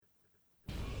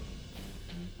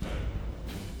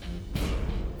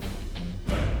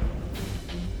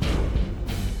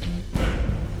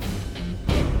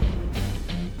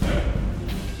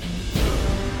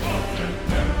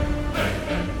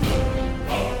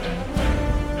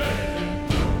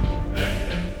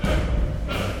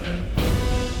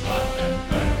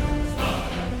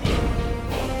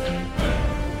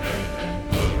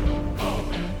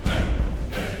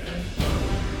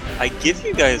I give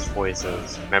you guys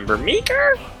voices. Remember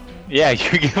Meeker? Yeah,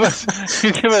 you give us.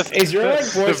 Is your like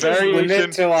voice variation.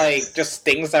 limited to like just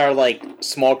things that are like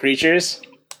small creatures?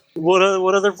 What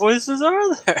other voices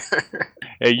are there?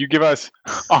 Yeah, you give us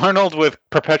Arnold with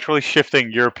perpetually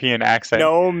shifting European accent.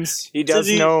 Gnomes. He does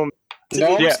he- gnome.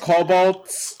 Gnomes, Yeah.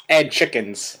 kobolds, and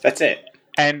chickens. That's it.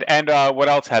 And what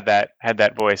else had that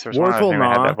voice? There was one other thing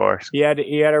that had that voice. He had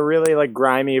a really like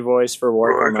grimy voice for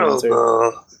Warhammer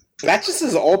too. That's just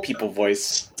his old people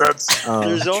voice. That's Oh,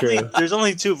 there's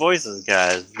only two voices,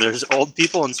 guys. There's old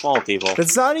people and small people.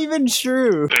 That's not even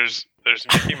true. There's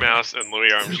Mickey Mouse and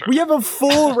Louis Armstrong. We have a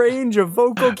full range of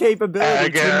vocal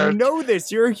capability. You know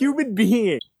this. You're a human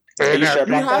being. Are you sure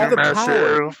You have about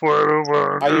the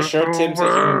power. Are you sure Tim's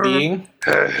a human being?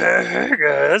 Hey,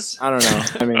 guys. I don't know.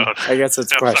 I mean, I guess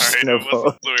it's I'm sorry, it questionable.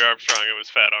 wasn't Louis Armstrong, it was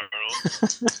Fat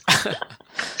Arnold.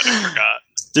 I forgot.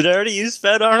 Did I already use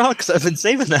Fat Arnold? Because I've been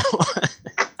saving that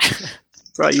one.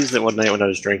 Probably used it one night when I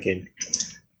was drinking.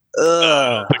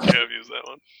 I think Kev used that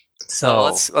one. So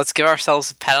let's give ourselves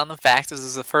a pat on the back. This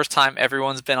is the first time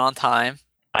everyone's been on time.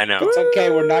 I know. It's okay,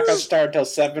 we're not gonna start until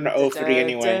 7:03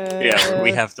 anyway. Yeah,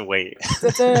 we have to wait.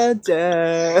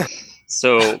 Da-da-da.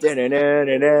 So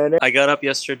Da-da-da-da-da. I got up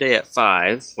yesterday at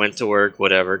 5, went to work,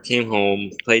 whatever, came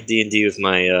home, played D&D with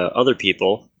my other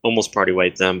people, almost party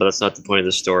wiped them, but that's not the point of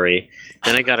the story.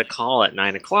 Then I got a call at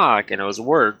 9 o'clock, and it was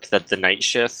work that the night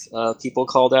shift people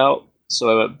called out. So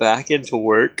I went back into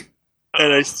work,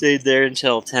 and I stayed there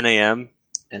until 10 a.m.,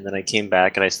 and then I came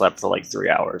back and I slept for like 3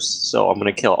 hours. So I'm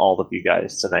going to kill all of you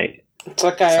guys tonight. It's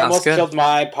okay, I Sounds almost good. killed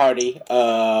my party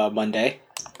Monday.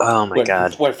 Oh my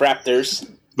god. With raptors.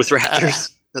 With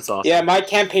raptors? That's awesome. Yeah, my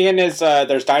campaign is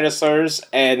there's dinosaurs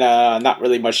and not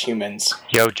really much humans.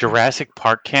 Yo, Jurassic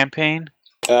Park campaign.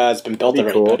 It's been built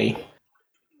That'd be already, cool. buddy.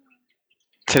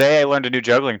 Today I learned a new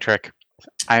juggling trick.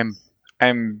 I'm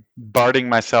barding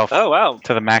myself Oh, wow.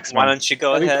 to the maximum. Why don't you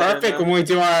go That'd be ahead? perfect and, when we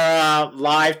do our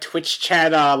live Twitch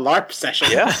chat LARP session.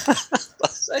 Yeah.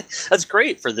 That's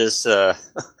great for this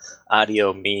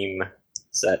audio meme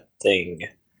set thing.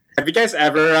 Have you guys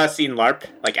ever seen LARP?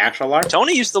 Like actual LARP?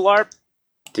 Tony used to LARP.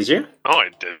 Did you? Oh, I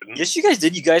didn't. Yes, you guys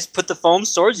did. You guys put the foam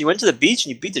swords, you went to the beach,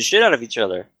 and you beat the shit out of each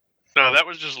other. No, that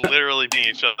was just literally beating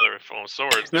each other with foam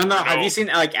swords. No. There were Have you seen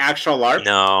like actual LARP?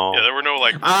 No. Yeah, there were no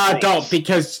like. Don't, rules.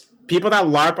 because people that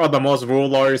LARP are the most rule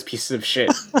lawyers pieces of shit.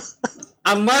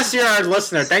 Unless you're a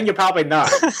listener, then you're probably not.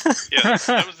 Yeah,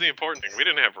 that was the important thing. We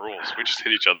didn't have rules. We just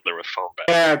hit each other with foam bats.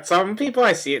 Yeah, some people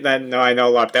I see that know I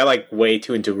know LARP, they're like way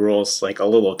too into rules, like a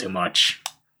little too much.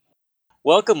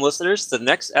 Welcome, listeners, to the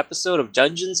next episode of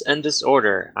Dungeons and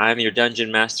Disorder. I'm your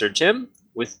Dungeon Master, Tim.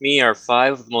 With me are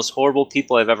 5 of the most horrible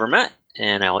people I've ever met,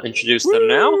 and I'll introduce them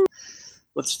now.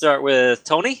 Let's start with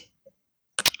Tony.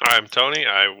 I'm Tony.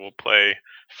 I will play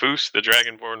Foos, the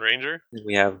Dragonborn Ranger.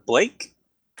 We have Blake.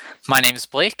 My name is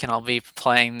Blake, and I'll be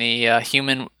playing the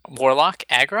human warlock,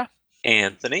 Agra.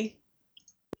 Anthony.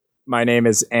 My name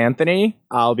is Anthony.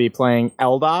 I'll be playing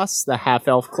Eldos, the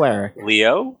half-elf cleric.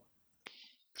 Leo.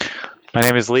 My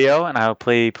name is Leo, and I'll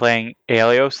be playing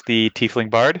Aelios, the Tiefling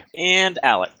Bard. And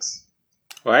Alex.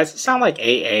 Why does it sound like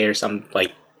AA or some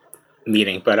like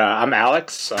meeting? But I'm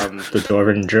Alex. I'm the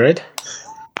Dwarven Druid.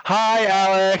 Hi,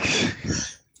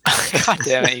 Alex. God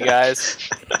damn it, you guys.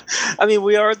 I mean,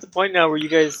 we are at the point now where you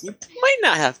might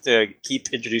not have to keep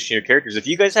introducing your characters. If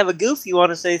you guys have a goof you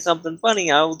want to say something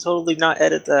funny, I will totally not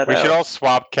edit that We out. should all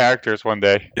swap characters one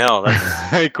day. No,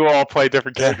 that's, Like, we'll all play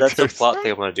different characters. that's a plot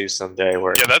thing I'm going to do someday.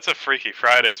 Where, Yeah, that's a Freaky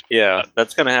Friday. yeah,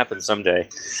 that's going to happen someday.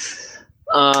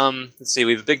 Let's see,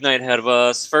 we have a big night ahead of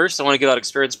us. First, I want to give out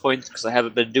experience points because I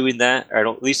haven't been doing that. Or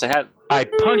at least I have. I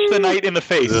punched the knight in the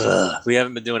face. We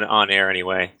haven't been doing it on air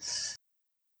anyway.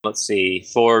 Let's see.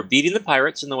 For beating the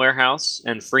pirates in the warehouse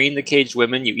and freeing the caged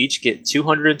women, you each get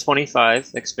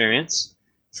 225 experience.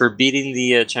 For beating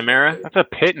the Chimera, That's a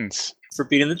pittance. for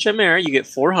beating the Chimera, you get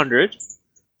 400.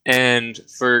 And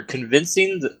for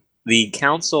convincing the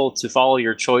council to follow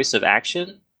your choice of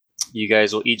action, you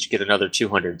guys will each get another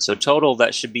 200. So total,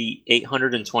 that should be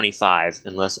 825,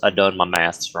 unless I done my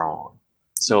maths wrong.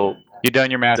 So You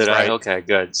done your math did right. I? Okay,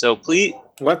 good. So please,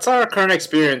 What's our current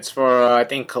experience for I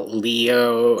think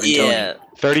Leo and yeah.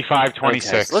 35-26. Okay,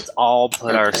 so let's all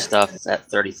put our stuff at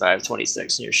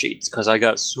 35-26 in your sheets, because I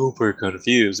got super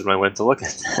confused when I went to look at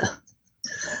them. Tony?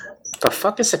 The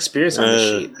fuck is experience on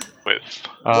the sheet? With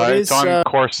What It's is, on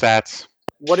core stats.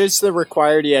 What is the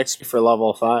required EXP for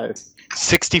level 5?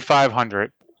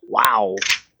 6,500. Wow.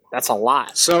 That's a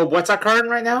lot. So what's our current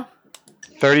right now?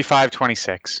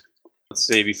 35-26. Let's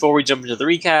see, before we jump into the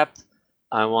recap,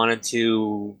 I wanted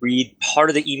to read part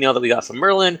of the email that we got from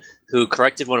Merlin, who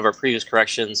corrected one of our previous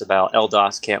corrections about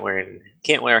Eldos can't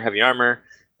wear heavy armor.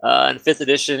 In 5th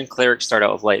edition, clerics start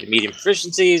out with light and medium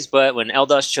proficiencies, but when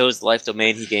Eldos chose the life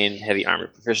domain, he gained heavy armor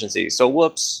proficiency. So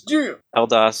whoops,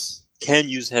 Eldos can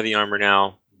use heavy armor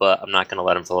now, but I'm not going to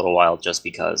let him for a little while just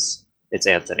because it's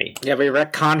Anthony. Yeah, we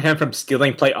retconned him from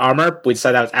stealing plate armor. We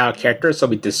decided that was out of character, so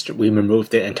we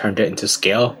removed it and turned it into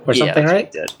scale or something, that's right?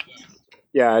 what we did.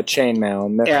 Yeah,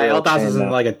 chainmail. Yeah, Mithril Eldos isn't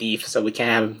chainmail. like a thief, so we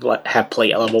can't have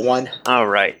plate at level 1. All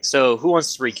right, so who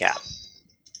wants to recap?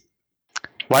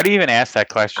 Why do you even ask that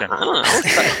question? I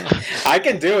don't know. I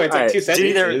can do it. It's like Alright, 2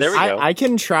 sentences. there we go. I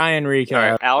can try and recap.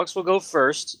 All right, Alex will go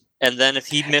first, and then if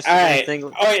he misses Alright. anything,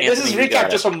 Oh, wait, this is Anthony, you got recap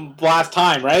it. just from last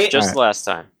time, right? Just last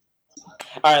time.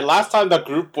 Alright, last time the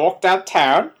group walked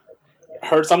downtown,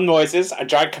 heard some noises, a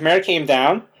giant chimera came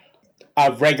down.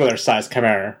 A regular-sized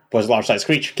chimera was a large-sized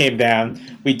creature, came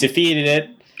down. We defeated it,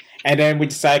 and then we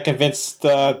decided to convince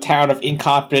the town of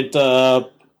incompetent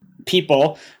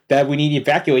people that we need to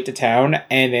evacuate the town,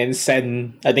 and then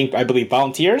send, I believe,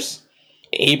 volunteers.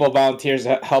 Able volunteers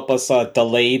to help us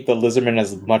delay the lizardmen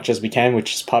as much as we can,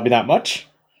 which is probably not much,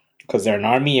 because they're an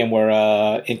army and we're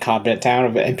an incompetent town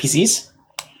of NPCs.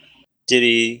 Did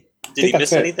he think miss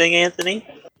that's it. anything, Anthony?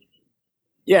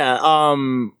 Yeah,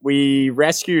 we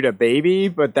rescued a baby,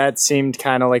 but that seemed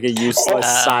kind of like a useless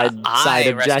side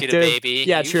I rescued a objective. baby,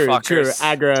 Yeah, you true. fuckers.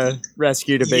 Agra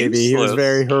rescued a baby. He was Useless.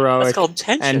 very That's heroic, called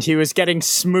tension. and he was getting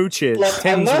smooches. Look,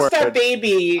 Tim's unless word. that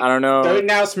baby I don't know. right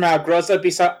now somehow grows up to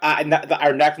be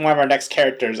one of our next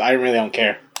characters, I really don't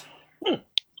care.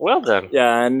 Well done.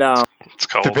 Yeah, and It's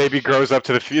cold. The baby grows up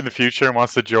to in the future and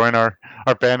wants to join our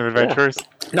band of adventurers.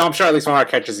 No, I'm sure at least one of our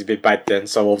characters will be by then,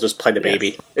 so we'll just play the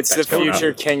baby. it's That's the going future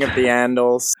on. king of the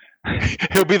Andals.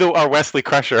 He'll be our Wesley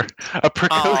Crusher, a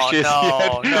precocious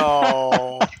Oh, yet-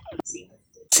 no.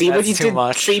 See what That's you too did?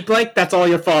 much. See, Blake, that's all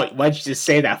your fault. Why'd you just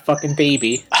say that fucking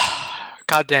baby?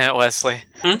 God damn it, Wesley.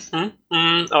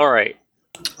 All right.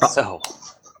 So,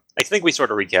 I think we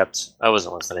sort of recapped. I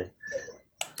wasn't listening.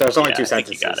 There's only Yeah, 2 I think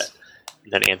sentences. you got it.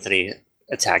 Then Anthony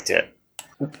attacked it.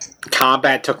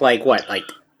 Combat took like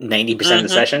 90% of the Mhm.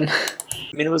 session.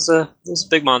 I mean, it was a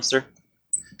big monster.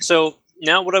 So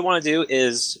now what I want to do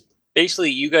is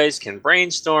basically you guys can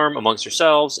brainstorm amongst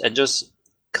yourselves and just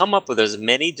come up with as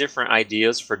many different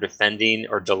ideas for defending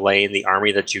or delaying the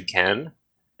army that you can,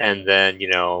 and then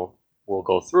we'll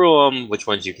go through them, which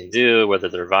ones you can do, whether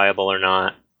they're viable or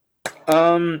not.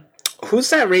 Who's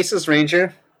that racist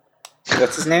ranger?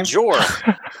 What's his name? Jor.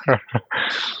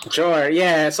 Jor.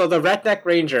 Yeah. So the redneck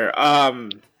ranger.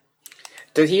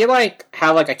 Did he have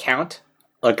a count,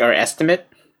 our estimate?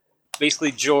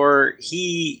 Basically, Jor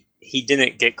he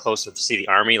didn't get close to see the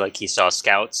army. Like he saw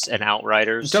scouts and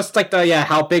outriders. Just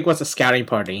how big was the scouting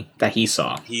party that he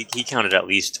saw? He counted at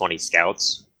least 20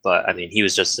 scouts, but I mean he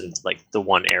was just in the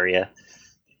one area.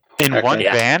 in Okay. one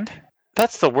Yeah. band.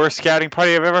 That's the worst scouting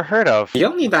party I've ever heard of. You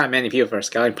don't need that many people for a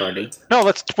scouting party. No,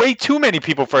 that's way too many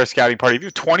people for a scouting party. If you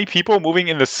have 20 people moving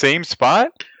in the same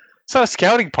spot, it's not a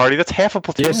scouting party. That's half a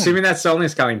platoon. You're assuming that's the only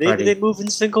scouting party. They move in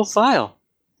single file.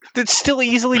 It's still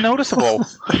easily noticeable.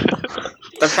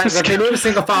 Depends if they move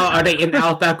single file. Are they in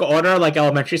alphabetical order like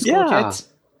elementary school Yeah. kids?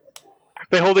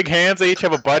 They're holding hands. They each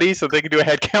have a buddy, so they can do a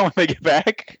head count when they get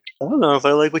back. I don't know if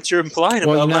I like what you're implying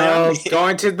Well, about my army.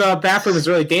 going to the bathroom is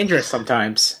really dangerous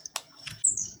sometimes.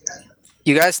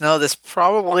 You guys know this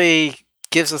probably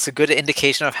gives us a good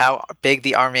indication of how big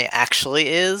the army actually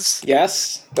is.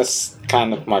 Yes, that's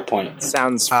kind of my point.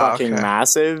 Sounds Oh, fucking okay.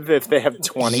 massive if they have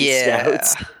 20 Yeah.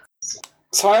 scouts.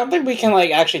 So I don't think we can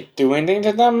actually do anything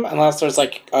to them unless there's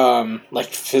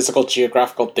physical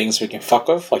geographical things we can fuck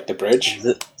with, like the bridge.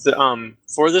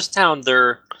 For this town,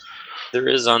 there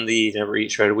is on the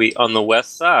on the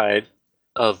west side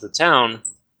of the town.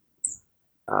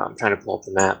 I'm trying to pull up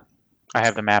the map. I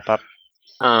have the map up.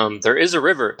 There is a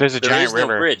river. There's a There giant is no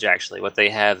river. bridge actually. What they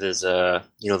have is the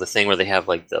thing where they have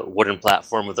the wooden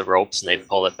platform with the ropes and they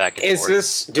pull it back and Is forth.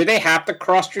 this? Do they have to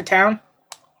cross through town?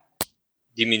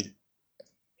 Do you mean?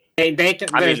 They can.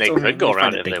 I mean, they there's- could go let me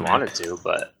around find it a if they big map. wanted to,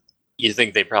 but you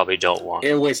think they probably don't want.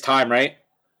 It'll waste time, right?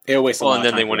 It'll waste. A Well, lot and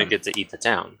of then they time want to for get to eat the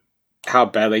town. them. How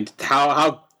badly?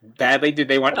 How badly do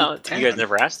they want Well, to eat the town? you guys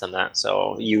never asked them that,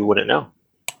 so you wouldn't know.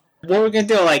 What are we gonna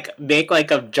do? Make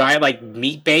a giant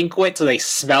meat banquet so they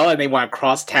smell it and they want to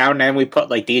cross town, and then we put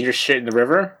dangerous shit in the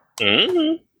river.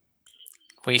 Mm-hmm.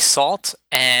 We salt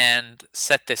and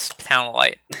set this town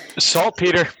alight.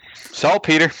 Saltpeter.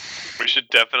 Saltpeter. We should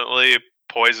definitely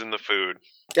poison the food.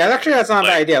 Yeah, actually, that's not a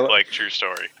bad idea. Like true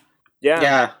story. Yeah.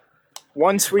 Yeah,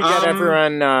 Once we get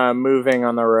everyone moving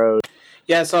on the road.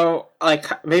 yeah. So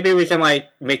maybe we can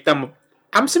make them.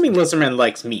 I'm assuming Lizardman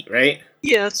likes meat, right?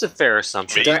 Yeah, that's a fair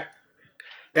assumption.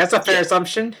 That's a fair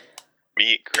assumption.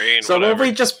 Meat, grain, So whatever. what if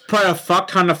we just put a fuck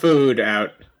ton of food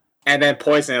out and then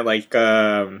poison it like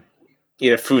either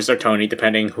Foos or Tony,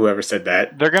 depending whoever said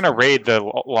that. They're gonna raid the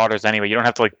larders anyway. You don't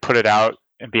have to like put it out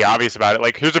and be obvious about it.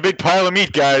 Like, here's a big pile of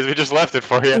meat, guys. We just left it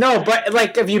for you. No, but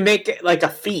like if you make it like a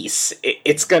feast,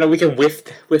 it's gonna we can whiff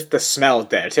the smell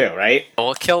there too, right?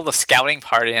 We'll kill the scouting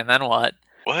party, and then what?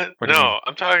 What? What do you mean? No,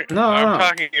 I'm talking. No, I'm no.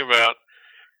 talking about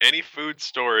any food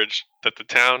storage that the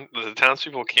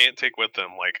townspeople can't take with them,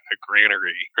 like a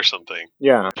granary or something.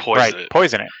 Yeah. Poison Right, it.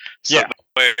 poison it. So Yeah. that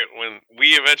way, when we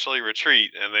eventually retreat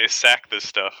and they sack this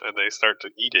stuff and they start to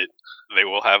eat it, they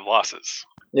will have losses.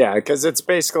 Yeah, because it's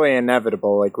basically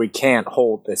inevitable. Like, we can't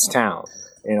hold this town.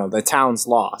 You know, the town's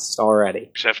lost already.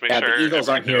 Just have to make Yeah, the sure Eagles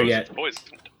aren't here everyone yet. knows it's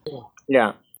poisoned.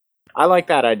 Yeah. I like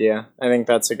that idea. I think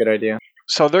that's a good idea.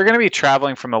 So they're going to be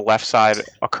traveling from the left side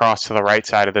across to the right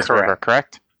side of this river,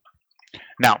 correct?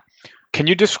 Now, can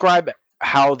you describe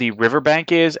how the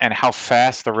riverbank is and how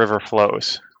fast the river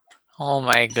flows? Oh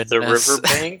my goodness! The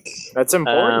riverbank. That's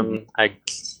important.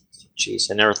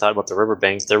 Jeez, I never thought about the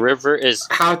riverbanks. The river is.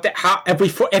 How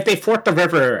if they fort the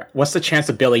river, what's the chance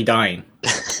of Billy dying?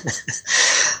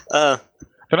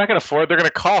 They're not going to float. They're going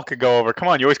to caulk and go over. Come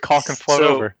on, you always caulk and float So-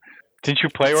 over. Didn't you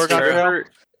play the Oregon Trail?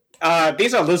 river,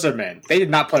 These are lizardmen. They did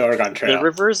not play Oregon Trail. the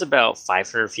river is about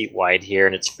 500 feet wide here,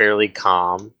 and it's fairly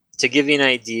calm. To give you an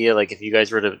idea, like if you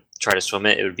guys were to try to swim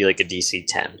it would be like a DC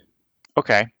 10.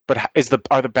 Okay, but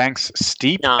are the banks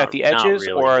steep No, at the not edges,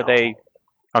 really, or are no. they?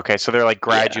 Okay, so they're like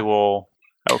gradual.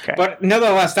 Okay, But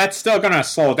nevertheless, that's still going to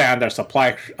slow down their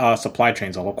supply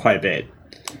trains quite a bit.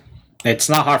 It's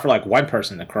not hard for like one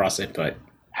person to cross it, but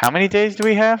how many days do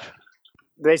we have?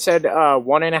 They said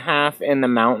 1.5 in the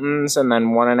mountains and then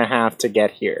 1.5 to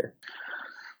get here.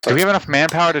 Do we have enough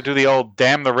manpower to do the old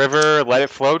dam the river, let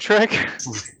it flow trick?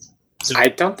 I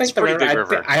don't think It's a pretty big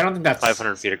river. I don't think that's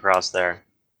 500 feet across there.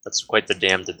 That's quite the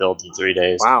dam to build in 3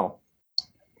 days. Wow.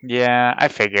 Yeah, I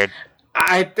figured.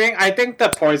 I think the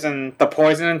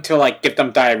poison to like give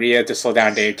them diarrhea to slow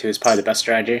down day 2 is probably the best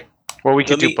strategy. Well, we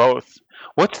could Let do me- both.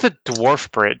 What's the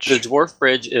dwarf bridge? The dwarf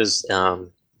bridge is,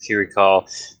 if you recall,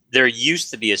 there used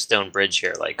to be a stone bridge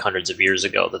here, like hundreds of years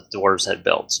ago, that the dwarves had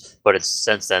built. But it's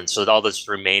since then, so all that's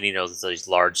remaining is these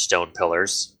large stone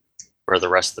pillars, where the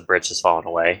rest of the bridge has fallen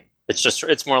away.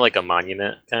 It's more like a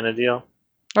monument kind of deal.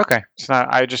 Okay, it's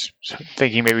not. I just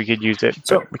thinking maybe we could use it,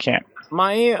 So- but we can't.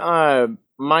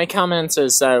 My comments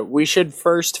is that we should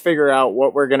first figure out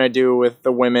what we're gonna do with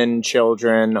the women,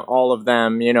 children, all of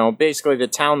them. You know, basically the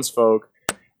townsfolk,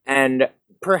 and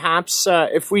perhaps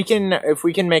if we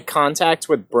can make contact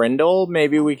with Brindle,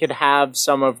 maybe we could have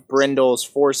some of Brindle's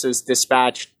forces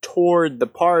dispatched toward the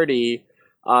party,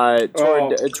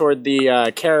 toward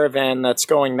the caravan that's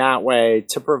going that way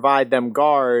to provide them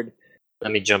guard.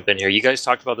 Let me jump in here. You guys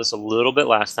talked about this a little bit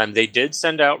last time. They did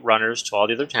send out runners to all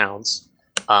the other towns.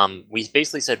 We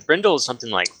basically said Brindle is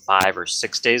something like 5 or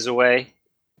 6 days away.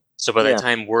 So by the Yeah.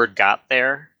 time word got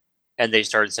there, and they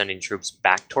started sending troops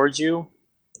back towards you,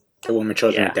 The woman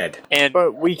children Yeah. are dead. and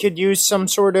But we could use some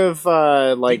sort of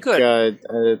like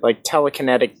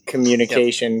telekinetic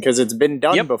communication because it's been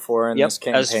done Yep. before in Yep. this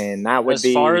campaign. That would as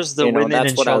be far as the women that's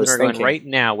and what I was children are going thinking. right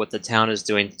now, what the town is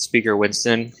doing, Speaker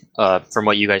Winston, from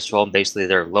what you guys told them, basically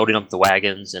they're loading up the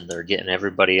wagons and they're getting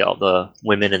everybody, all the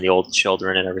women and the old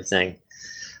children and everything,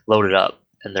 loaded up.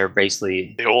 And they're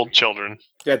basically The old children.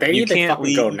 Yeah, they you need to can't fucking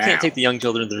leave, go you now. can't take the young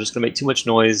children. They're just going to make too much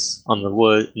noise on the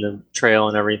wood and the trail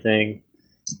and everything.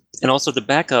 And also to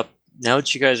back up, now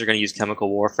that you guys are going to use chemical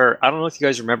warfare, I don't know if you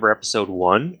guys remember episode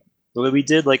 1, the way we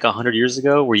did like 100 years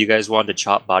ago, where you guys wanted to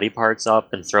chop body parts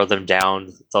up and throw them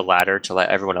down the ladder to let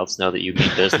everyone else know that you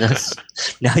mean business.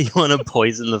 Now you want to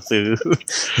poison the food.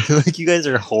 Like you guys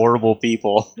are horrible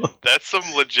people. That's some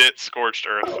legit scorched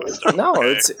earth. No,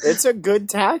 Okay. it's a good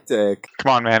tactic.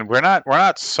 Come on, man. We're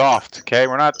not soft, okay?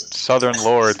 We're not Southern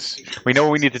lords. We know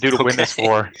what we need to do to win this Okay.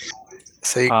 war.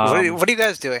 So, what are you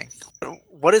guys doing?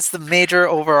 What is the major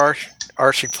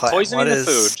overarching plan? Poisoning What the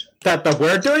is- food. That the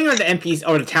we're doing or the NPCs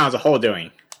or the town as a whole doing?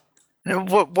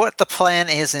 What the plan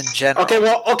is in general?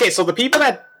 Okay, so the people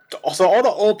that all the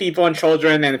old people and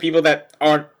children and the people that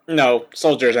aren't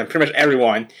soldiers and pretty much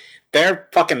everyone, they're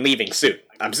fucking leaving soon.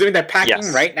 I'm assuming they're packing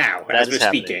Yes. right now That as we're is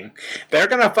happening. speaking. They're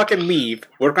gonna fucking leave.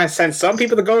 We're gonna send some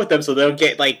people to go with them so they don't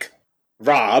get like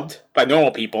robbed by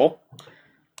normal people.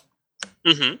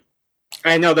 Mm-hmm.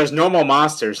 I know there's normal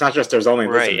monsters, not just there's only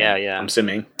Right, lizardmen, yeah. I'm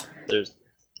assuming. There's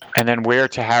And then we're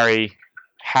to harry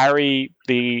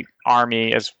the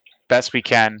army as best we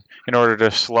can in order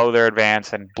to slow their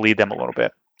advance and bleed them a little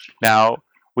bit. Now,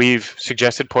 We've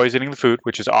suggested poisoning the food,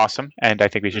 which is awesome, and I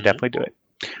think we should definitely do it.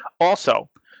 Also,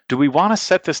 do we want to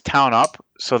set this town up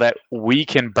so that we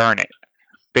can burn it?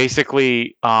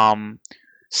 Basically,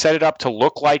 set it up to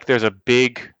look like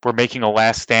we're making a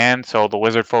last stand, so the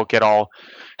lizard folk get all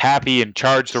happy and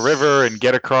charge the river and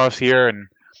get across here and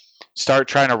start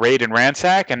trying to raid and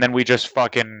ransack, and then we just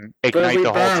fucking ignite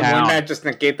the whole town. Wouldn't that just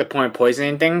negate the point of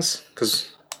poisoning things?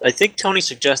 Because I think Tony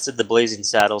suggested the Blazing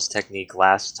Saddles technique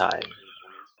last time.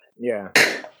 Yeah,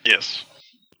 Yes.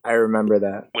 I remember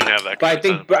that. Wouldn't have that.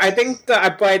 But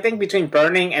I think between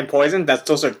burning and poison,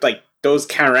 those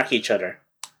counteract each other.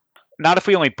 Not if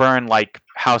we only burn like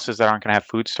houses that aren't going to have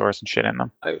food stores and shit in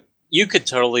them. You could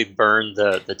totally burn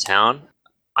the town.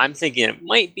 I'm thinking it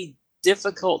might be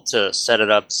difficult to set it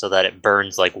up so that it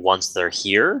burns like once they're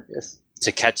here,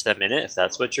 to catch them in it, if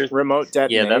that's what you're... Remote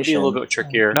detonation. Yeah, that'd be a little bit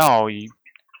trickier. No, you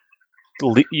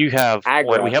have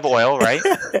oil. We have oil, right?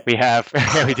 we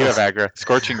do have agra.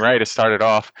 Scorching Ray to start it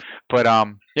off. But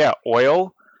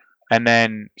oil, and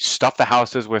then stuff the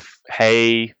houses with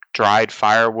hay, dried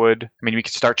firewood. I mean, we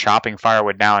could start chopping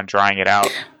firewood now and drying it out.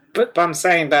 But I'm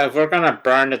saying that if we're gonna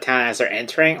burn the town as they're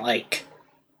entering, like,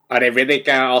 are they really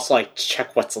gonna also like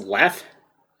check what's left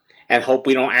and hope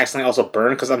we don't accidentally also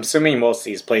burn? Because I'm assuming most of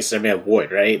these places are made of wood,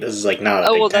 right? This is like not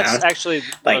a big town. That's actually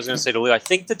what I was gonna say to Leo. I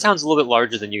think the town's a little bit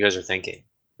larger than you guys are thinking.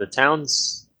 The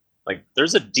town's like,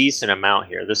 there's a decent amount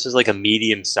here. This is like a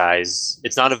medium size.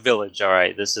 It's not a village, all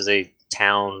right. This is a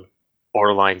town,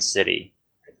 borderline city.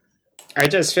 I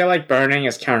just feel like burning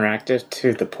is counteractive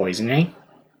to the poisoning.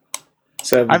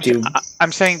 So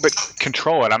I'm saying, but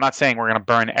control it. I'm not saying we're going to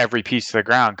burn every piece to the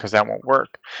ground, because that won't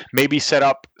work. Maybe set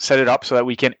it up so that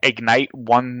we can ignite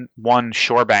one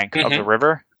shore bank of the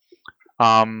river.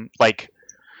 Like,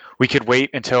 we could wait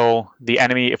until the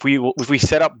enemy. If we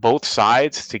set up both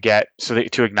sides to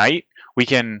ignite, we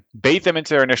can bait them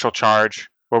into their initial charge,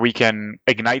 where we can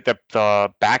ignite the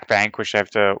back bank, which they have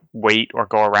to wait or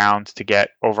go around to get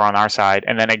over on our side,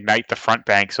 and then ignite the front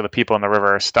bank so the people in the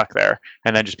river are stuck there,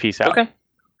 and then just peace out. Okay.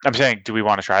 I'm saying, do we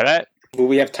want to try that? will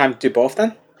we have time to do both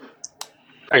then?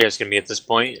 Are you guys gonna be at this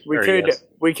point?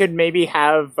 We could maybe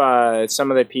have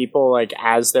some of the people, like,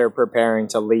 as they're preparing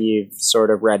to leave,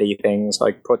 sort of ready things,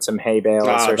 like put some hay bales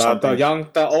or something.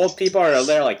 The old people are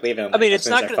there, like, leaving. I mean, it's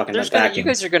not gonna. You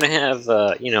guys are gonna have,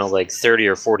 like 30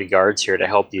 or 40 guards here to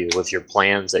help you with your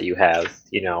plans that you have,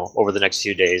 over the next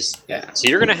few days. Yeah. So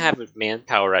you're gonna have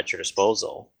manpower at your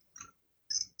disposal,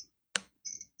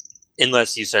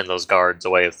 unless you send those guards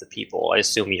away with the people. I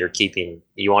assume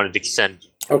you wanted to send.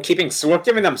 We're giving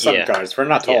them some guards. We're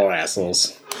not total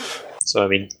assholes. So, I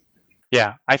mean...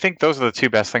 Yeah, I think those are the two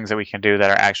best things that we can do that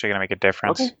are actually going to make a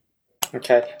difference.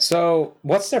 Okay, so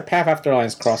what's their path after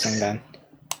Lions Crossing, then?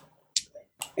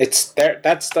 It's there.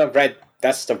 That's the red...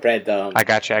 I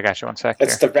got you. 1 sec.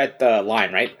 It's the red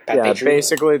line, right?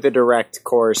 Basically the direct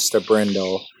course to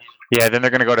Brindle. Yeah, then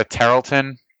they're going to go to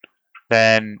Terrelton,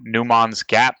 then Newman's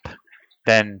Gap,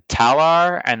 then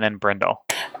Talar, and then Brindle.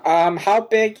 How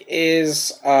big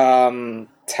is Talar?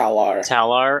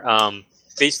 Talar,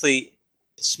 basically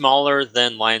smaller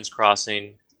than Lions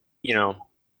Crossing,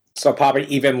 So probably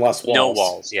even less walls. No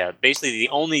walls, yeah. Basically, the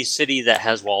only city that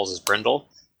has walls is Brindle.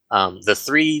 The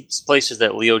three places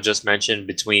that Leo just mentioned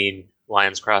between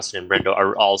Lions Crossing and Brindle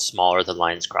are all smaller than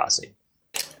Lions Crossing.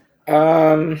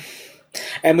 And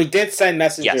we did send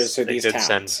messengers to these towns. Yes,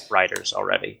 they did send riders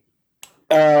already.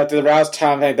 To the Rouse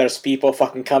town, there's people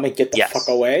fucking coming, get the fuck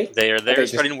away. They are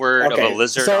spreading word of a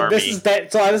lizard army. This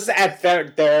is at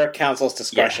their council's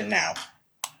discretion now.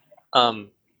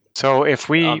 So if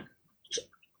we,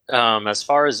 as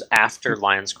far as after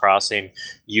Lions Crossing,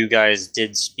 you guys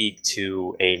did speak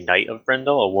to a knight of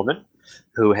Brindle, a woman,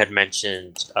 who had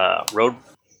mentioned road.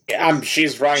 She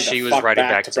was riding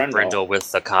back to Brindle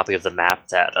with a copy of the map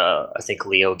that I think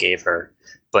Leo gave her,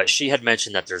 but she had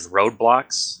mentioned that there's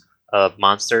roadblocks of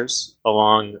monsters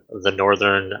along the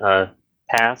northern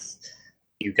path.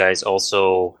 You guys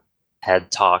also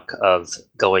had talk of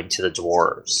going to the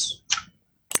dwarves.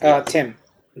 Tim,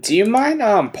 do you mind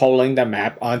pulling the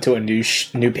map onto a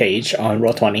new page on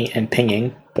Roll20 and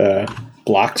pinging the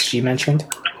blocks she mentioned?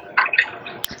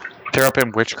 They're up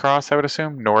in Witchcross, I would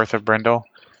assume, north of Brindle.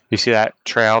 You see that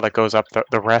trail that goes up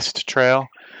the Rest Trail,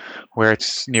 where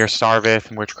it's near Starvith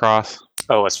and Witchcross?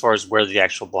 Oh, as far as where the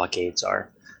actual blockades are.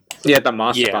 Yeah, the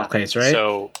monster blockades, right?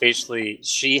 So basically,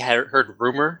 she had heard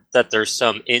rumor that there's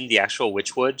some in the actual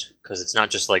Witchwood, because it's not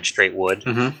just like straight wood,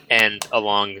 and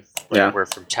along where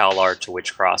from Talar to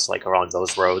Witchcross, like along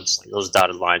those roads, those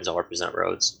dotted lines all represent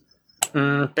roads.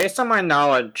 Based on my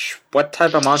knowledge, what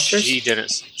type of monsters? She didn't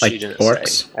orcs?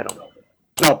 say. I don't know.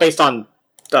 No, based on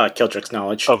Kildrick's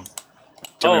knowledge. Oh.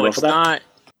 Do you want me to roll It's for that? not.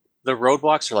 The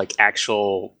roadblocks are like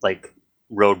actual like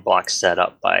roadblocks set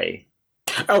up by.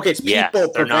 Okay, it's people Yes, they're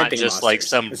preventing not just monsters. like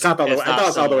some. It's not the other way. I thought it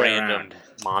was all the way random around.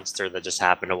 monster that just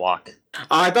happened to walk.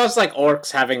 I thought it was like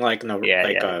orcs having like no, Yeah,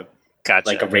 like yeah. a Gotcha.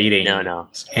 like a raiding No.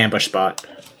 ambush spot.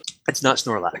 It's not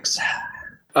Snorlax.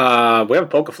 We have a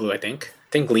polka flute. I think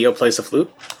Leo plays the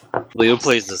flute. Leo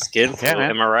plays the skin flute. Yeah, man.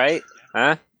 Am I right?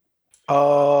 Huh?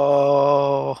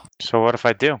 Oh. So what if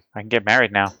I do? I can get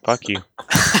married now. Fuck you.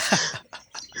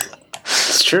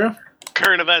 It's true.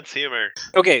 Current events humor.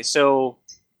 Okay, so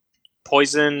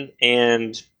poison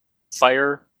and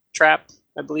fire trap,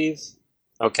 I believe.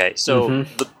 Okay, so Mhm.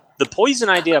 the poison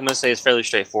idea I'm going to say is fairly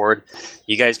straightforward.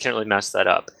 You guys can't really mess that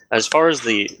up. As far as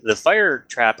the fire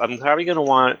trap, I'm probably going to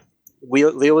want.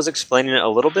 Leo was explaining it a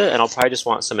little bit, and I'll probably just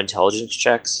want some intelligence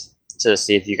checks to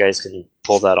see if you guys can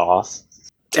pull that off.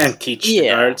 And teach the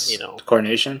Yeah, guards you know.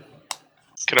 coordination.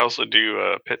 Could also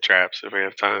do pit traps if we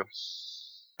have time.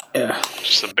 Yeah.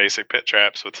 Just some basic pit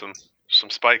traps with some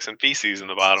spikes and feces in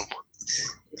the bottom.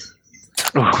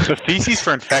 The feces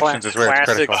for infections is where it's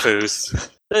Classic critical. foos.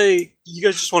 Hey, you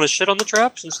guys just want to shit on the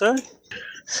traps instead?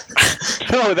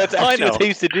 No, that's I actually know. what they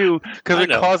used to do because I it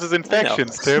know. causes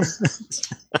infections, Tim.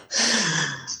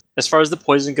 As far as the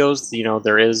poison goes,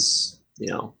 there is,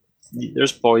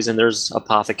 there's poison. There's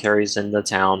apothecaries in the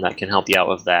town that can help you out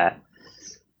with that.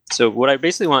 So what I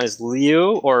basically want is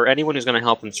Leo or anyone who's going to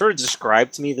help him sort of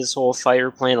describe to me this whole fire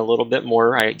plan a little bit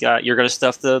more. You're going to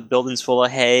stuff the buildings full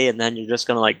of hay, and then you're just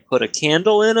going to like put a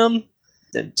candle in them,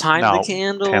 then time No, the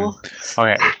candle.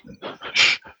 Okay.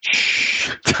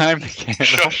 Time the candle.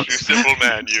 Shush, you simple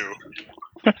man, you.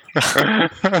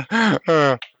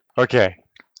 Okay.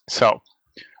 So,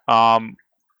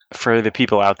 for the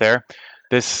people out there,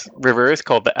 this river is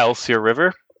called the Elsier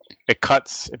River. It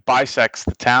bisects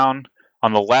the town.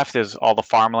 On the left is all the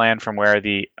farmland from where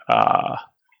the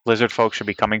lizard folk should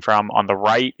be coming from. On the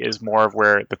right is more of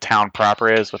where the town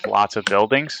proper is with lots of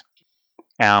buildings.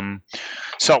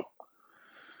 So,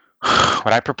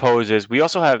 what I propose is we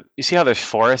also have, you see how there's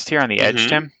forest here on the edge, Mhm.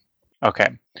 Tim? Okay.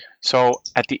 So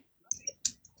at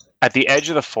the edge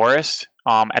of the forest,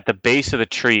 at the base of the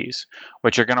trees,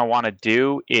 what you're going to want to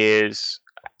do is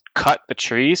cut the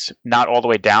trees, not all the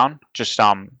way down, just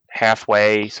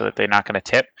halfway so that they're not going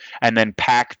to tip, and then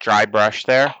pack dry brush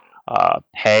there,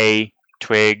 hay,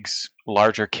 twigs,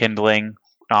 larger kindling,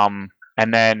 and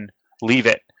then leave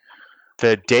it.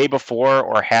 The day before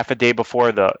or half a day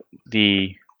before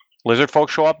the lizard folk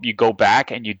show up, you go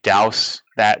back and you douse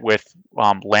that with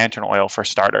lantern oil for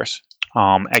starters.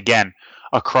 Again,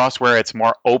 across where it's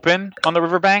more open on the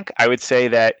riverbank, I would say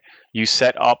that you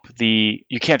set up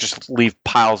you can't just leave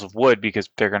piles of wood because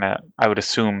I would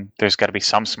assume there's got to be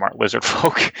some smart lizard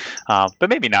folk, but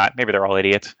maybe not. Maybe they're all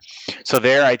idiots. So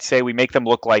there, I'd say we make them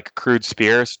look like crude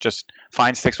spears, just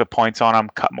find sticks with points on them,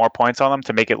 cut more points on them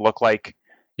to make it look like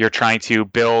you're trying to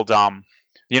build,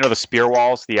 the spear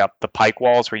walls, the pike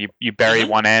walls where you bury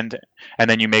one end and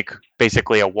then you make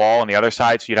basically a wall on the other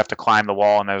side. So you'd have to climb the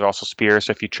wall, and there's also spears.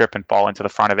 So if you trip and fall into the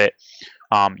front of it,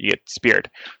 you get speared.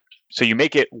 So you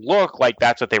make it look like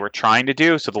that's what they were trying to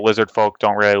do. So the lizard folk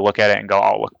don't really look at it and go,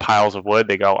 "Oh, look, piles of wood."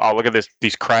 They go, "Oh, look at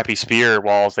these crappy spear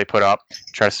walls they put up."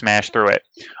 Try to smash through it.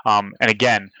 And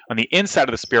again, on the inside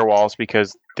of the spear walls,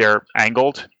 because they're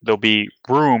angled, there'll be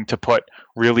room to put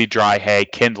really dry hay,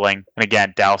 kindling, and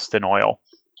again, doused in oil.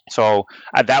 So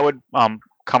that would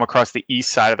come across the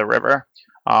east side of the river.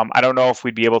 I don't know if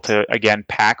we'd be able to, again,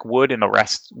 pack wood in the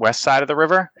west side of the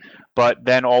river, but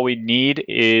then all we need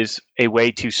is a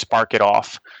way to spark it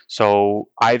off. So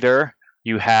either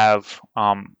you have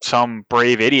some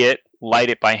brave idiot light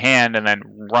it by hand and then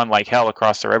run like hell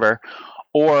across the river,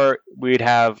 or we'd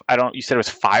have, you said it was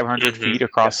 500 feet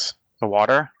across the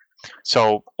water.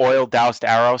 So oil doused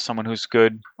arrow, someone who's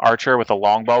good archer with a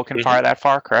longbow can fire that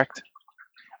far, correct?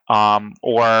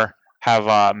 Or have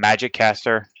a magic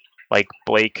caster like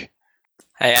Blake.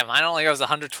 Hey, mine only goes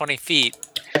 120 feet.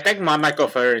 I think mine might go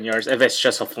further than yours if it's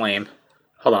just a flame.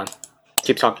 Hold on.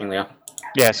 Keep talking, Leo.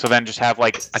 Yeah, so then just have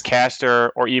like a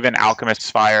caster or even alchemist's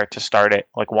fire to start it,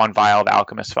 like one vial of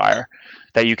alchemist's fire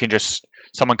that you can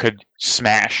someone could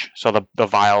smash. So the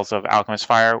vials of alchemist's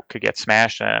fire could get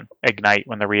smashed and ignite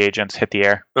when the reagents hit the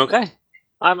air. Okay.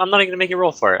 I'm not even going to make you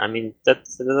roll for it. I mean,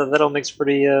 that all makes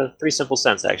pretty simple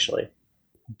sense, actually.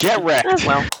 Get wrecked!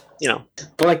 Well,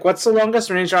 But what's the longest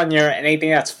range on your anything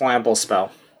that's flammable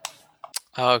spell?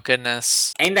 Oh,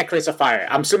 goodness. Anything that creates a fire.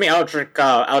 I'm assuming Eldritch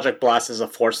Blast is a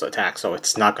forced attack, so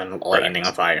it's not going to light anything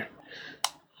on fire.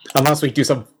 Unless we do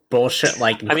some bullshit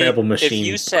incredible machine if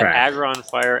you set crap. Aggro on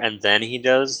fire and then he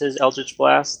does his Eldritch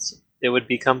Blast, it would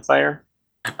become fire?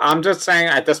 I'm just saying,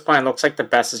 at this point, it looks like the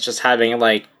best is just having,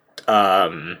 like,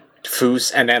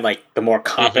 Foos and then, like, the more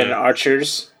competent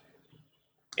archers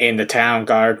in the town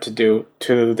guard to do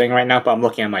the thing right now, but I'm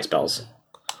looking at my spells.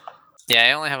 Yeah,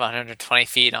 I only have 120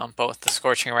 feet on both the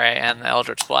Scorching Ray and the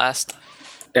Eldritch Blast.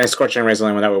 Yeah, Scorching Ray is the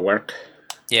only one that would work.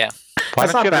 Yeah. Why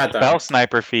That's don't you not have bad, a spell though.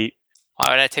 sniper feat? Why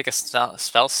would I take a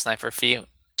spell sniper feat?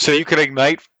 So you could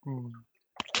ignite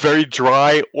very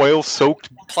dry, oil-soaked.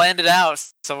 Planned it out,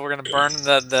 so we're gonna burn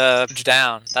the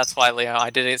down. That's why, Leo. I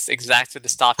did it exactly to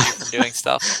stop you from doing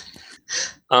stuff.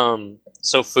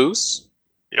 So Foos.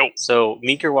 Yo. So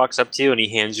Meeker walks up to you and he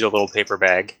hands you a little paper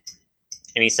bag,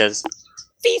 and he says,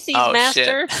 "Feces, Oh,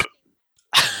 master."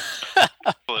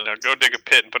 Now go dig a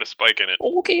pit and put a spike in it.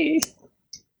 Okay.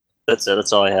 That's it.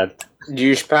 That's all I had.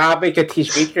 You should probably could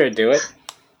teach Meeker to do it.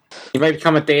 You might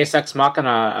become a Deus Ex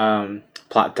Machina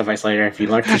plot device later if you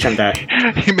learn to teach him that.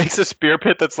 He makes a spear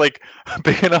pit that's like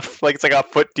big enough, like it's like a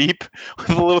foot deep, with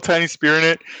a little tiny spear in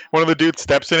it. One of the dudes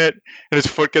steps in it, and his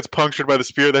foot gets punctured by the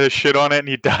spear that has shit on it, and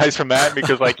he dies from that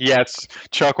because, like, yes,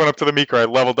 Chuck went up to the Meeker. I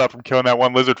leveled up from killing that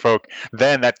one lizard folk.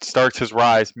 Then that starts his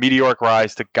rise, meteoric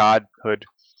rise to godhood.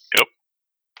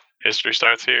 History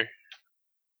starts here.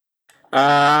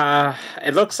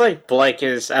 It looks like Blake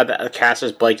is the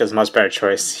caster's Blake is a much better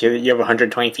choice. You have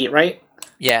 120 feet, right?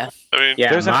 Yeah. I mean, Yeah,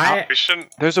 There's we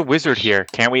shouldn't There's a wizard here.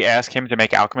 Can't we ask him to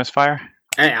make alchemist fire?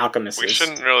 and alchemist. we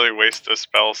shouldn't really waste a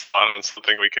spell slot on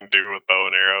something we can do with bow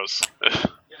and arrows.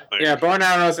 Like, Yeah, bow and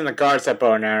arrows and the guards have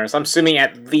bow and arrows. I'm assuming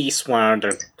at least one of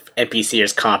the NPC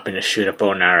is competent to shoot a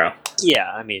bow and arrow.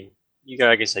 Yeah, I mean,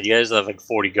 like I said, you guys have like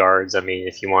 40 guards. I mean,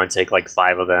 if you want to take like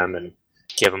 5 of them and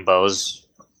give them bows,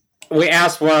 We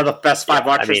asked one of the best 5 Yeah,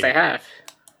 I archers mean- they have.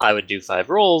 I would do 5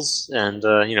 rolls, and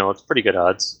it's pretty good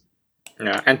odds.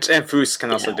 Yeah, and Foos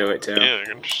can also do it too. yeah, you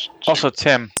can just- Also,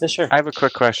 Tim, Yeah, sure. I have a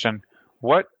quick question.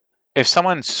 What if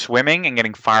someone's swimming and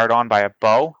getting fired on by a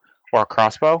bow or a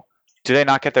crossbow? Do they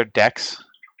not get their dex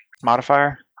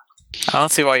modifier? I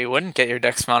don't see why you wouldn't get your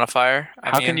dex modifier.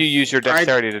 How can you use your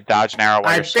dexterity to dodge an arrow while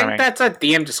I you're think swimming? that's a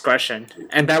DM discretion,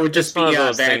 and that would just It's one be of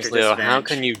those advantage things, or Leo. How disadvantage.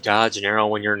 can you dodge an arrow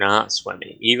when you're not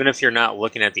swimming? Even if you're not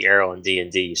looking at the arrow in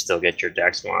D&D, you still get your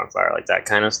dex modifier, like that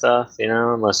kind of stuff,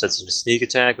 unless it's a sneak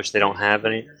attack, which they don't have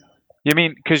any. You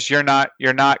mean because you're not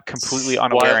completely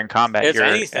unaware Well, in combat? If You're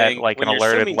anything, at like an when you're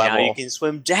alerted swimming now, level. you can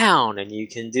swim down, and you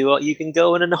can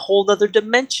go in a whole other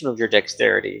dimension of your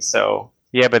dexterity. So,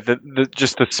 Yeah, but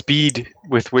just the speed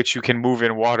with which you can move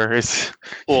in water is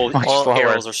well, Much all slower.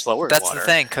 arrows are slower. in That's water. the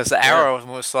thing, because the arrow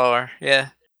moves slower. Yeah.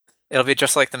 It'll be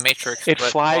just like the Matrix. it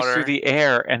but flies water. through the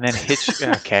air and then hits you.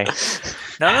 Okay.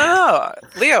 No.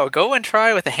 Leo, go and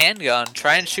try with a handgun.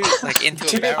 Try and shoot like into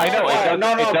To a be barrel. I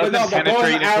know, it fair, doesn't but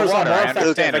penetrate into arrows are water. more I understand,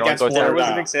 effective it only against goes There water. was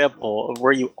an example of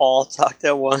where you all talked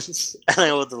at once, and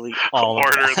I will delete all of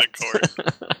Order that.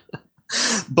 the court.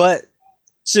 But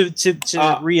to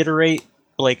Uh, reiterate,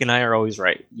 Blake and I are always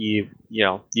right. You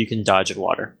can dodge in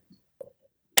water.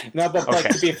 No, but Okay.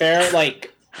 to be fair,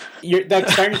 like the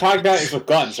experiment you're talking about is with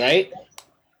guns, right?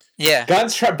 Yeah.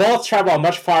 Bullets travel at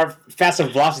much far faster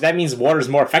velocity. That means water is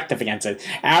more effective against it.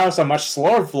 Arrows are much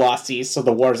slower velocities, so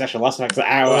the water is actually less effective.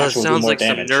 The arrow actually will do more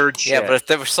damage. nerd shit. Yeah, but if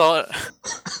they were slow,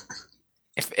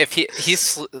 if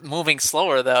he's moving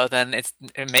slower though, then it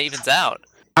evens out.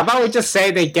 How about we just say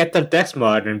they get the dex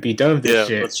mod and be done with this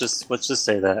shit? let's just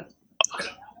say that.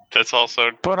 That's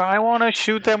also But I want to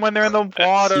shoot them when they're in the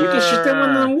water. You can shoot them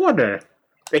when they're in the water.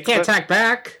 They can't But- attack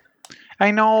back. I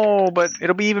know, but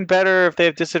it'll be even better if they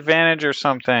have disadvantage or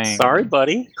something. Sorry,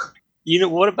 buddy.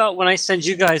 What about when I send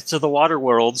you guys to the water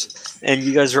world and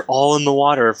you guys are all in the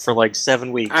water for like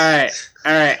 7 weeks? Alright.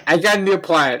 I got a new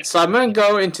plan. So I'm gonna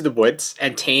go into the woods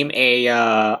and tame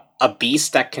a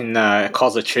beast that can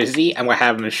cause electricity. I'm gonna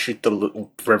have him shoot the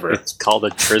river. It's called a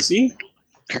trizzy?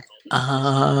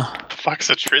 the fuck's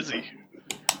a trizzy.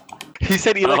 He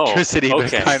said electricity, but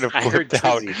okay. it kind of I heard flipped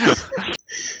out.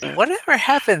 trizzy. Whatever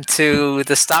happened to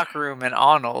the stock room in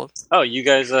Arnold? Oh, you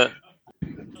guys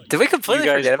Did we completely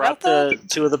forget about brought the that?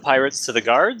 2 of the pirates to the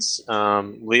guards.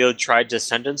 Leo tried to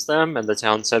sentence them, and the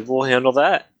town said, we'll handle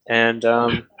that. And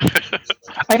I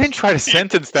didn't try to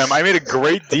sentence them. I made a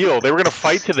great deal. They were going to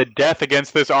fight to the death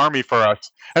against this army for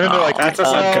us. And then they're like, That's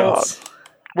just "Oh,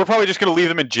 we're probably just going to leave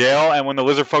them in jail, and when the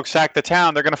lizard folk sack the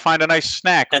town, they're going to find a nice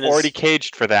snack And it's- already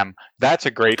caged for them. That's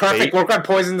a great perfect. fate. We're gonna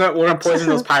poison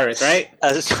those pirates, right?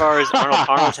 as far as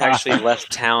Arnold actually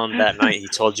left town that night, he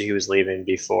told you he was leaving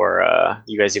before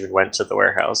you guys even went to the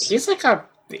warehouse. He's like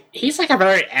a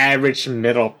very average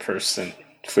middle person,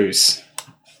 Foos.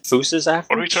 Foos is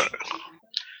after? What are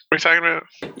we talking about?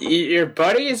 Your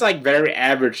buddy is like very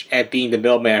average at being the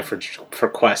middleman for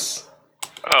quests.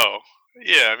 Oh,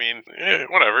 Yeah, I mean,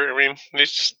 whatever. I mean,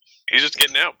 he's just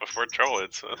getting out before trouble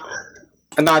hits. So.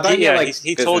 No, I thought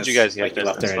he told you guys he had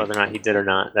left business. already. Whether or not he did or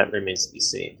not, that remains to be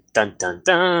seen. Dun dun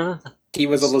dun. He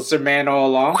was a lizard man all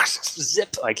along.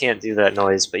 Zip. I can't do that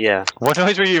noise, but yeah, What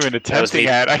noise were you even attempting me.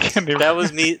 at? I can't even. that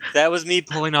was me. That was me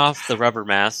pulling off the rubber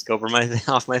mask over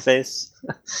off my face,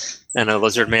 and a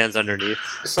lizard man's underneath.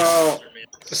 So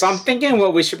I'm thinking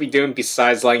what we should be doing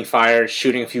besides lighting fire,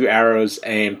 shooting a few arrows,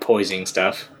 and poisoning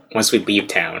stuff once we leave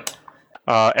town.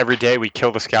 Every day we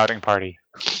kill the scouting party.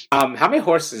 How many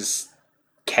horses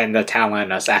can the town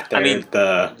lend us after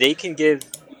the... They can give.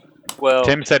 Well,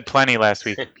 Tim said plenty last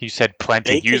week. You said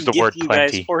plenty. they Use can the word give you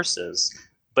plenty. guys horses,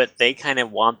 but they kind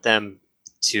of want them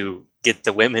to get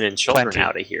the women and children Plenty.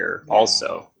 out of here.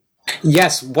 Also,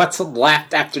 Yes, what's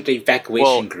left after the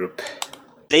evacuation group?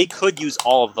 they could use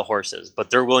all of the horses, but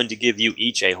they're willing to give you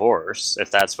each a horse if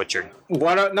that's what you're. No,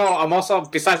 I'm also,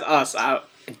 besides us,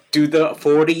 do the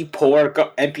 40 poor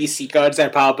NPC guards that are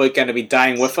probably going to be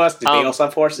dying with us, do they also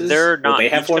have horses? They're Will not they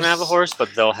have each gonna horses? have a horse, but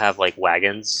they'll have like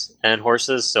wagons and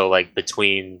horses. So like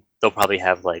they'll probably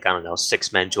have like, I don't know,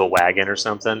 6 men to a wagon or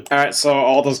something. Alright, so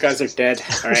all those guys are dead.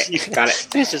 Alright, got it.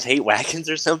 You guys just hate wagons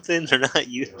or something? They're not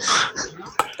you.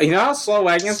 You know how slow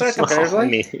wagons are comparatively? I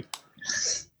mean-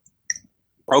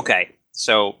 okay,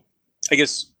 so I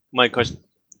guess my question.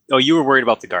 Oh, you were worried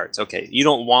about the guards. Okay, you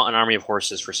don't want an army of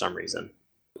horses for some reason.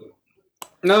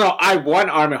 No, I want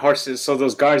army horses so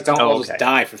those guards don't all just okay.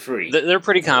 die for free. They're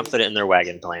pretty confident in their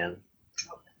wagon plan.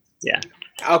 Yeah.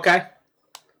 Okay.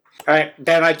 Alright,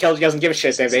 then I killed you doesn't give a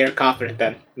shit. They are confident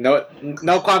then.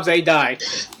 No qualms, they die.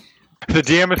 The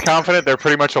DM is confident they're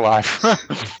pretty much alive.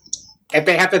 If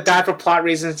they have to die for plot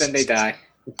reasons, then they die.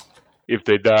 If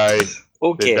they die,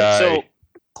 Okay, They die. so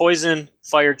poison,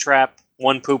 fire trap,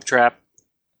 1 poop trap.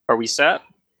 Are we set?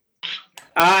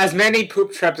 As many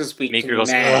poop traps as we Maker can goes,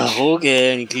 manage. "Oh,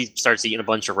 okay, and he starts eating a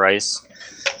bunch of rice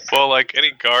Well, like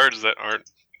any guards that aren't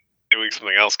doing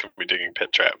something else can be digging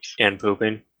pit traps. and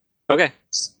pooping. Okay,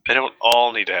 They don't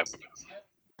all need to have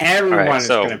Everyone Alright, is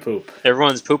so- gonna poop.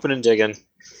 everyone's pooping and digging.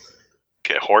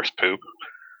 get horse poop.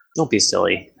 Don't be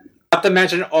silly. Not to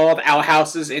mention all the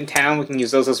outhouses in town, we can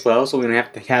use those as well, so we don't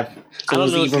have to have I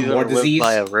don't know if even you more live disease.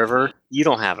 by a river. You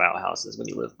don't have outhouses when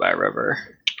you live by a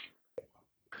river.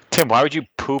 Tim, why would you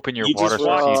poop in your You water just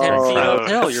source? walk you 10 drink feet from?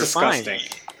 uphill. That's You're disgusting.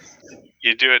 fine.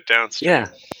 You do it downstream. Yeah.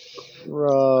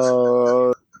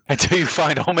 Bro. Until you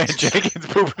find old man Jenkins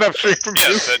pooping upstream from you.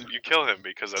 Yes, then you kill him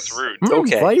because that's rude.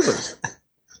 Okay. Flavors.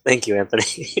 Thank you,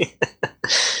 Anthony.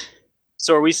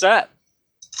 So are we set?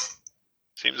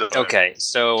 Seems that Okay,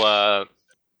 so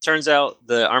turns out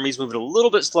the army's moving a little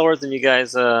bit slower than you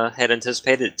guys had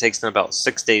anticipated. It takes them about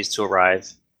 6 days to arrive.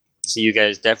 So you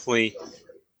guys definitely,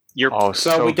 Oh,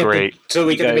 so we get great. So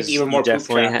we you can make guys even more you poop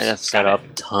definitely traps. have set up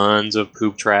tons of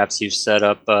poop traps. You've set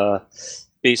up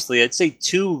basically, I'd say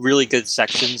 2 really good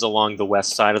sections along the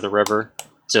west side of the river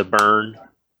to burn.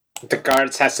 The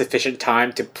guards have sufficient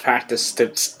time to practice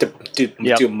to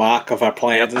Yep. do mock of our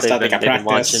plans and They've stuff. They been, got they've been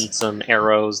practice. launching some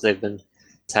arrows. They've been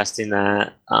testing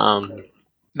that.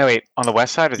 No, wait, on the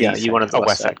west side or the Yeah, east you side? wanted the oh, west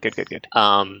west side. side. Good.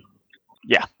 Um,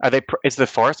 Yeah. Are they? Is the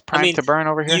forest primed mean, to burn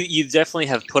over here? you definitely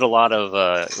have put a lot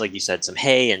of, like you said, some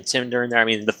hay and tinder in there. I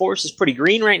mean, the forest is pretty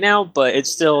green right now, but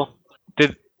it's still.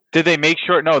 Did they make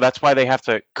sure? No, that's why they have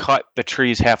to cut the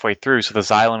trees halfway through, so the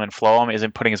xylem and phloem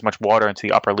isn't putting as much water into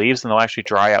the upper leaves, and they'll actually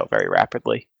dry out very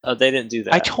rapidly. They didn't do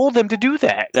that. I told them to do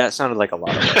that. That sounded like a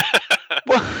lot of work.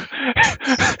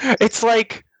 Well, it's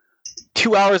like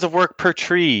 2 hours of work per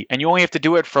tree, and you only have to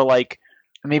do it for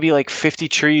maybe 50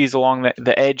 trees along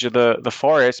the edge of the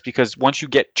forest, because once you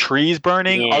get trees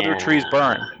burning, other Yeah. trees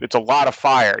burn. It's a lot of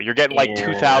fire. You're getting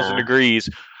 2,000 Yeah. degrees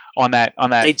on that.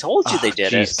 They told you they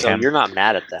did it, Jeez, so Tim. you're not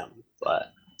mad at them.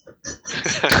 But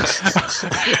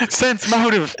sense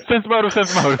motive.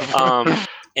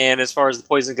 and as far as the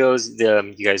poison goes,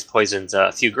 you guys poisoned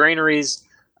a few granaries,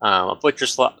 a butcher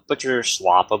shop.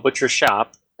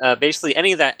 Basically,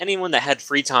 anyone that had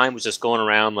free time was just going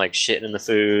around shitting in the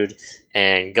food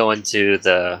and going to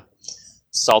the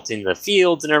salting the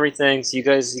fields and everything. So you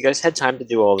guys had time to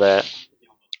do all that.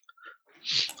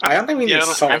 I don't think we need Yeah, to I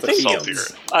don't salt think the it's fields.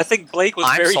 saltier. I think Blake was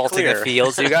I'm very salting clear. the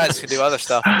fields. You guys can do other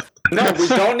stuff. No, we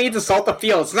don't need to salt the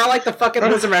fields. It's not like the fucking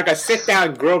Lizard America sit down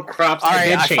and grow crops All and right,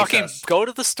 then I chase fucking us. go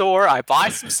to the store, I buy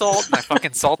some salt, and I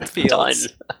fucking salt the Done. fields.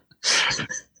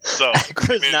 So, Aggro's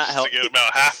managed not to helping. get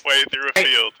about halfway through a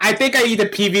field. I think I need a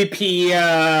PvP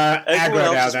Everyone aggro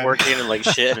else now is then. working and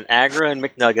shit, and Agra and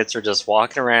McNuggets are just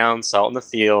walking around, salting the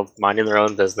field, minding their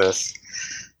own business.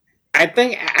 I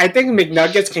think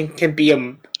McNuggets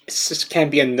can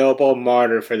be a noble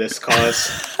martyr for this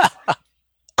cause.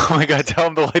 Oh my god, tell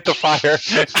him to light the fire.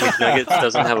 Nuggets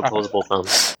doesn't have opposable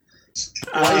thumbs.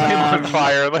 Light him on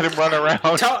fire, let him run around.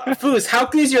 Foos, how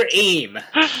good is your aim?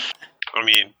 I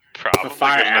mean, probably The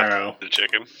fire good enough arrow. for the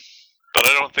chicken. But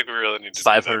I don't think we really need to do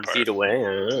 500 that feet part. away. I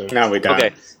don't know. No, we don't.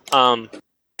 Okay.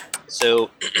 So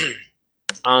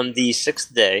on the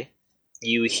 6th day,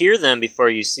 you hear them before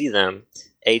you see them.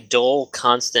 A dull,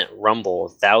 constant rumble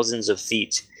of thousands of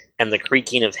feet and the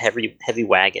creaking of heavy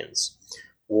wagons.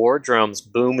 War drums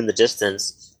boom in the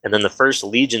distance, and then the first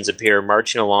legions appear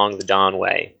marching along the Dawn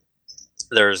Way.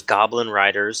 There's goblin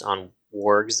riders on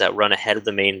wargs that run ahead of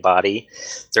the main body.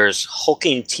 There's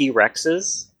hulking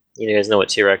T-Rexes. You guys know what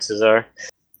T-Rexes are?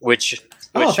 Which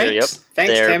Oh, yep, thanks.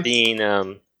 Thanks, they're Tim. being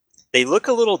they look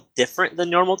a little different than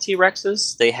normal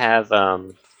T-Rexes. They have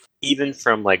even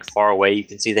from like far away you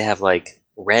can see they have like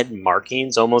red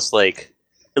markings, almost like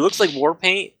it looks like war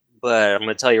paint, but I'm going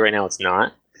to tell you right now it's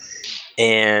not.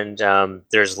 And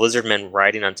there's lizardmen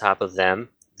riding on top of them.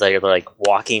 They're like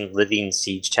walking living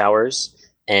siege towers.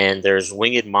 And there's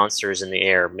winged monsters in the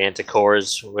air,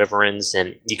 manticores, wyverns,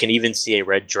 and you can even see a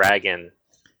red dragon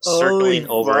circling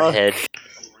Holy overhead.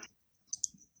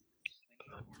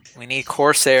 We need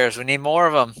Corsairs. We need more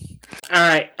of them.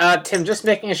 Alright, Tim, just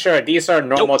making sure these are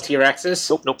normal T-Rexes.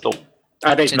 Nope.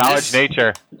 Are they Acknowledge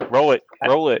nature. Roll it.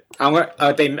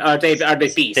 Are they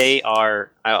beasts? They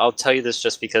are, I'll tell you this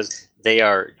just because they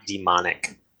are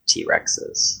demonic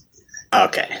T-Rexes.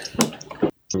 Okay.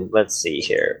 Let's see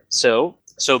here. So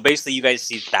basically, you guys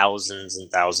see thousands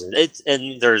and thousands.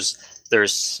 And there's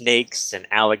snakes and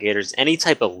alligators. Any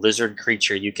type of lizard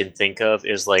creature you can think of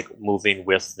is like moving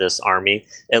with this army.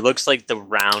 It looks like the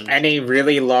round. Any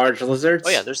really large lizards? Oh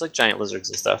yeah, there's like giant lizards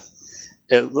and stuff.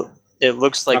 It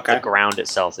looks like the ground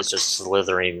itself is just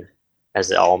slithering as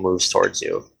it all moves towards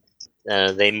you.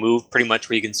 They move pretty much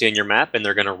where you can see on your map, and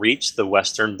they're going to reach the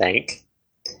western bank.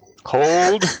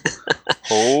 Hold.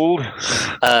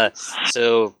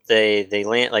 So they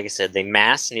land, like I said, they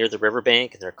mass near the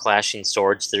riverbank, and they're clashing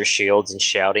swords to their shields and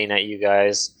shouting at you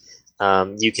guys.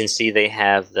 You can see they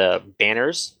have the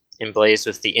banners emblazed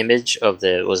with the image of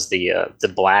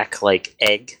the black like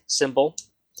egg symbol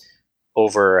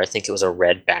over, I think it was a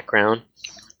red background,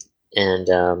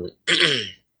 and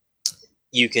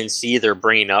you can see they're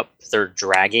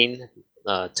dragging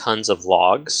tons of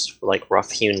logs, like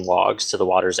rough-hewn logs, to the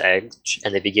water's edge,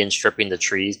 and they begin stripping the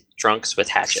tree trunks with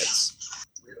hatchets.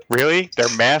 Really?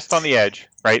 They're massed on the edge,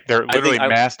 right? They're literally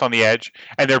massed on the edge,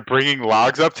 and they're bringing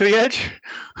logs up to the edge?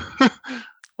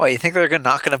 What, you think they're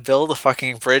not going to build a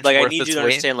fucking bridge Like, I worth need its you to weight?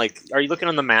 understand, like, are you looking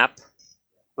on the map?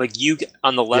 Like, you,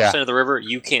 on the left Yeah. side of the river,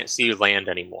 you can't see land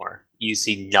anymore. You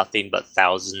see nothing but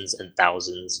thousands and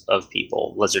thousands of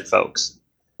people, lizard folks.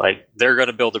 Like, they're going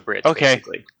to build a bridge, Okay.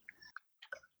 basically.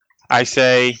 I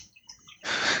say,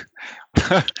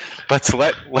 let's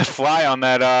let fly on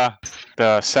that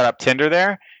the setup Tinder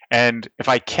there. And if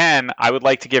I can, I would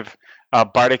like to give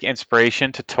bardic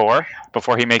inspiration to Tor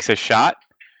before he makes his shot.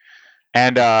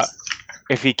 And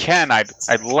if he can,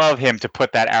 I'd love him to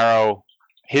put that arrow,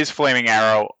 his flaming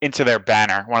arrow, into their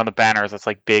banner. One of the banners that's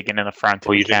like big and in the front.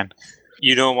 Well, if you he can.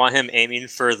 You don't want him aiming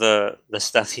for the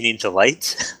stuff you need to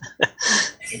light?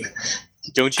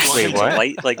 Don't you want Wait, him what? to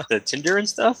light like the tinder and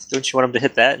stuff? Don't you want him to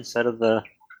hit that instead of the...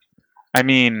 I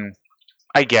mean,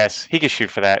 I guess he could shoot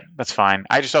for that. That's fine.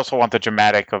 I just also want the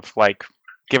dramatic of like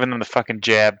giving them the fucking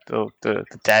jab, the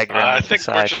dagger. on I the think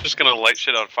we're side. just gonna light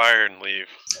shit on fire and leave.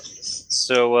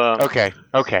 So, Okay,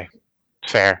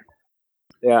 fair.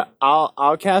 Yeah,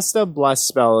 I'll cast a bless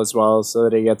spell as well, so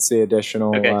that he gets the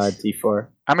additional Okay. D4.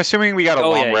 I'm assuming we got a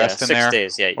long rest in 6 there.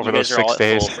 days, yeah. over You guys those are all 6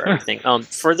 at full days. for everything.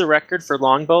 For the record, for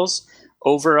longbows,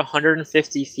 over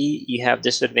 150 feet, you have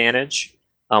disadvantage.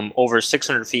 Over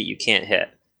 600 feet, you can't hit.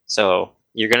 So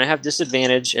you're going to have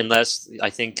disadvantage unless I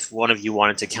think one of you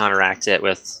wanted to counteract it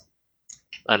with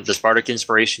does Bardic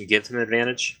Inspiration give him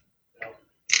advantage?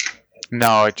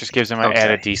 No, it just gives him an Okay.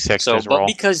 added D6 to So, his but roll.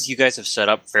 because you guys have set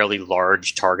up fairly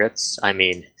large targets, I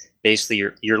mean, basically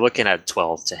you're looking at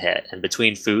 12 to hit, and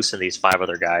between Foos and these 5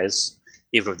 other guys,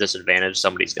 even with disadvantage,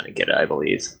 somebody's going to get it, I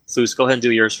believe. Foos, go ahead and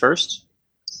do yours first.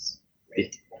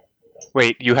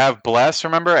 Wait, you have Bless,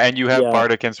 remember? And you have Yeah.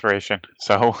 Bardic Inspiration.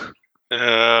 So,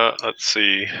 Let's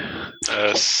see.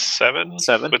 7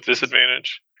 with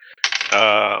disadvantage.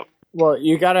 Well,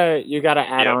 you gotta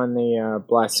add Yep. on the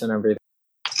bless and everything.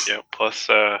 Yeah, plus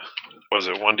was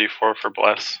it 1d4 for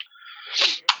bless?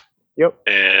 Yep.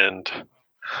 And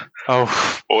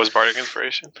oh, what was bardic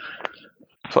inspiration?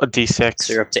 a D6.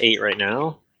 So you're up to 8 right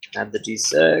now. Add the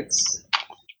d6.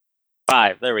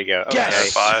 5. There we go. Okay.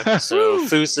 Yes! 5. So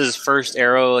Foos's first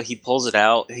arrow, he pulls it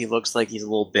out. He looks like he's a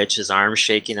little bitch. His arm's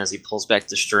shaking as he pulls back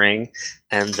the string.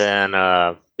 And then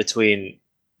between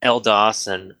Eldos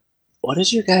and... What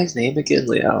is your guy's name again,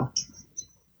 Leo?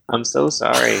 I'm so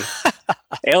sorry.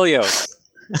 Alios.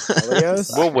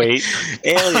 Elios? We'll wait.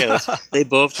 Alios. They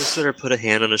both just sort of put a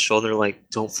hand on his shoulder like,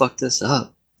 don't fuck this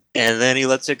up. And then he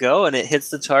lets it go, and it hits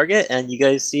the target, and you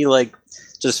guys see, like,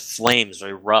 just flames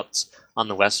erupt on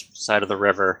the west side of the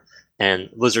river, and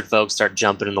lizard folk start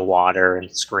jumping in the water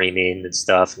and screaming and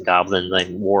stuff, and goblin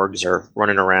and wargs are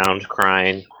running around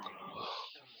crying.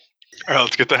 All right,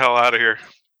 let's get the hell out of here.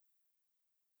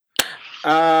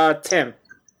 Tim.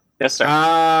 Yes, sir.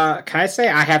 Can I say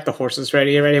I have the horses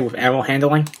ready already with animal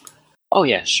handling? Oh,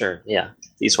 yeah, sure. Yeah.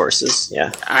 These horses,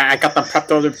 yeah. I got them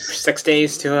prepped over 6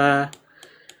 days to,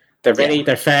 they're ready, Yeah.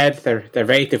 they're fed, they're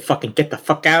ready to fucking get the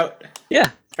fuck out.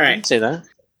 Yeah, I Alright. can say that.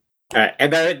 Alright.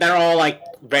 And they're all, like,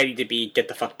 ready to be get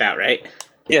the fuck out, right?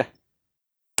 Yeah.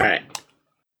 Alright.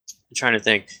 I'm trying to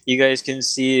think. You guys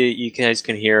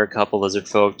can hear a couple lizard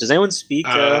folk. Does anyone speak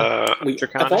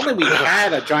If only we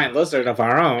had a giant lizard of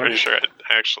our own. Pretty sure I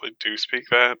actually do speak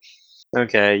that.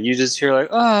 Okay, you just hear like,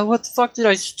 oh, what the fuck did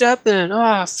I step in?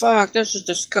 Oh, fuck, this is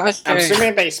disgusting. I'm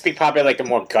assuming they speak probably like a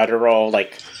more guttural,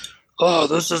 like... Oh,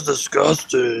 this is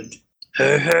disgusting. No,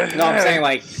 I'm saying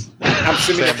like... I'm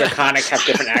assuming the Draconic have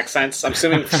different accents. I'm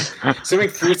assuming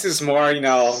Fruits is more,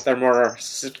 they're more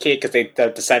sophisticated because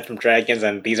they descend from dragons,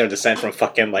 and these are descent from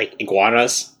fucking, like,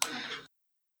 iguanas.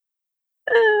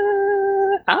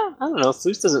 I don't know.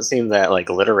 Foos doesn't seem that, like,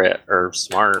 literate or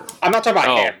smart. I'm not talking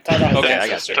about Oh, him. I'm talking about okay, his I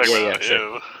got sister. you. Talk Yeah, about sure.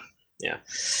 you. Yeah.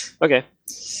 Okay.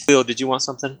 Leo, did you want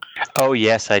something? Oh,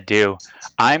 yes, I do.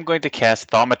 I'm going to cast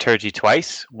Thaumaturgy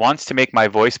twice. Once to make my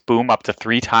voice boom up to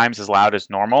 3 times as loud as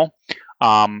normal.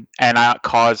 And I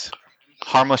cause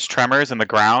harmless tremors in the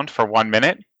ground for 1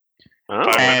 minute. Oh.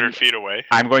 500 And- feet away.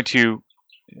 I'm going to...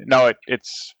 No,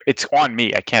 it's on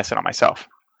me. I cast it on myself.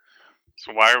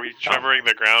 So why are we trembling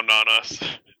the ground on us?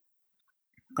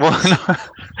 Well, no.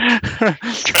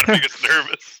 Trying to make us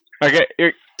nervous. Okay,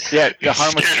 yeah, the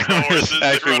harmless Scared the tremors horses, they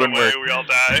actually run wouldn't away, work. we all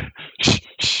die.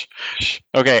 Shh.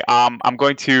 Okay, I'm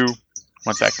going to...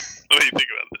 One sec. What do you think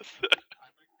about this?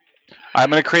 I'm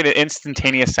going to create an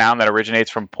instantaneous sound that originates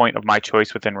from a point of my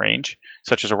choice within range,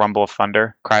 such as a rumble of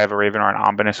thunder, cry of a raven, or an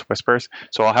ominous whispers.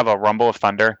 So I'll have a rumble of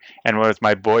thunder, and when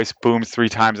my voice booms 3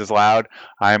 times as loud,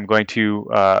 I am going to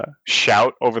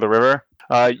shout over the river.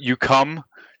 You come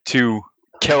to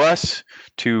kill us,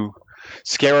 to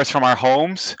scare us from our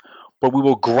homes, but we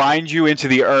will grind you into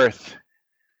the earth.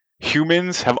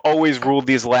 Humans have always ruled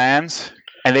these lands,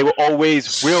 and they will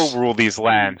always will rule these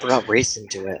lands. We're not racing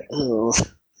to it. Ooh.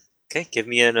 Okay, give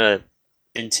me an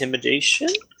intimidation?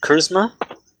 Charisma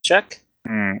check?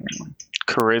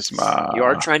 Charisma. You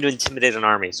are trying to intimidate an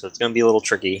army, so it's going to be a little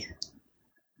tricky.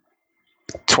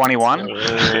 21.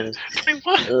 And,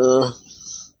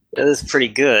 that is pretty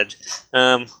good.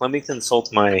 Let me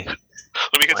consult my...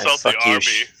 Let me consult the fuck you. army.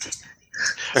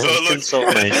 Let me look.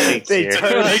 consult my sheets They here.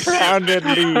 turn around and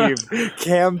leave.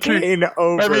 Campaign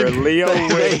over. I mean, Leo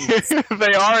wins.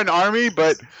 they are an army,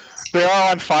 but they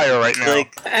are on fire right now.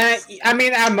 Like, I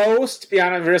mean, at most, to be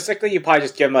honest, realistically, you probably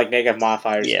just give them, like, negative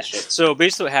modifiers yeah. and shit. So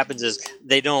basically what happens is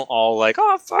they don't all like,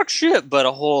 oh, fuck shit, but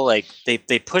a whole, like, they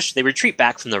retreat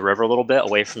back from the river a little bit,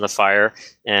 away from the fire,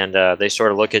 and they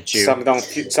sort of look at you. Some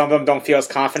of them don't feel as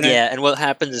confident. Yeah, and what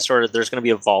happens is sort of there's going to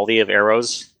be a volley of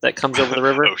arrows that comes over the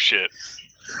river. Oh shit.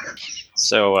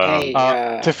 So, Hey,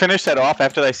 To finish that off,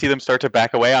 after I see them start to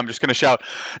back away, I'm just going to shout,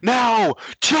 "Now,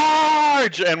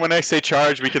 charge!" And when I say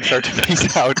charge, we can start to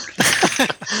phase out.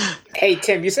 hey,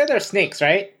 Tim, you said they're snakes,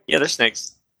 right? yeah, they're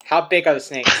snakes. How big are the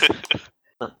snakes?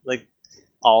 Like,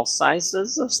 all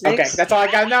sizes of snakes? Okay, that's all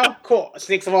I gotta know. Cool.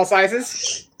 Snakes of all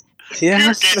sizes.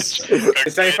 Yes.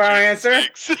 Is that your final answer?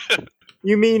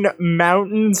 You mean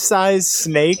mountain-sized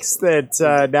snakes that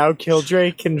now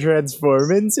Killdrake can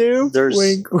transform into? There's-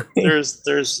 Wink, wink.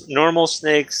 There's normal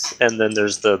snakes, and then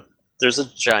there's a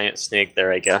giant snake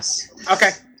there, I guess. Okay,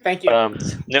 thank you.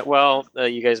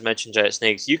 You guys mentioned giant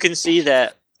snakes. You can see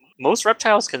that most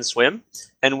reptiles can swim,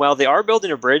 and while they are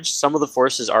building a bridge, some of the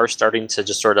forces are starting to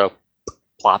just sort of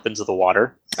plop into the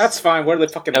water. That's fine. We're the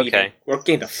fucking Okay. leaving. We're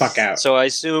getting the fuck out. So I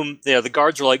assume the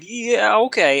guards were like, yeah,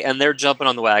 okay, and they're jumping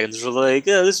on the wagons. They're like,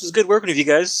 yeah, this was good working with you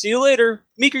guys. See you later,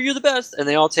 Meeker. You're the best, and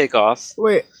they all take off.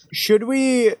 Wait, should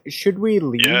we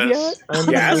leave Yes. yet? I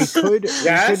mean, Yes. we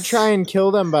could try and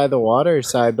kill them by the water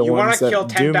side. The you want ones to kill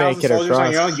that do 10,000 make it soldiers on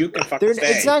across. your own? You can fucking stay.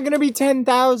 It's not going to be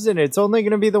 10,000. It's only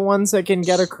going to be the ones that can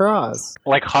get across.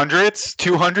 Like hundreds,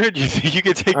 200. You think you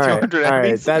could take All right, 200 all right,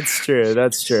 enemies? that's true.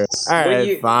 That's true. All When right,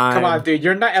 you- fine. Come on, dude.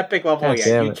 You're not epic level God yet.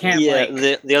 damn You it. can't, Yeah,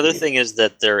 like... the other thing is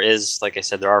that there is, like I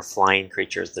said, there are flying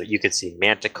creatures that you could see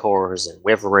manticores and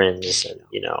wyverns and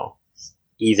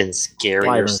even scarier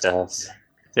Wyverns. stuff.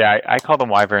 Yeah, I call them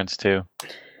wyverns too.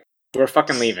 We're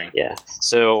fucking leaving. Yeah.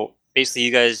 So basically,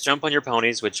 you guys jump on your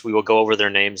ponies, which we will go over their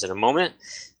names in a moment,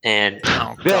 and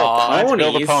Oh Bill, god. let's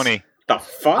build a Ponies? pony. The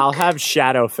fuck? I'll have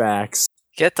Shadowfax.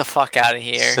 Get the fuck out of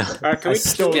here. Can we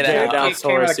still get can we out. kick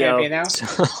him out of the campaign now?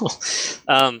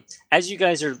 So, as you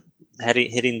guys are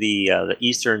hitting the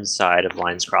eastern side of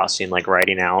Lions Crossing, like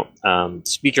riding out,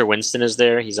 Speaker Winston is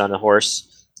there. He's on a horse.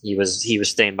 He was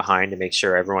staying behind to make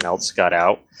sure everyone else got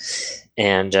out,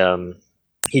 and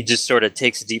he just sort of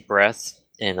takes a deep breath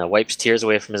and wipes tears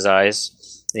away from his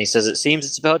eyes, and he says, "It seems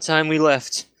it's about time we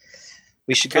left.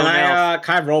 We should go now."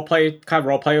 Can I roleplay? Can I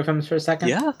roleplay with him for a second?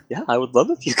 Yeah, I would love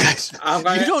if you guys. I'm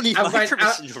going, You don't need I'm my going-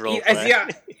 permission to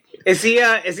roleplay. Is he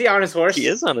on his horse? He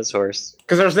is on his horse.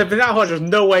 Because if he's not on horse, there's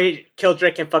no way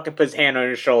Kildrick can fucking put his hand on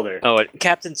his shoulder. Oh, and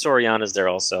Captain Soriana's there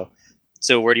also.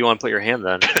 So where do you want to put your hand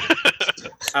then?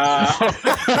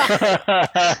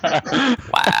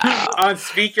 Wow. On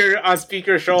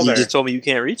speaker's shoulder. You just told me you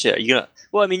can't reach it. You gonna?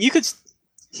 Well, I mean, you could.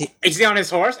 Is he on his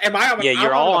horse? Am I on? Yeah, I'm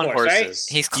you're all on the horse, right? horses.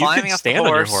 He's You climbing can up the stand on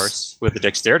your horse. horse with a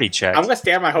dexterity check. I'm gonna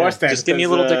stay on my horse then. Just give me a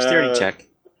little because, dexterity check.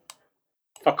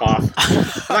 Fuck off.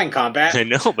 I'm not in combat. I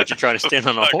know, but you're trying to stand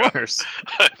on a Fuck off. horse.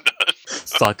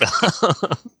 Fuck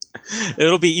up.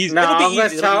 It'll be easy. No, It'll be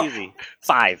let's easy. It'll tell- be easy.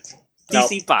 5. Nope.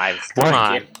 DC 5. What? Come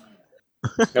on.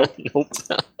 Nope. Nope.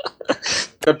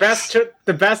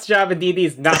 The best job in D&D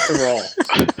is not to roll.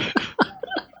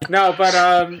 No, but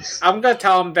I'm gonna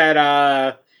tell him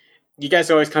that you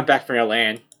guys always come back from your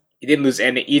land. You didn't lose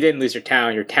any. You didn't lose your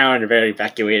town. Your town are very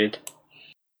evacuated.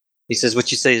 He says,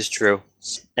 "What you say is true."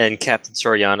 And Captain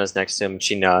Soriana's next to him.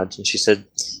 She nods and she said,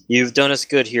 "You've done us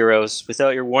good, heroes.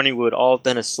 Without your warning, we would all have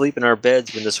been asleep in our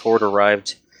beds when this horde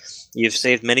arrived. You've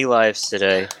saved many lives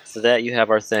today. For that, you have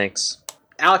our thanks."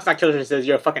 Alex not Killer says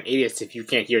you're fucking idiots if you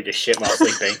can't hear this shit while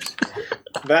sleeping.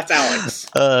 But that's Alex.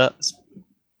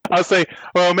 I'll say,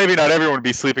 well, maybe not everyone would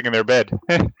be sleeping in their bed.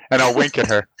 And I'll wink at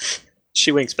her.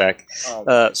 She winks back.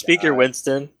 Speaker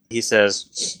Winston, he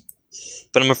says,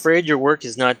 "But I'm afraid your work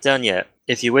is not done yet.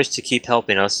 If you wish to keep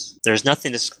helping us, there's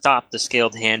nothing to stop the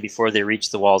Scaled Hand before they reach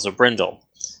the walls of Brindle.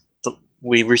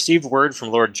 We received word from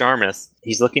Lord Jarmuth.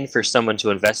 He's looking for someone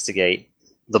to investigate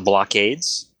the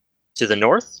blockades to the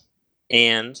north,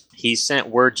 and he sent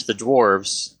word to the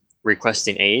dwarves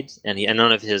requesting aid, and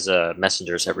none of his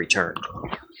messengers have returned."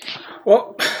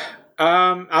 Well,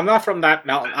 I'm not from that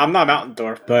mountain. I'm not Mountain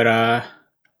Dwarf, but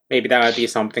maybe that would be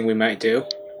something we might do.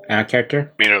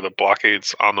 Character? You know, the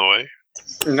blockade's on the way.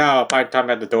 No, I'm talking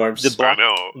about the dwarves. The I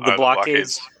know. The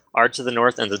blockades are to the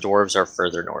north, and the dwarves are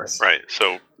further north. Right,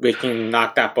 so We can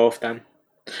knock that both then.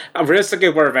 Realistically,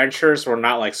 we're adventurers. We're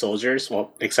not like soldiers.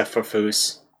 Well, except for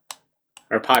Foos.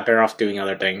 We're probably better off doing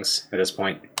other things at this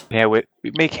point. Yeah, we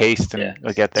make haste and Yeah.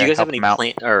 we'll get Do there. you guys have help any them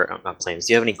out. not plans?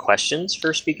 Do you have any questions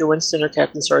for Speaker Winston or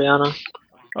Captain Soriana?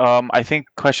 I think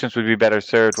questions would be better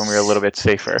served when we were a little bit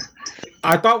safer.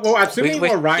 I thought, well, assuming We-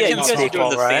 we're riding Yeah, you on guys are top doing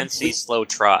of the right? fancy slow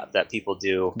trot that people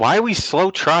do. Why are we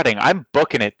slow trotting? I'm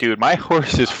booking it, dude. My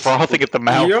horse is frothing at the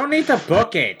mouth. You don't need to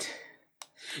book it.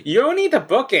 You don't need to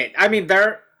book it. I mean,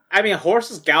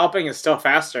 horses galloping is still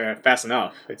fast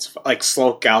enough. It's like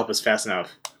slow gallop is fast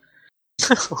enough.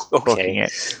 Booking Okay.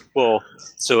 it. Well,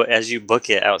 so as you book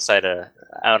it out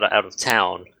of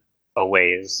town, a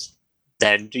ways,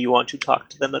 then do you want to talk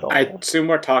to them at all? I assume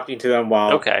we're talking to them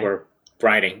while Okay. we're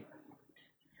riding.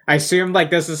 I assume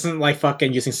like this isn't like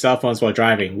fucking using cell phones while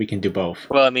driving. We can do both.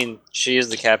 Well, I mean, she is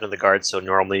the captain of the guard, so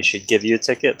normally she'd give you a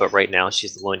ticket, but right now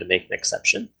she's willing to make an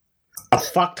exception. A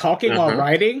fuck talking while Mhm.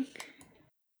 riding?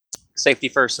 Safety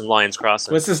first in Lions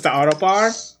Crossing. What's this, the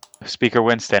Autobar? Speaker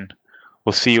Winston,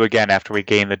 we'll see you again after we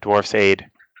gain the dwarf's aid.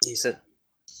 He said,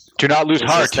 Do not lose he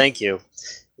says, heart. "Thank you.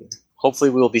 Hopefully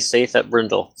we will be safe at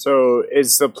Brindle." So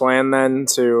is the plan then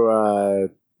to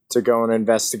go and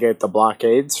investigate the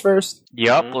blockades first?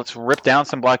 Yup, Mhm. let's rip down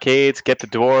some blockades, get the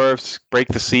dwarves, break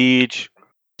the siege.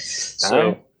 So,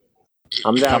 Alright.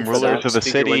 I'm down Become for rulers that. of the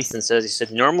Speaker city. Winston says, he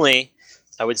said, "Normally,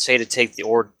 I would say to take the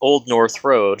Old North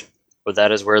Road, but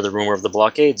that is where the rumor of the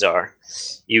blockades are.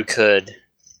 You could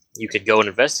go and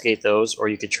investigate those, or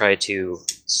you could try to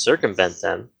circumvent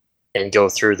them and go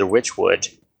through the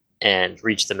Witchwood and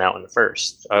reach the mountain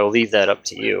first. I will leave that up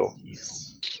to you.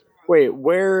 Wait,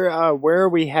 where are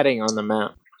we heading on the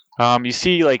map? You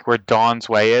see like where Dawn's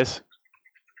Way is,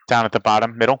 down at the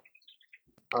bottom, middle,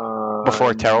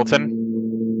 before Terrelton.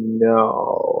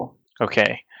 No.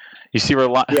 Okay. You see where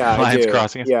Yeah, Lion's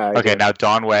Crossing is? Yeah. I Okay, do. now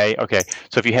Dawn Way. Okay,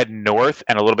 so if you head north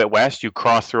and a little bit west, you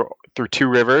cross through 2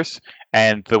 rivers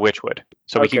and the Witchwood.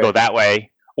 So we can Okay. go that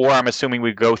way, or I'm assuming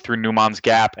we go through Newman's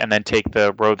Gap and then take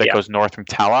the road that Yeah. goes north from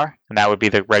Talar, and that would be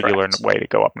the regular Correct. way to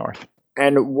go up north.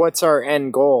 And what's our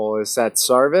end goal? Is that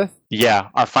Sarvith? Yeah,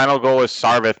 our final goal is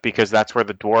Sarvith because that's where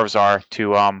the dwarves are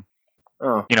to,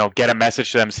 Oh. get a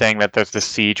message to them saying that there's this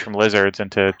siege from lizards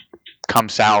and to come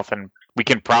south, and we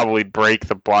can probably break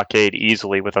the blockade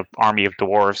easily with an army of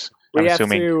dwarves. I'm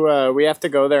assuming. We have to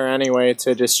go there anyway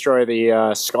to destroy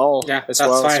the skull Yeah, as that's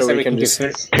well, fine. so So we can do just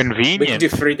we Convenient. can do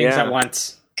 3 things Yeah. at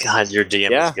once. God, your DM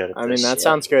yeah. is good at I this. mean that yeah.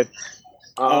 sounds good.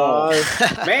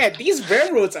 Man, these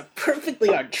railroads are perfectly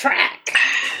on track.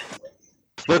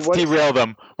 Let's What- derail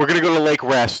them. We're gonna go to Lake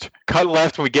Rest. Cut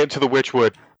left when we get into the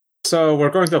Witchwood. So we're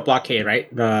going to the blockade, right?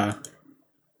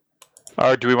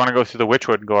 Or do we want to go through the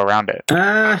Witchwood and go around it?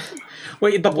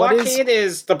 Wait, the What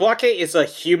is- blockade is a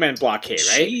human blockade,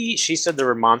 right? She said there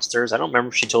were monsters. I don't remember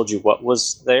if she told you what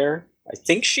was there. I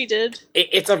think she did.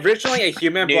 It's originally a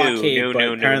human No, blockade, no, but no,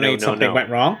 no, apparently no, something no. went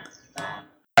wrong.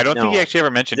 I don't think No. he actually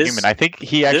ever mentioned This- human. I think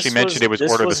he actually this mentioned was- it was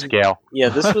this Order was- the Scale. Yeah,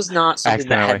 this was not something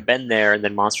that Accidentally. had been there and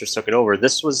then monsters took it over.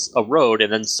 This was a road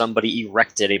and then somebody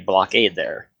erected a blockade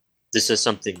there. This is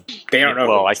something. They don't know.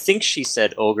 Well, I think she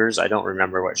said ogres. I don't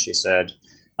remember what she said.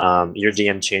 Your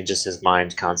DM changes his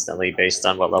mind constantly based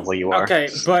on what level you are. Okay,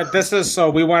 but this is so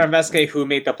we want to investigate who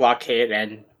made the blockade,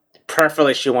 and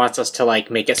preferably she wants us to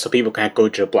make it so people can't go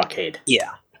to the blockade.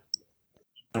 Yeah.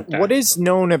 Okay. What is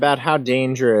known about how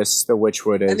dangerous the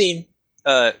Witchwood is? I mean,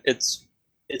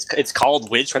 it's called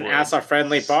We Witchwood. can ask our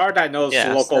friendly bard that knows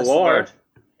Yeah, local that's the lore. word.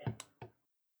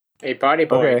 Hey, party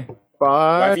boy, okay, what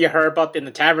but have you heard about in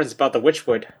the taverns about the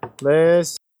Witchwood?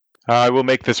 this I will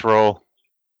make this roll.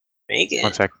 Make it.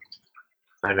 1 sec.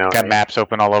 I know. Got right? maps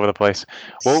open all over the place.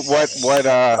 What would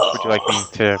you like me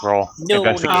to roll? No,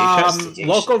 Investigation? Investigation.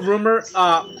 Local rumor,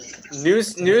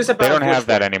 news about They don't have Witchwood.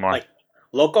 that anymore. Like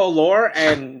local lore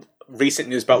and recent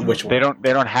news about Witchwood.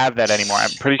 They don't have that anymore. I'm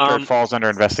pretty sure it falls under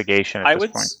investigation at I this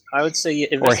would point. I would say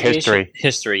investigation. history.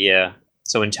 History, yeah.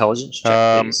 So intelligence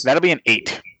check, please. That'll be an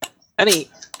 8.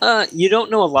 You don't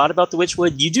know a lot about the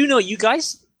Witchwood. You do know you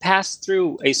guys passed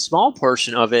through a small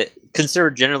portion of it,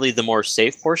 considered generally the more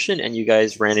safe portion, and you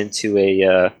guys ran into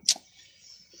a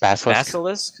Basilisk.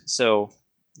 basilisk. So,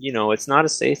 it's not a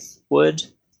safe wood.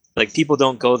 Like, people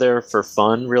don't go there for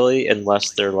fun, really,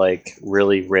 unless they're,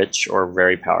 really rich or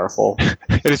very powerful.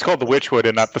 It is called the Witchwood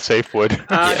and not the Safe Wood.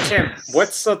 Tim,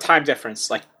 what's the time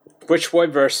difference? Like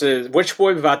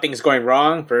Witchwood without things going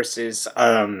wrong versus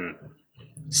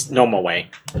normal way.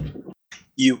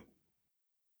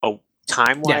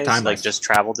 Time-wise, time-wise. like just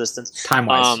travel distance? Time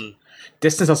wise,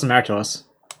 distance doesn't matter to us.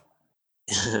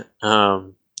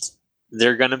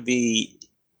 They're gonna be.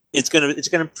 It's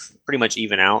gonna pretty much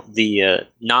even out. The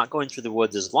not going through the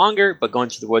woods is longer, but going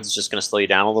through the woods is just gonna slow you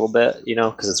down a little bit,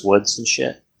 because it's woods and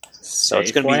shit. So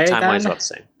it's gonna be time-wise about the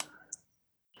same.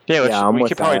 Yeah, I'm we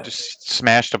with could probably that. just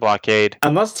smash the blockade.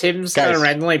 Unless Tim's Guys. gonna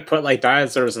randomly put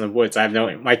dinosaurs in the woods, I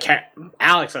have my cat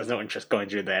Alex has no interest going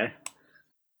through there.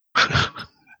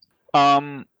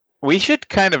 We should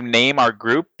kind of name our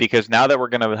group because now that we're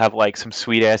gonna have some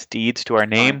sweet ass deeds to our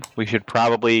name, we should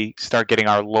probably start getting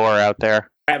our lore out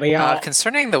there.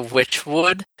 Concerning the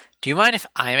Witchwood, do you mind if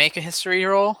I make a history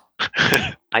roll?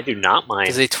 I do not mind.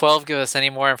 Does a 12 give us any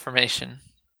more information?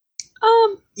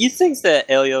 You think that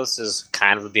Elios is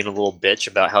kind of being a little bitch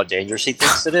about how dangerous he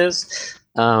thinks it is,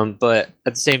 but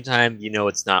at the same time,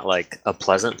 it's not a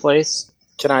pleasant place.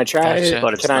 Can I try? Gotcha.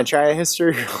 But it's Can I not- try a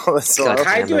history roll as well? Gotcha.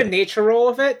 Can I do a nature roll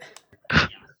of it?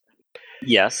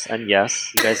 Yes, and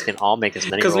yes, you guys can all make as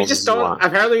many Because rolls we just as you don't. want.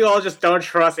 Apparently, we all just don't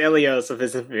trust Elios with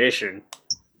his information.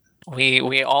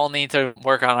 We all need to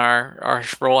work on our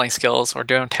rolling skills. We're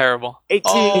doing terrible. 18.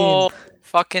 Oh,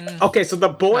 fucking. Okay, so the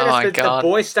boy Oh my the God.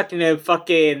 boy stuck in a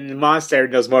fucking monastery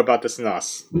knows more about this than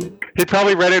us. He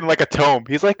probably read it in a tome.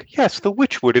 He's like, yes, the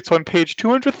Witchwood. It's on page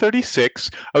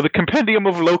 236 of the Compendium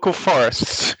of Local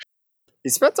Forests. He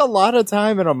spent a lot of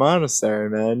time in a monastery,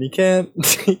 man. You can't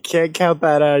count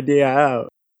that idea out.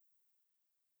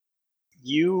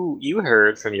 You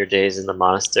heard from your days in the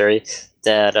monastery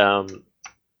that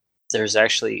there's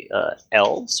actually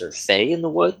elves or fae in the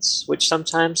woods, which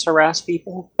sometimes harass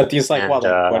people. But these like And, what,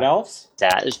 like wood elves?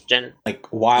 That is Like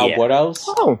wild Yeah. wood elves?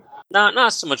 Oh,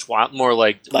 not so much wild, more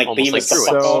like Like almost like Beavis the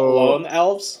druids. Butt lone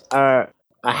elves? a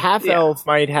half elf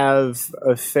might have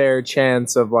a fair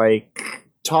chance of like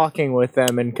talking with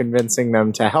them and convincing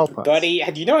them to help us. Buddy,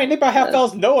 do you know anything about half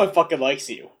elves? No one fucking likes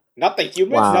you. Not the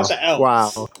humans, Wow. not the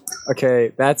elves. Wow.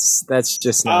 Okay, that's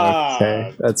just not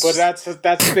okay. That's But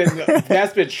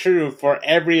that's been true for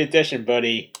every edition,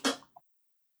 buddy.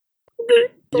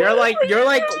 You're like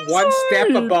one step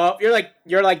above.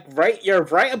 You're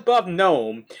right above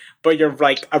gnome, but you're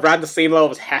like around the same level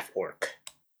as half orc.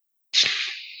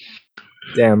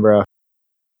 damn, bro.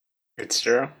 It's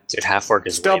true. Dude, half orc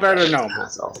is Still way better than than gnome.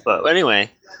 half elf. But anyway,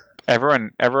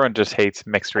 Everyone just hates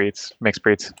mixed breeds.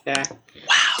 Yeah.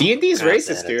 wow. D&D's I have to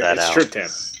racist, edit dude. that It's out. true, Tim.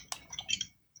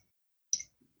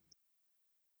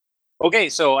 Okay,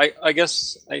 so I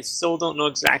guess I still don't know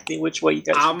exactly which way you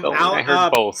guys are going. I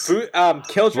heard both.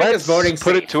 Killjoy is Let's voting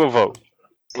put safe. it to a vote.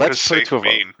 What Let's does put it safe to a vote.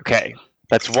 mean? Okay,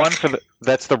 that's one for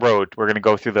that's the road. We're gonna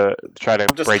go through try to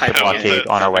just break the typing it. blockade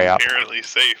on our way up Apparently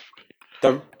safe.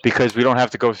 because we don't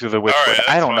have to go through the Witchwood. Alright,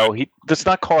 I don't that's know. Let's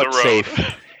not call The it road.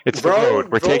 safe. It's the road.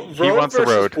 He wants the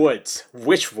versus road. Woods.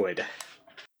 Which wood?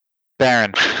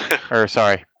 Baron, or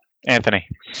sorry, Anthony.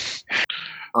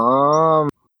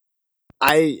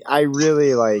 I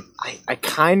really like. I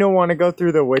kind of want to go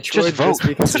through the Witchwood Just vote.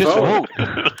 because Just vote.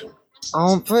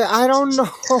 but I don't know.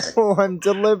 I'm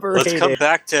deliberating. Let's come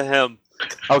back to him.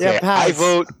 Okay, Yeah, pass. I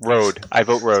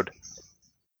vote road.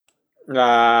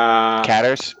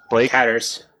 Catters, Blake.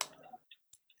 Catters.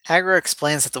 Hagrid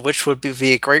explains that the Witch would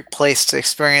be a great place to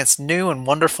experience new and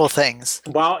wonderful things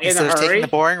Well, in instead a of taking hurry. the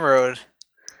boring road.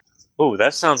 Ooh,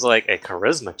 that sounds like a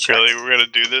charisma check. Really, we're gonna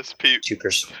do this, Pete?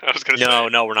 2%. I was gonna say.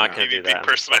 No, we're not going to do PvP that.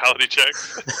 personality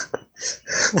checks.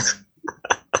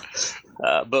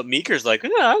 But Meeker's like, yeah,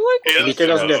 I like Yeah, it. Meeker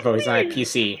doesn't get a vote. He's not a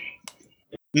PC.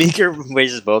 Meeker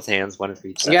raises both hands, one for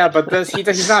each side. Yeah, but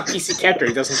he's not a PC character.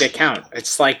 He doesn't get count.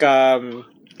 It's like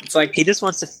He just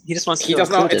wants to. He just wants to. he feel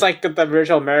doesn't know. included. It's like the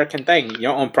original American thing. You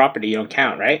don't own property, you don't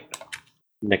count, right?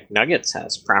 McNuggets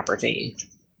has property.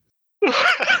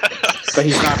 But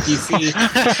he's not PC.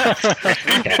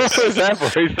 What was that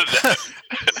voice?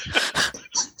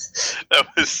 That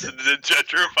was the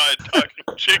gentrified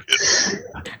talking chicken.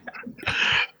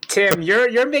 Tim, your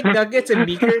McNuggets and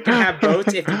Meeker can have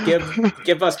votes if you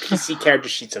give us PC character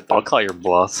sheets of I'll them. call your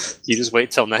bluff. You just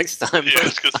wait till next time. Yeah, I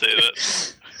was gonna say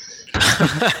that.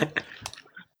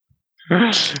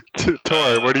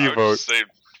 Tor, what do you I would vote? just say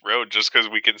road, just because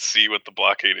we can see what the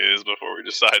blockade is before we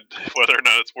decide whether or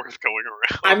not it's worth going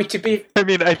around. I mean, to be I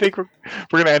mean, I think we're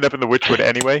gonna end up in the Witchwood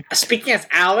anyway. speaking as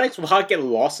Alex, we'll probably get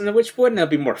lost in the Witchwood and it'll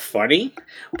be more funny.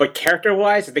 But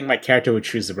character-wise, I think my character would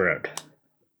choose the road.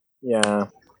 Yeah.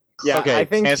 Yeah, Okay, I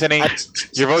think Anthony,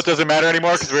 your vote doesn't matter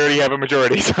anymore because we already have a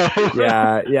majority. So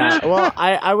yeah. Well,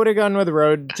 I would have gone with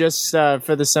road just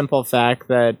for the simple fact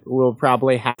that we'll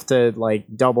probably have to like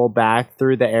double back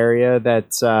through the area that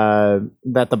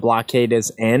the blockade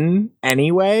is in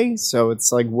anyway. So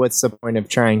it's like, what's the point of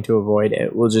trying to avoid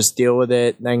it? We'll just deal with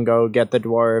it, then go get the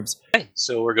dwarves. Okay,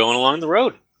 so we're going along the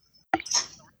road.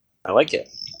 I like it.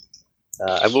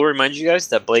 I will remind you guys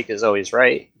that Blake is always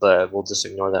right, but we'll just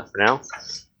ignore that for now.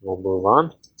 We'll move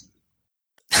on.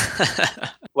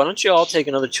 Why don't you all take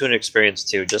another tune experience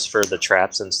too, just for the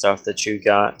traps and stuff that you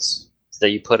got, that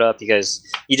you put up.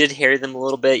 You did harry them a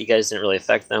little bit. You guys didn't really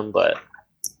affect them, but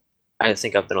I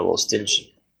think I've been a little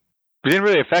stingy. we didn't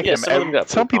really affect Yeah, them. some of them got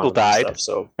Some poop on people them and died. stuff,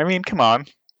 so I mean, come on.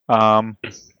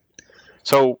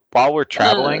 So while we're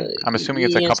traveling, I'm assuming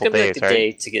it's a couple gonna be days, like a right?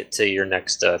 day to get to your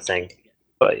next thing.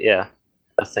 But yeah,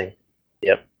 a thing.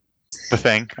 Yep. The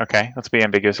thing. Okay, let's be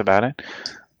ambiguous about it.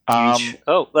 Let's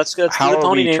go. Let's do how the are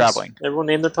pony we names. traveling? Everyone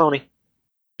name their pony.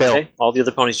 Bill. Okay. All the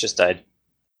other ponies just died.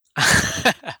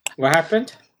 What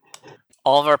happened?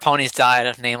 All of our ponies died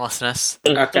of namelessness,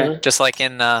 Okay. just like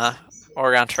in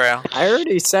Oregon Trail. I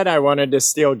already said I wanted to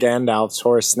steal Gandalf's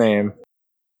horse name.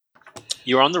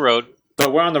 You were on the road,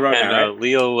 But we're on the road and now, right?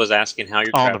 Leo was asking how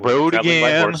you're On the traveling. road Traveling by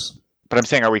again? horse. But I'm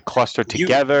saying, are we clustered You-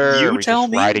 together? you are we tell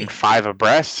just me. riding 5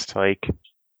 abreast? Like,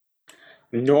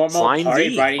 Normal Flying party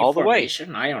V, riding all the way.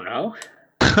 formation? I don't know.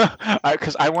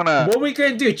 because I want to. What are we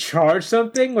gonna do? Charge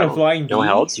something with flying No, V?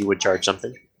 how else you would charge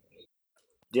something?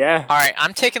 Yeah. All right,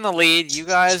 I'm taking the lead. You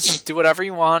guys do whatever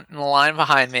you want in the line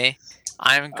behind me.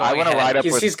 I'm going I want to ahead. ride up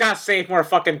with. He's got to save more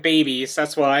fucking babies.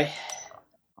 That's why.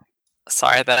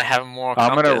 Sorry that I have more.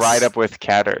 I'm going to compass. ride up with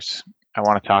Catters. I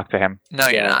want to talk to him. No,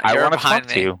 you're Yeah. not. I You're want to behind talk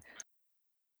me. to you.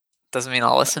 doesn't mean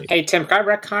I'll listen. Hey Tim, can I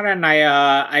retcon and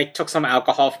I took some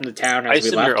alcohol from the town I as we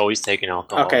assume left? you're always taking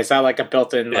alcohol. Okay, is that like a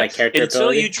built-in like character Until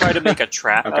ability? you try to make a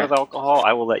trap Okay. out of alcohol,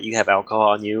 I will let you have alcohol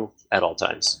on you at all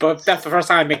times. But that's the first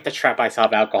time I make the trap I saw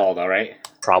of alcohol, though, right?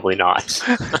 Probably not.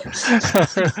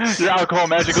 Your alcohol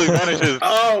magically vanishes.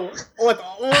 Oh,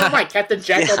 my Captain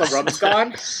Jack, all the rum's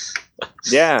gone?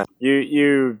 Yeah,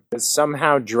 you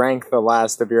somehow drank the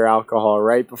last of your alcohol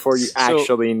right before you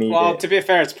actually need Well, it. to be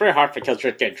fair, it's pretty hard for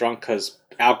Killtrick to get drunk because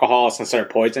alcohol is considered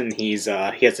poison. He has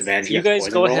advantage. You guys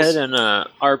go ahead and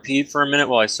RP for a minute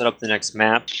while I set up the next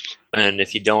map. And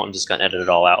if you don't, I'm just going to edit it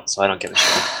all out, so I don't give a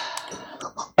shit.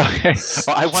 Okay.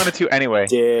 Well, I wanted to anyway.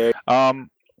 Dick.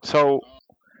 So,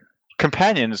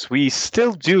 companions, we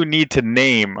still do need to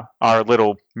name our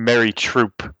little merry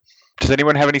troop. Does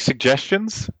anyone have any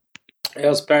suggestions? It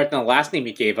was better than the last name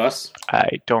you gave us.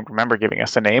 I don't remember giving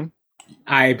us a name.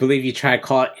 I believe you tried to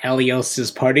call it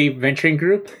Elios's Party Venturing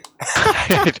Group.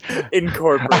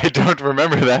 Incorporate. I don't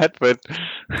remember that, but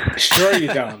Sure you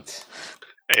don't.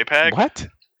 APAG? what?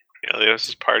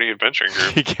 Elios's Party Adventuring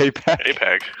Group. PK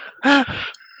APAG.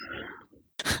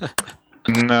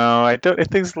 No, I don't. I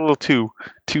think it's a little too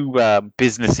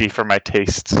businessy for my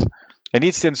tastes. It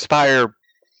needs to inspire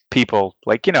people,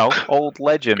 like old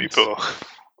legends. People.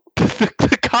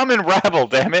 The common rabble.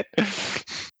 Damn it! That's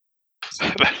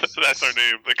our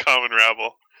name, the Common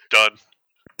Rabble. Done.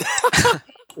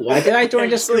 Why did I join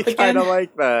this group kind again? of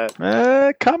like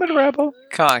that. Common rabble.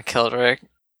 Come on, Kildrick. Is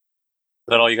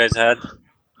that all you guys had?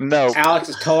 No. Alex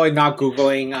is totally not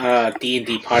Googling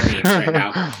D&D party names right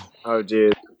now. Oh,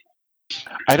 dude.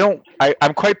 I don't.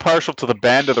 I'm quite partial to the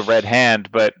Band of the Red Hand,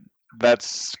 but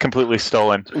that's completely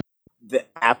stolen. The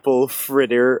apple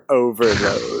fritter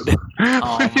overload.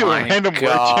 Oh You my random word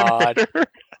God. generator.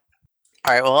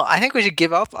 All right, well, I think we should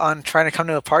give up on trying to come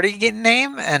to a party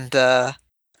name and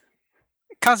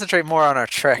concentrate more on our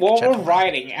trick. Well, we're gentlemen.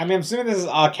 riding. I mean, I'm assuming this is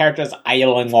characters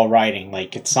idling while riding.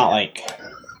 Like, it's not like...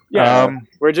 Yeah,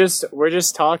 we're just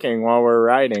talking while we're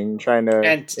riding, trying to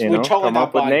And we're totally come not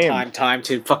up with buying names. time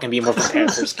to fucking be more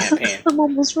prepared for this campaign. I'm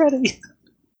almost ready.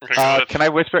 Can I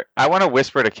whisper? I want to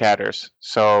whisper to Catters.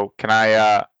 So can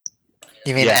I?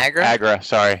 You mean yeah, Agra? Agra.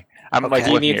 Sorry, I'm Okay. like Do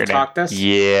you looking need at your to talk name. this?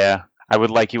 Yeah, I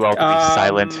would like you all to be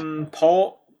silent.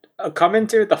 Paul, come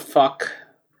into the fuck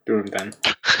room then.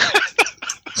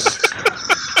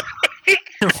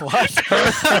 What?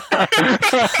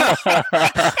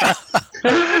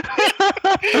 Yeah,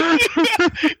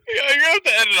 you're gonna have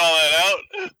to edit all that out.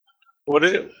 What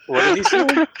did he say?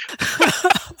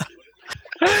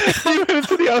 He went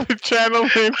into the other channel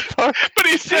named Fuck. But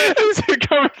he said,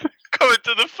 Come coming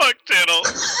to the fuck channel.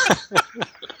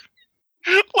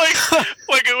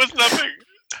 like it was nothing.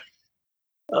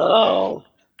 Oh.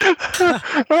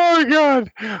 Oh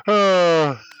God.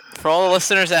 Oh. For all the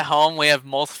listeners at home, we have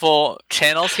multiple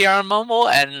channels here on Mumble,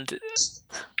 and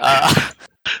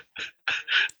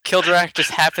Kildrak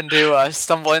just happened to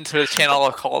stumble into a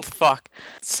channel called Fuck.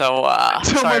 So,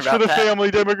 So sorry much for about the that. family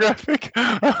demographic.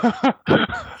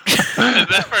 And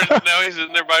then now he's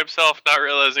in there by himself, not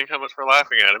realizing how much we're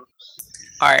laughing at him.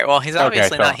 Alright, well, he's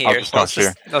obviously so not I'll here, just so let's talk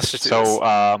just do this. So,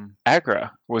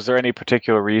 Agra, was there any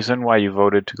particular reason why you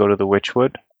voted to go to the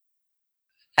Witchwood?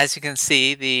 As you can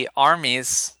see, the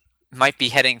armies might be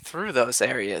heading through those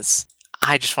areas.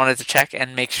 I just wanted to check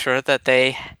and make sure that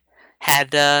they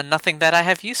had nothing that I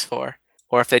have use for.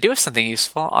 Or if they do have something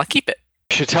useful, I'll keep it.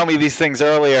 You should tell me these things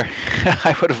earlier.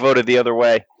 I would have voted the other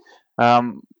way.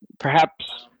 Perhaps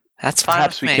That's fine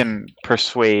perhaps with we me. can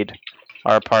persuade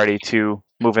our party to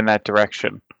move in that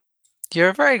direction. You're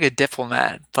a very good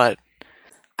diplomat, but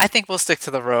I think we'll stick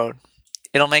to the road.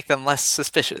 It'll make them less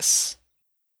suspicious.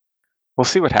 We'll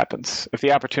see what happens. If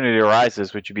the opportunity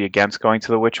arises, would you be against going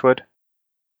to the Witchwood?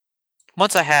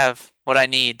 Once I have what I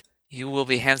need, you will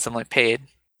be handsomely paid,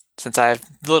 since I have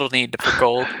little need for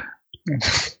gold.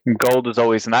 Gold is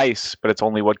always nice, but it's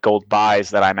only what gold buys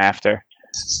that I'm after.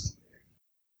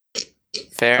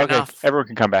 Fair Okay, enough. everyone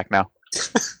can come back now.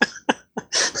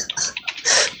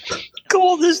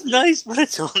 Gold is nice, but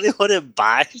it's only what it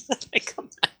buys that I come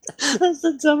back. That's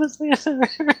the dumbest thing I've ever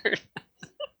heard.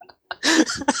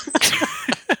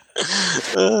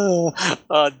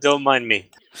 Don't mind me.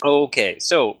 Okay,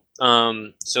 so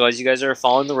as you guys are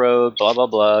following the road, blah blah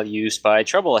blah, you spy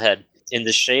trouble ahead. In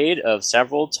the shade of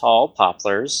several tall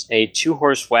poplars, a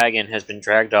 2-horse wagon has been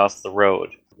dragged off the road.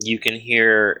 You can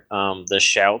hear the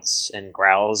shouts and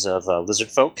growls of lizard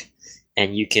folk,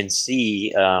 and you can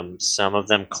see some of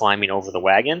them climbing over the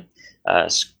wagon,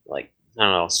 like, I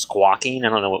don't know, squawking. I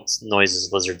don't know what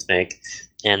noises lizards make.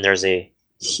 And there's a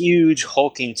huge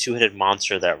hulking two-headed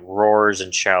monster that roars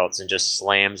and shouts and just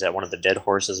slams at one of the dead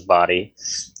horse's body.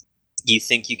 You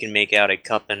think you can make out a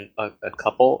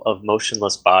couple of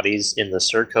motionless bodies in the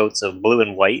surcoats of blue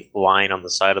and white lying on the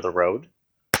side of the road.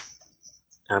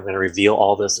 I'm going to reveal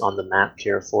all this on the map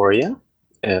here for you,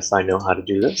 if I know how to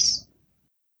do this.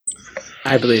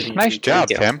 I believe you. Nice job,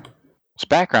 Thank you. Tim. This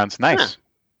background's nice.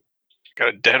 Got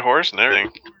a dead horse and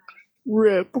everything.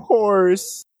 Rip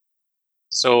horse.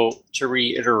 So, to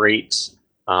reiterate,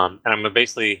 and I'm going to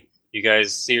basically, you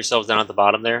guys see yourselves down at the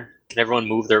bottom there? Can everyone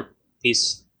move their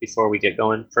piece before we get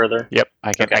going further? Yep,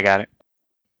 I got it.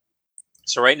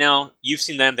 So right now, you've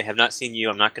seen them, they have not seen you.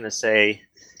 I'm not going to say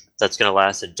that's going to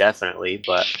last indefinitely,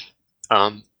 but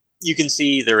you can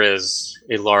see there is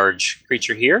a large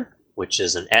creature here, which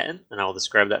is an Etten, and I'll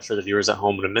describe that for the viewers at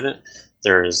home in a minute.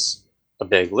 There's a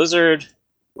big lizard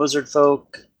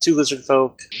folk, two lizard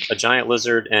folk, a giant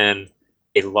lizard, and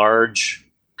a large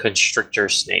constrictor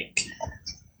snake.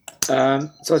 So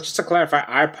just to clarify,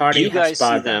 our party You has guys see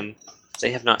spotted them.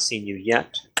 They have not seen you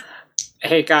yet.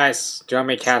 Hey guys, do you want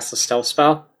me to cast a stealth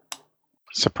spell?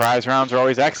 Surprise rounds are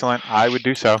always excellent. I would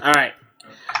do so. All right,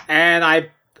 and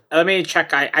let me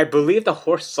check. I believe the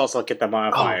horses also get the Oh,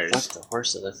 modifiers. fuck the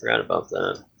horses. I forgot about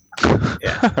that.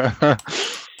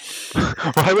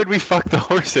 Why would we fuck the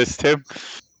horses, Tim?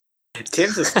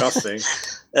 Tim's disgusting.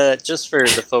 Just for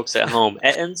the folks at home,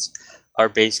 Ettins are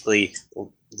basically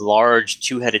large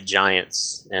two-headed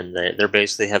giants, and they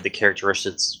basically have the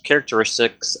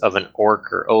characteristics of an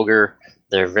orc or ogre.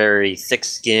 They're very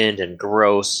thick-skinned and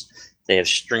gross. They have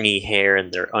stringy hair,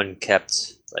 and they're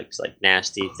unkept, like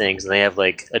nasty things. And they have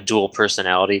like a dual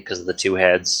personality because of the two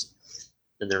heads,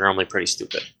 and they're normally pretty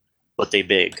stupid, but they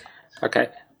big. Okay.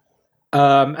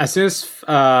 As soon as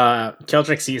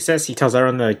Kildrick sees this, he tells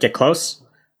everyone to get close,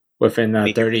 within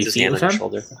 30 Just feet hand of on your him.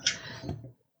 shoulder.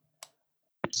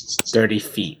 30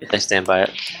 feet. I stand by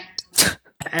it.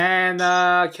 And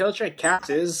Kildrick casts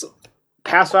his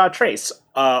pass without trace.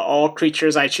 All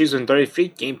creatures I choose within 30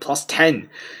 feet gain plus 10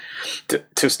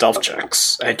 to stealth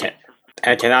checks.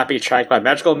 And cannot be tracked by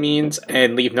magical means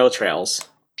and leave no trails.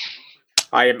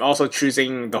 I am also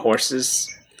choosing the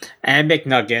horses and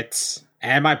McNuggets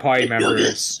and my party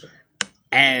members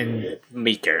and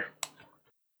Meeker.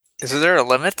 Is there a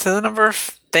limit to the number of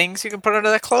things you can put under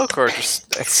that cloak, or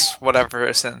just it's whatever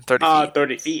is in 30 feet?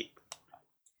 30 feet.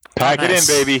 Pack Nice. it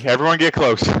in, baby. Everyone get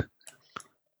close.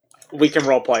 We can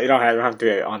roleplay. You don't have to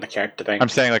do it on the character thing. I'm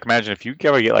saying, like, imagine if you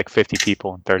ever get like 50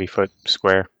 people in 30-foot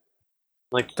square.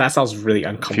 That sounds really If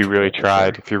uncomfortable. you really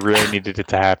tried, if you really needed it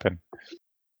to happen.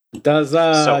 Does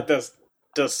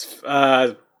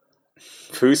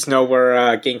Foos know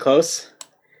we're getting close?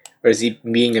 Or is he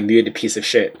being a muted piece of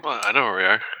shit? Well, I know where we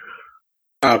are.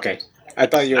 Oh, okay. I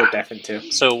thought you were deafened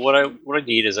too. So what I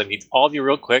need is I need all of you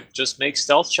real quick. Just make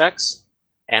stealth checks,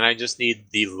 and I just need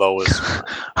the lowest one.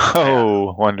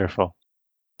 Oh, wonderful.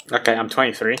 Okay, I'm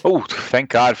 23. Oh, thank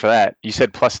God for that. You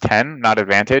said plus 10, not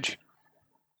advantage?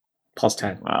 Plus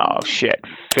 10. Oh, shit.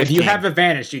 15. If you have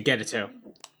advantage, you get it too.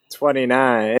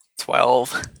 29.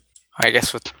 12. I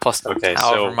guess with plus Okay,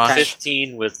 however so much.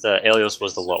 15 with Alios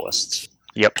was the lowest.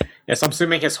 Yep. Yes, I'm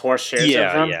assuming his horse shares it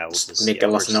with him. We'll Just just make it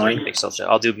less we're just annoying. make stealth check.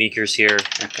 I'll do Meeker's here.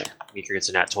 Okay. Meeker gets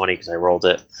a nat 20 because I rolled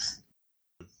it.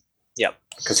 Yep.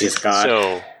 Because he's God.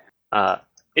 So,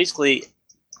 basically,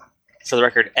 for the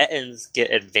record, Ettins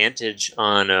get advantage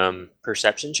on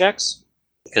perception checks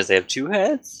because they have two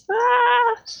heads.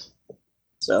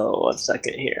 So, 1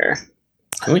 second here.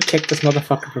 Can we kick this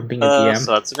motherfucker from being a DM?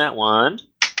 So that's a nat 1.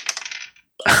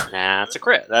 That's a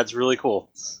crit. That's really cool.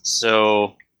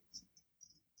 So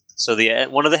the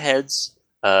one of the heads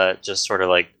just sort of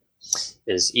like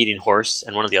is eating horse,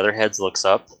 and one of the other heads looks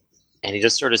up, and he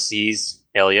just sort of sees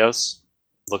Helios,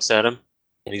 looks at him,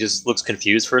 and he just looks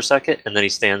confused for a second, and then he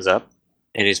stands up,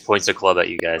 and he just points a club at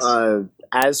you guys.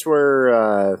 As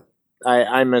we're,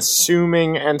 I'm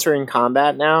assuming entering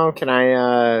combat now. Can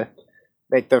I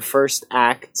make the first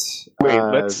act Wait,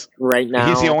 let's. right now?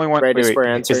 He's the only one. Right Wait, as we're wait,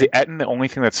 entering. is the Etten the only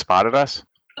thing that spotted us?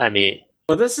 I mean,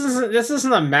 But this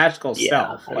isn't a magical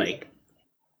Yeah. stealth. Like,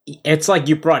 it's like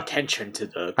you brought attention to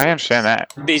the. I understand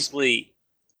that. basically,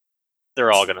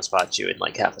 they're all gonna spot you in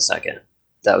like half a second.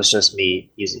 That was just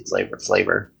me using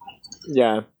flavor.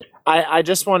 Yeah, I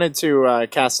just wanted to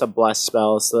cast a bless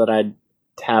spell so that I'd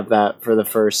have that for the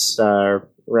first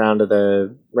round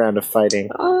of fighting.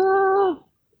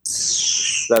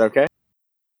 Is that okay?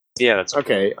 Yeah, that's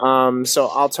Okay. So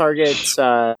I'll target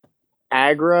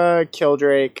Agra,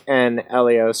 Kildrake, and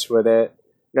Elios with it.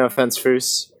 No offense,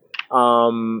 Foos.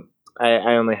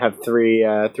 I only have three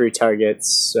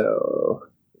targets, so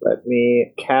let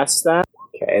me cast that.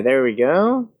 Okay, there we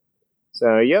go.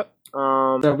 So, yep.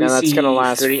 So Now we that's see going to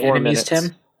last 4 3 enemies, minutes.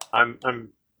 Tim. I'm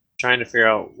trying to figure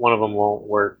out one of them won't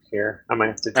work here. I might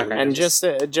have to do Okay. And just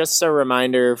a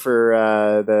reminder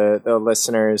for the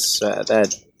listeners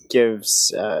that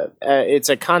gives it's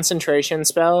a concentration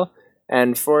spell,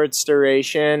 and for its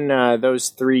duration, those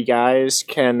 3 guys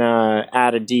can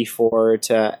add a D4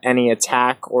 to any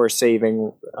attack or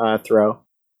saving throw.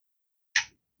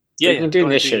 You can do go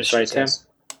ahead, initiatives, right, Tim?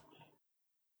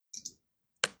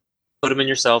 Put them in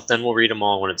yourself, then we'll read them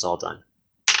all when it's all done.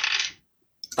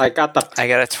 I got the. I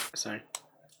got it. Sorry.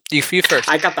 You first.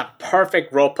 I got the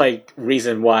perfect roleplay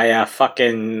reason why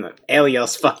fucking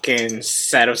Elios fucking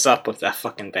set us up with that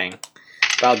fucking thing.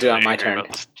 But I'll do it on my turn.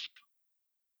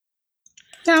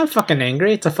 Yeah, I'm fucking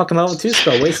angry. It's a fucking level 2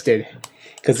 spell wasted.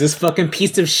 Because this fucking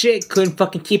piece of shit couldn't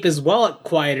fucking keep his wallet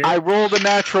quieter. I rolled a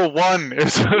natural 1.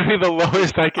 It's literally the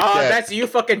lowest I could get. That's you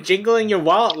fucking jingling your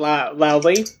wallet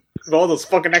loudly. For all those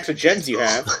fucking extra gems you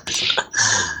have.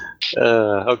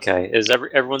 Okay. Is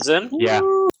everyone's in? Yeah.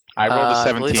 I rolled a I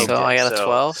 17. believe so. I got a So-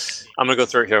 12. I'm gonna go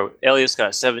through it here. Elias got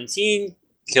a 17.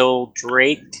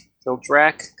 Kildrak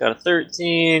got a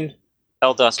 13.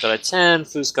 Eldos got a 10.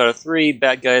 Foos got a 3.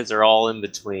 Bad guys are all in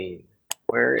between.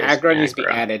 Where is Aggro needs to be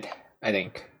Aggro? added, I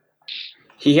think.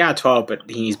 He got 12, but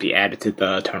he needs to be added to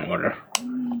the turn order.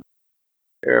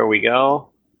 There we go.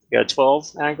 You got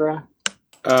 12, Agra?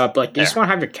 But you just want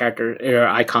to have your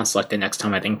icon selected next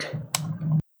time, I think.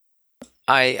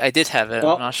 I did have it.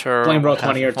 Well, I'm not sure. blame roll what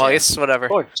 20 or happened. Well, I 10. guess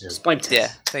whatever. Just blame Tim. Yeah.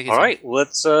 Thank you. All Tim. right,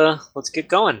 let's get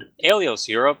going. Elios,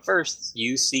 you're up first.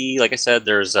 You see, like I said,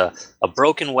 there's a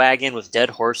broken wagon with dead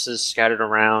horses scattered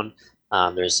around.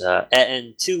 There's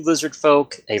and 2 lizard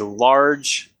folk, a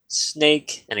large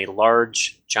snake, and a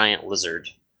large giant lizard,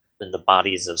 and the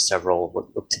bodies of several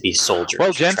what look to be soldiers.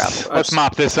 Well, gents, travelers. let's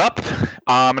mop this up.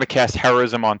 I'm going to cast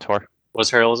Heroism on Tor. Was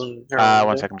heroism?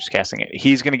 1 second, I'm just casting it.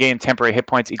 He's going to gain temporary hit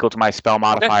points equal to my spell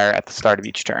modifier at the start of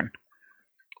each turn.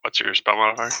 What's your spell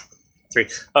modifier? 3.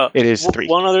 It is 3.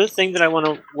 One other thing that I want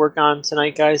to work on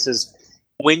tonight, guys, is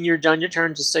when you're done your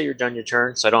turn, just say you're done your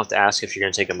turn, so I don't have to ask if you're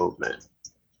going to take a movement.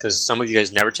 Because some of you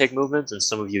guys never take movements, and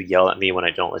some of you yell at me when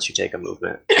I don't let you take a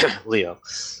movement. Leo.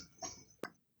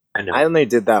 I know. I only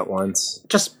did that once.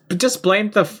 Just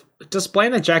blame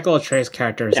the Jackal of Trey's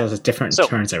characters as different So,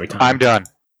 turns every time. I'm done.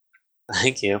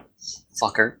 Thank you,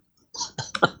 fucker.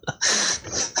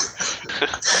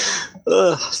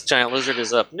 Giant lizard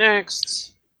is up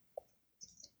next,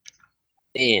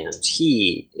 and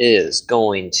he is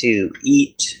going to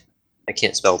eat. I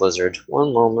can't spell lizard.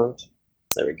 One moment.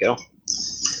 There we go.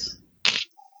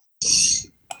 Is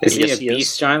he Yes, a he is.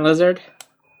 beast giant lizard?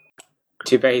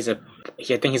 Too bad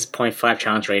I think he's 0.5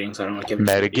 challenge rating, so I don't want to give him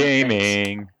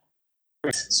Metagaming.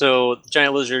 So the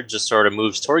giant lizard just sort of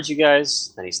moves towards you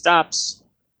guys, then he stops.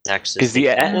 Next Is the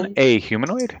Etten. Etten a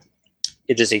humanoid?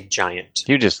 It is a giant.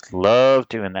 You just love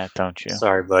doing that, don't you?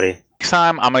 Sorry, buddy. Next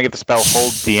time, I'm going to get the spell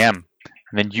Hold DM, and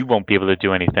then you won't be able to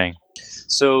do anything.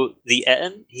 So the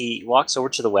Etten, he walks over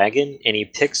to the wagon and he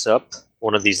picks up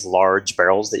one of these large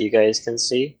barrels that you guys can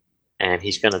see, and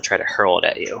he's going to try to hurl it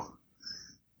at you.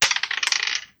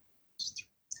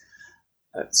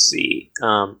 Let's see.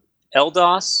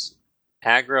 Eldos,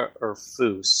 Agra, or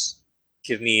Foos,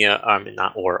 give me a...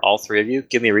 all 3 of you,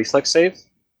 give me a reflex save.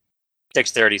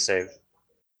 Dexterity save.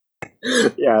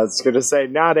 Yeah, I was going to say,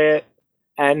 not it.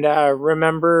 And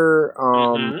remember,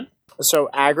 Mhm. so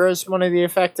Agra's one of the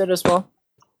affected as well?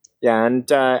 Yeah, and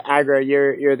Agra,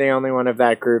 you're the only one of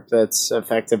that group that's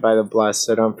affected by the bless,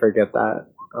 so don't forget that.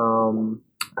 All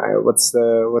right, what's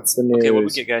the news? Okay, what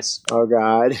we get, guys? Oh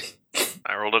God,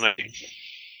 I rolled an 8.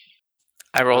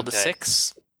 I rolled Okay. a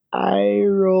 6. I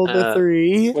rolled a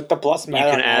 3. With the plus You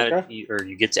matter can on add, Agra?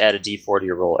 you get to add a D4 to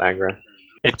your roll, Agra.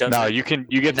 It doesn't. No, you get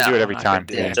to do it every time.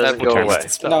 Yeah, it That doesn't would go turn away. into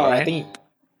spell, No, right? I think.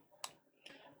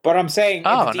 But I'm saying,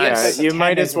 Oh, if the DM nice. says a You 10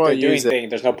 might as isn't well gonna do use it. anything,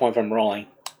 there's no point from rolling.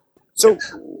 So wait,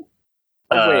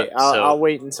 so- I'll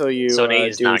wait until you So an 8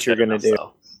 is do not what you're good gonna enough, do.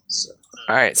 though. So,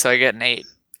 All right, so I get an 8.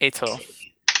 8 total.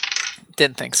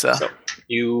 Didn't think so. So-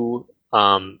 you,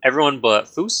 everyone but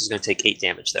Foos is going to take 8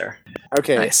 damage there.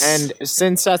 Okay, Nice. and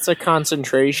since that's a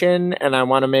concentration, and I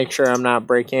want to make sure I'm not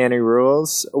breaking any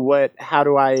rules, how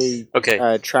do I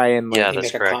Okay, try and yeah, like, that's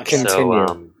make a correct. contract. Continue.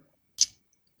 So,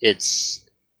 is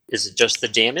it just the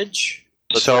damage?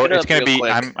 Let's So look it it's up going to real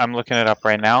be. quick. I'm looking it up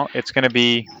right now. It's going to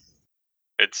be.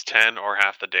 It's 10 or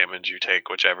half the damage you take,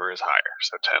 whichever is higher.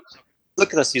 So 10.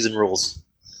 Look at us using rules.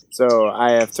 So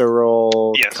I have to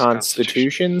roll Yes,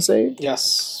 Constitution save?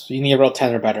 Yes, you need to roll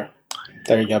 10 or better.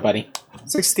 There you go, buddy.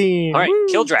 16. All right, Woo!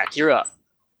 Kildrak, you're up.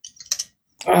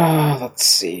 Let's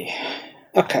see.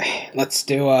 Okay, let's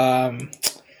do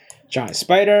giant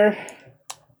spider.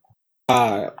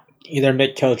 Either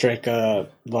make Killdrake a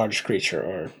large creature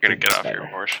or You're gonna get off spider. your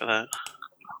horse for that.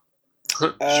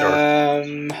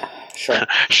 Sure.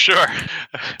 Sure.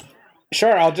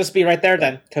 Sure, I'll just be right there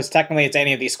then, because technically it's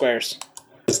any of these squares.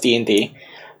 It's D&D.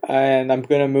 And I'm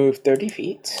gonna move 30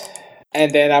 feet.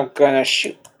 And then I'm gonna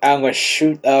shoot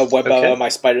a web Okay. of my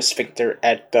spider sphincter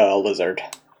at the lizard.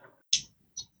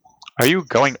 Are you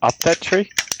going up that tree?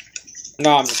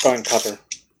 No, I'm just going cover.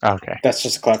 Okay. That's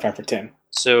just to clarify for Tim.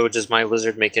 So does my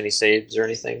lizard make any saves or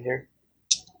anything here?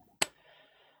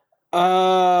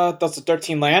 Does the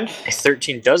 13 land? A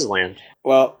 13 does land.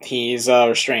 Well, he's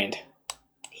restrained.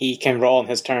 He can roll in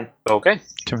his turn. Okay.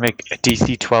 To make a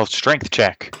DC 12 strength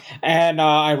check. And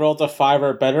I rolled a 5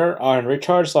 or better on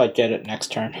recharge, so I get it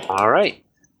next turn. All right.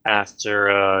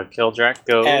 After Kildrak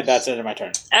goes... And that's it in my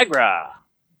turn. Agra!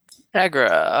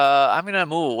 Agra, I'm going to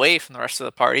move away from the rest of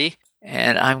the party,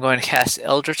 and I'm going to cast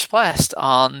Eldritch Blast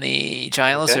on the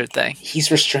giant Okay. lizard thing.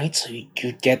 He's restrained, so you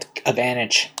get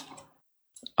advantage.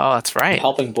 Oh, that's right.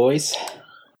 Helping boys.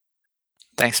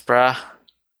 Thanks, bruh.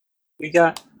 We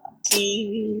got...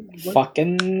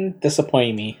 Fucking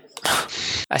disappointing me.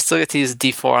 I still get to use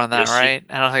D4 on that, Yes, you- right?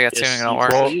 I don't think that's yes, even going you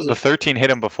to work. will. Well, the 13 hit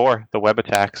him before the web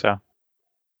attack, so.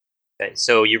 Okay,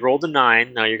 so you rolled a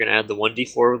 9. Now you're going to add the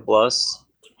 1d4 with plus.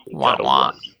 You Wah, got a wah.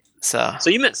 1. So, So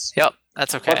you miss. yep,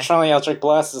 that's okay. Fortunately, Eldritch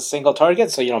Blast is a single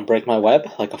target, so you don't break my web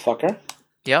like a fucker.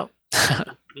 Yep.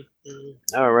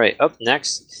 All right. Up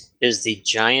next is the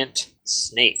giant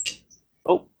snake.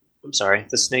 Oh, I'm sorry.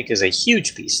 The snake is a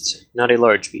huge beast, not a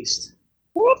large beast.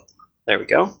 Whoop. There we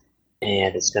go.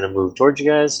 And it's going to move towards you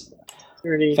guys.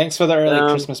 30. Thanks for the early Um,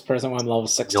 Christmas present when I'm level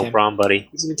 6, No Tim. problem, buddy.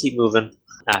 He's going to keep moving.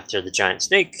 After the giant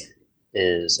snake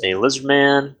is a lizard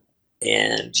man,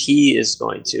 and he is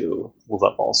going to move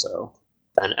up also.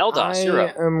 And Eldos, you're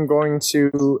up. I am going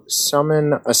to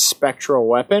summon a spectral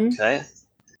weapon, Okay.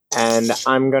 and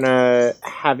I'm gonna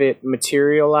have it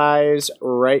materialize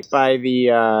right by the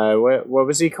what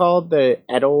was he called? The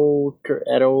Edel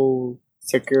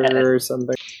ticker or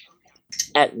something.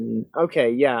 Etten.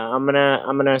 Okay, yeah. I'm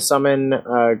gonna summon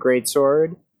a great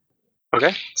sword,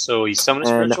 Okay. So you summon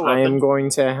a and spiritual I weapon. am going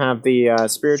to have the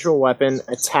spiritual weapon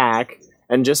attack.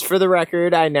 And just for the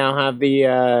record, I now have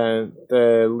the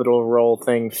little roll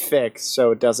thing fixed,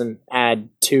 so it doesn't add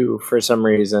 2 for some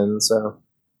reason. So,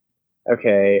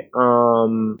 okay.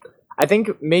 I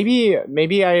think maybe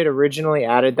I had originally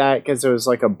added that because it was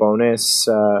like a bonus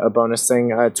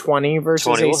thing. 20 versus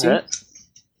 20 will AC. hit.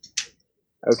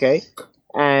 Okay,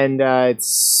 and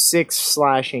it's 6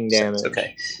 slashing damage.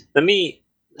 Okay. Let me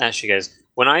ask you guys.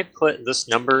 When I put this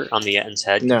number on the Etton's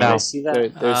head, No. can you guys see that?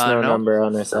 There's no no. number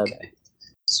on his head. Okay.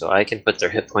 So I can put their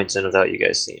hit points in without you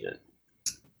guys seeing it.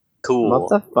 Cool.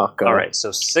 Motherfucker. All right,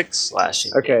 so 6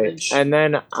 slashing Okay, damage. and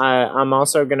then I'm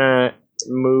also gonna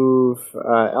move.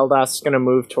 Eldas is gonna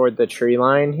move toward the tree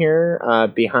line here,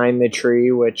 behind the tree,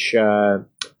 which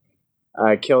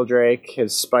Killdrake,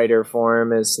 his spider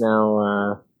form, is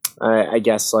now, I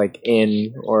guess, like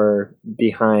in or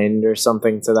behind or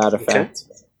something to that effect.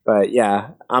 But yeah,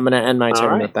 I'm gonna end my All turn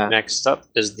right. with that. Next up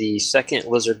is the second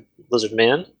lizard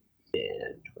man.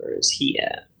 And where is he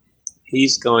at?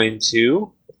 He's going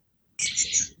to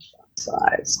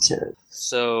 5, 10.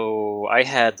 So I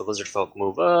had the lizard folk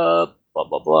move up, blah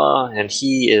blah blah, and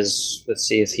he is. Let's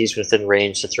see if he's within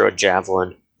range to throw a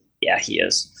javelin. Yeah, he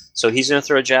is. So he's going to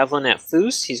throw a javelin at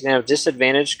Foos. He's going to have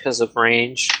disadvantage because of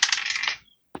range.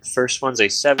 First one's a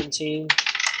 17,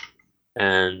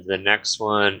 and the next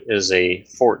one is a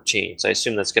 14. So I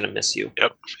assume that's going to miss you.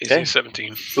 Yep. He's Okay.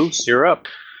 17. Foos, you're up.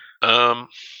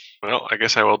 Well, I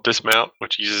guess I will dismount,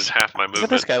 which uses half my Look at movement.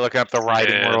 this guy looking up the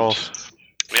riding And- rules.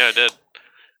 Yeah, I did.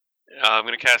 I'm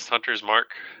going to cast Hunter's Mark,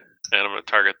 and I'm going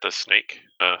to target the snake.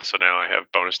 So now I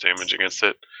have bonus damage against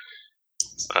it.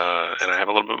 And I have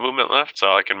a little bit of movement left,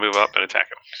 so I can move up and attack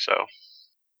him. So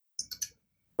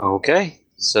Okay.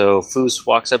 So Foos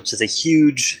walks up to the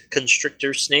huge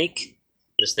constrictor snake.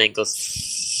 The snake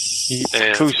goes.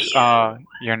 And- Foos,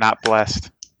 you're not blessed,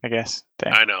 I guess.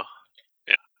 Dang. I know.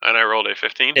 Yeah. And I rolled a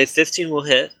 15. A 15 will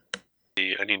hit.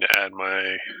 I need to add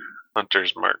my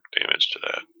Hunter's Mark damage to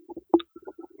that.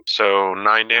 So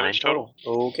 9 damage 9 total.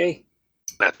 Okay.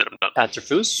 That's it, I'm done. After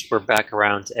Foos, we're back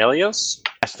around to Elios.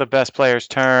 That's the best player's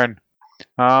turn.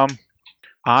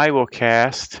 I will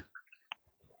cast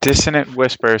Dissonant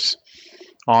Whispers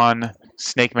on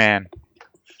Snake Man.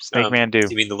 Snake Man do.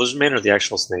 You mean the lizard man or the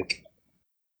actual snake?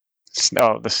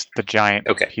 Oh, the giant,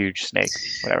 Okay. huge snake.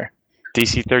 Whatever.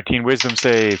 DC 13 Wisdom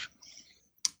save.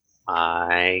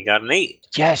 I got an 8.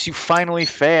 Yes, you finally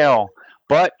fail.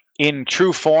 But in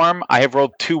true form, I have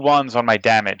rolled 2 1s on my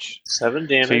damage. 7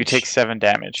 damage. So you take 7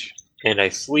 damage. And I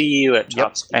flee you at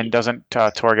top speed. And doesn't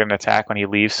Tor get an attack when he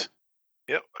leaves?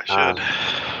 Yep,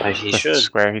 I should. He The should.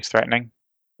 square he's threatening.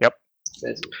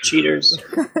 Cheaters.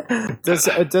 Does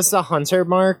the hunter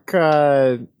mark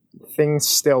thing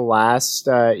still last,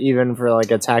 even for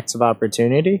like attacks of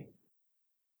opportunity?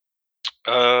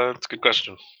 That's a good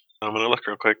question. I'm gonna look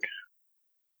real quick.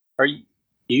 You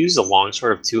use a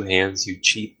longsword of 2 hands, you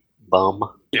cheap bum.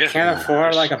 Yeah. Can't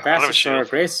afford like a I don't have bastard sword or shield.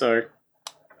 great sword.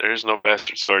 There's no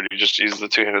bastard sword. You just use the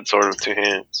 2-handed sword with 2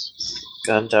 hands,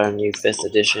 God darn you, 5th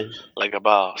edition. like a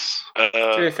boss.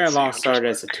 To be fair, long sword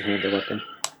is a two-handed weapon.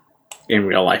 In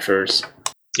real lifers.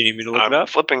 Do you need me to look I'm it up?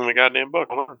 flipping the goddamn book.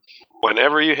 Hold on.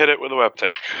 Whenever you hit it with a web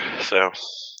tech. So,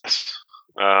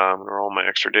 I'm gonna roll my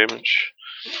extra damage.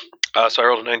 So I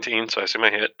rolled a 19, so I see my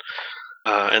hit.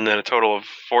 And then a total of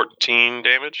 14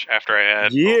 damage after I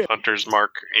add both Hunter's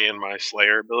Mark and my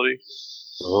Slayer ability.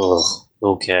 Ugh,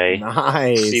 okay.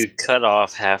 Nice. So you cut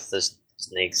off half the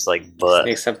snake's like butt.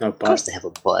 Snakes have no Of course butt. they have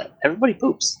a butt. Everybody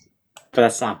poops. But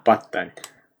that's not butt then.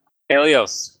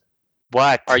 Helios,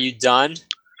 What? are you done?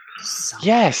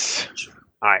 Yes.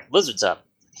 Alright, Lizard's up.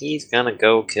 He's gonna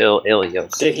go kill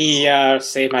Ilios. Did he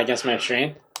save my against my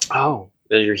strain? Oh,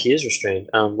 he is restrained.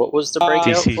 What was the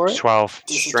breakout for DC it? 12.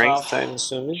 Strength, I'm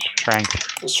assuming.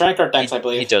 Strength. Strength or dex, I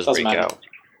believe. He does Doesn't break matter. out.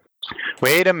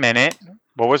 Wait a minute.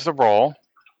 What was the roll?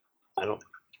 I don't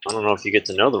know if you get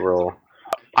to know the roll.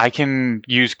 I can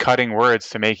use cutting words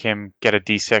to make him get a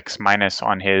D6 minus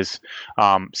on his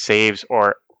saves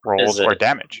or rolls Is it or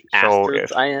damage. So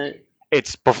After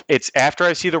it's after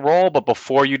I see the roll, but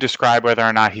before you describe whether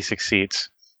or not he succeeds.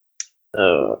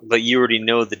 but you already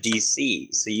know the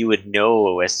DC, so you would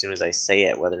know as soon as I say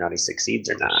it whether or not he succeeds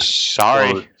or not.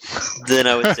 Sorry. Then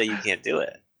I would say you can't do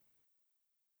it.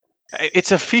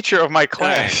 It's a feature of my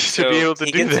class Alright, to be able to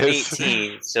he do gets this. an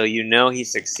 18, so you know he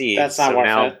succeeds. That's not so worth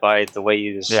now it. by the way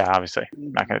you just Yeah, obviously.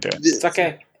 Not going to do it. It's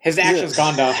okay. His action's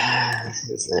gone though.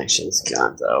 His action's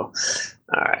gone though.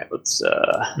 All right, let's.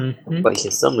 Mhm. But he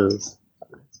can still move.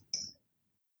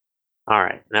 All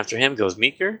right, and after him goes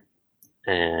Meeker,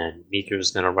 and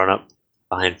Meeker's gonna run up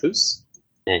behind Foos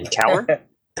and cower.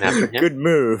 And after him Good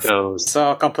move. goes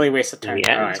So a complete waste of turn.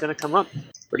 yeah, Alright. he's gonna come up.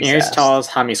 Pretty Can you fast. tell us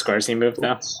how many squares he moved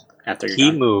though? After you're He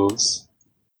done. moves.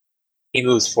 He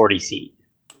moves 40 feet.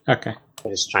 Okay. I'm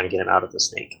just trying to get him out of the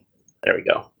snake. There we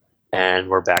go. And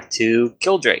we're back to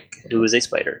Killdrake, who is a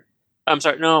spider. I'm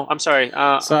sorry. No, I'm sorry. So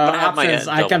but I have my options,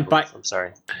 I double can move. bite- I'm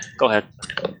sorry. Go ahead.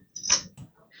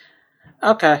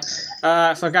 Okay.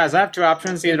 So guys, I have 2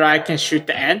 options. Either I can shoot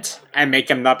the ant and make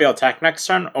him not be able to attack next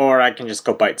turn, or I can just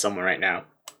go bite someone right now.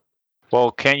 Well,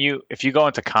 can't you, if you go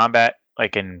into combat,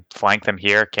 like, and flank them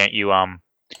here, can't you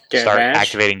Get start advantage?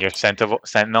 activating your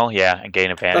sentinel? Yeah, and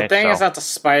gain advantage. The thing so. is that the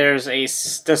spider's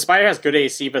AC. The spider has good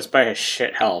AC, but the spider has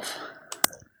shit health.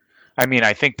 I mean,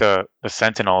 I think the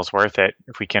sentinel is worth it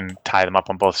if we can tie them up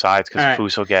on both sides, because Alright.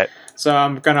 Foos will get... So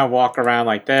I'm gonna walk around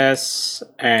like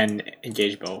and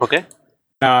engage both. Okay.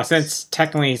 Now, since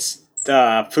technically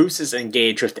the Foos is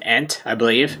engaged with the ant, I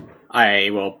believe, I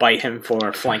will bite him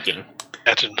for flanking.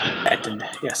 Etten.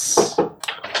 Yes.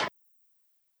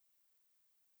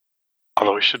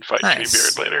 Although we should fight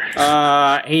Nice. Treebeard later.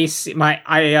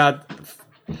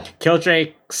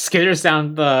 Killdrake skitters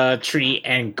down the tree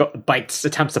and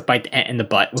attempts to bite the ant in the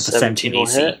butt with a 17 will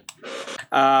AC. hit.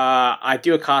 I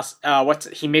do a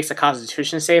he makes a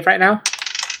Constitution save right now.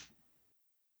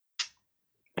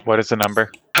 What is the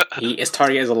number? His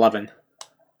target is 11.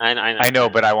 I know,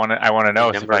 but I want to know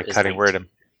if number I is cutting 19. word him.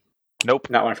 Nope.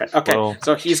 Not one effect. Okay, Well-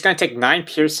 so he's going to take 9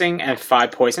 piercing and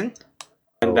 5 poison.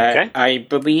 And that, Okay. I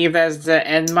believe that's the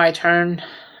end of my turn.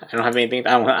 I don't have anything.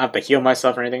 I don't have to heal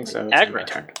myself or anything, so it's my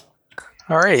turn.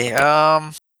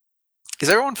 Alrighty. Is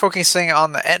everyone focusing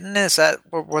on the Etten? Is that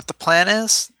what the plan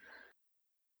is?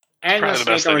 And the Probably the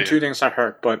snake best are idea. 2 things that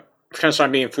hurt, but since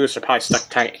I'm being foolish, are probably stuck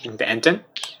tagging the Enton.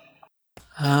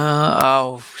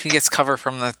 He gets cover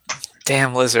from the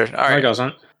damn lizard. No, he Alright,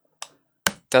 doesn't.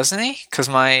 doesn't he? Because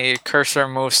my cursor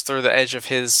moves through the edge of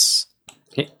his...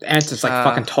 The Enton's like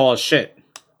fucking tall as shit.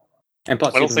 And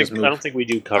plus, I he don't can think just move. we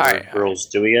do cover Alright. girls,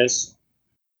 do we guys?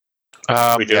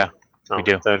 We do. Yeah, Oh, we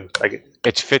do. Then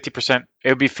it's 50%. It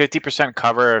would be 50%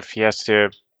 cover if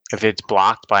if it's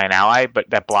blocked by an ally, but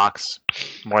that blocks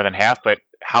more than half. But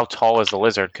how tall is the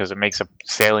lizard? Because it makes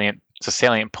it's a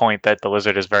salient point that the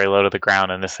lizard is very low to the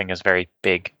ground, and this thing is very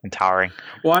big and towering.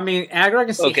 Well, I mean, aggro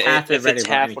can see okay, half if it it's ready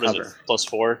half, with what is any it?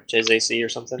 cover. +4 to his AC or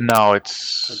something? No,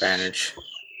 it's Advantage.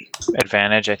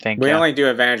 advantage, I think. We yeah. only do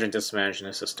advantage and disadvantage in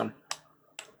the system.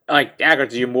 Like, aggro,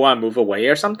 do you want to move away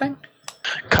or something?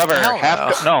 Cover Hell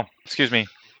half. no. No, excuse me.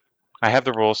 I have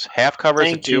the rules. Half cover is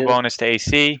a Thank 2 you. bonus to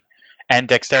AC, and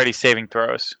dexterity saving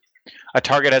throws. A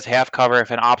target has half cover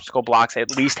if an obstacle blocks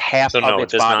at least half So of no, it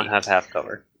its does body. not have half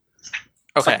cover.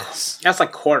 Okay. That's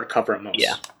like quarter cover at most.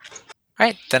 Yeah.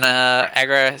 Right. Then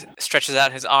Agra stretches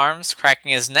out his arms,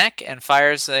 cracking his neck, and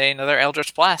fires another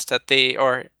Eldritch Blast at the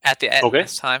end Okay.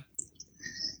 this time.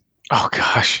 Oh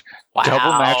gosh. Wow.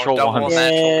 Double natural double ones.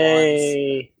 natural ones.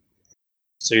 Yay!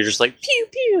 So you're just like pew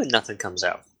pew, and nothing comes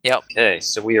out. Yep. Okay,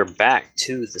 so we are back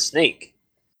to the snake,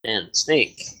 and the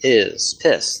snake is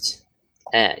pissed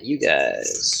at you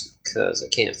guys because I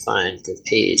can't find the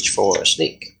page for a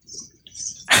snake.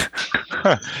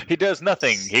 He does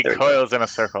nothing. He There we go. coils in a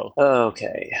circle.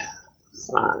 Okay,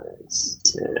 5,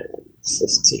 10,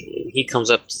 15. He comes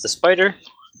up to the spider,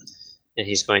 and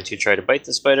he's going to try to bite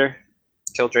the spider.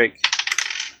 Killdrake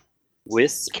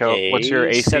with What's your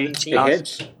AC? 17. It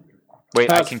hits. Wait,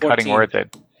 I Plus can cutting 14. word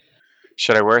it.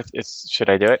 Should I worth it? Should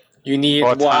I do it? You need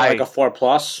Well, it's what, high. like a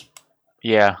 4+?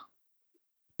 Yeah.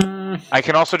 I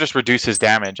can also just reduce his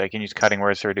damage. I can use cutting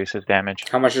words to reduce his damage.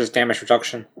 How much is damage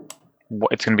reduction?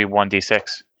 It's going to be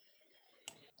 1d6.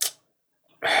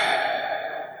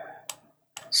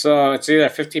 So it's either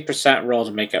 50% roll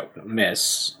to make it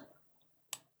miss,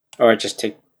 or just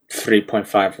take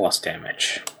 3.5 less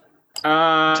damage. It's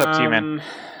up to you, man.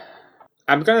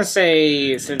 I'm gonna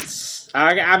say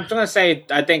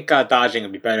I think dodging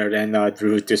would be better than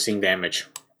reducing damage.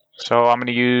 So I'm going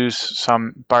to use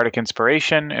some Bardic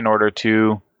Inspiration in order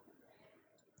to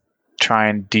try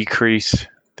and decrease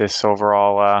this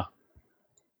overall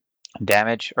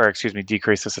damage, or excuse me,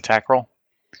 decrease this attack roll.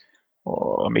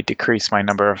 Oh, let me decrease my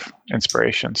number of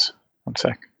inspirations. 1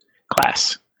 sec.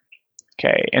 Class.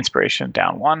 Okay, inspiration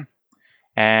down 1.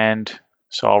 And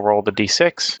so I'll roll the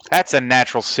d6. That's a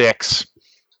natural 6.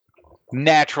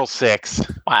 Natural 6.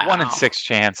 Wow. 1 in 6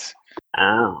 chance.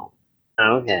 Ow.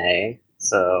 Okay.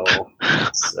 So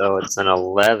it's an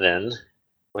 11,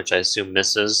 which I assume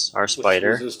misses our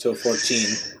spider. This is to a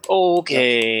 14.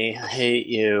 Okay, I hate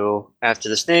you. After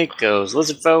the snake goes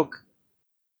lizard folk.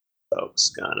 Folk's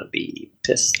gonna be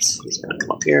pissed. He's gonna come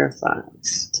up here. 5,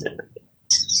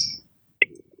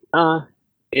 10.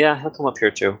 Yeah, he'll come up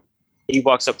here too. He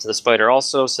walks up to the spider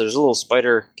also, so there's a little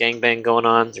spider gangbang going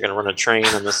on. They're gonna run a train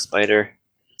on this spider.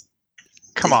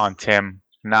 Come on, Tim.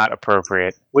 Not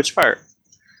appropriate. Which part?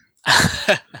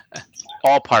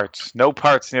 All parts. No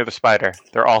parts near the spider.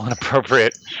 They're all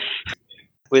inappropriate.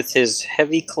 With his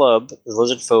heavy club, the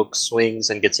lizard folk swings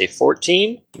and gets a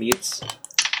 14, Meets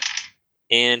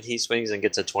and he swings and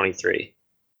gets a 23.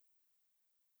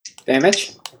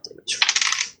 damage.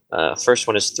 First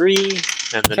one is 3,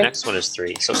 and the Okay. next one is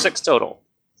 3, so 6 total.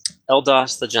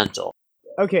 Eldos the Gentle.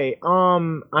 Okay,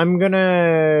 I'm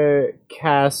gonna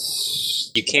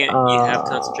cast. You can't. You have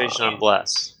concentration on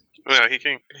Bless. No, he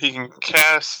can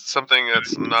cast something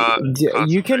that's not.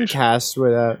 You can concentration. cast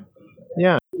without.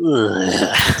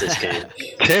 This game.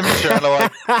 Tim's trying to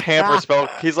like hamper spell.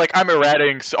 He's like, I'm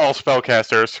eradicating all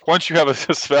spellcasters. Once you have a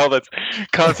spell that's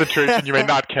concentration, you may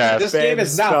not cast. This game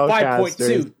is now Spellcaster.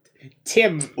 5.2.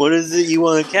 Tim, What is it you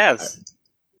want to cast?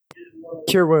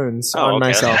 Cure wounds Oh, on okay.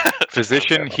 myself.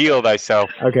 Physician, heal thyself.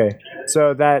 Okay,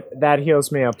 so that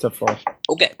heals me up to full,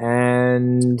 Okay.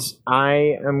 and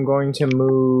I am going to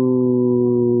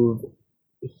move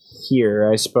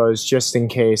here, I suppose, just in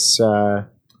case.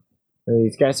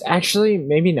 These guys, actually,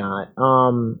 maybe not.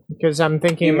 Because I'm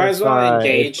thinking you might as well if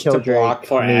engage to Killdrake block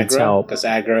for needs Agra, help. because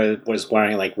Agra was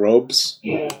wearing like robes.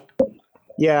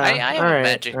 Yeah, I have all right, a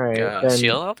magic all right, then-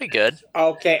 shield. I'll be good.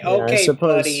 Okay, Yeah, okay,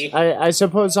 buddy. I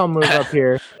suppose I'll move up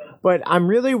here. But I'm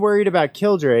really worried about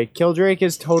Killdrake. Killdrake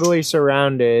is totally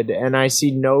surrounded, and I see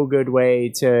no good way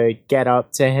to get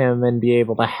up to him and be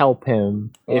able to help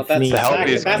him Well, if that's needs the, help sac-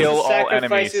 is that's kill the all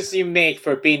sacrifices enemies. you make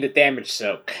for being the damage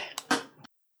soak.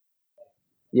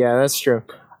 Yeah, that's true.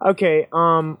 Okay,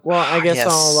 well, I guess Yes.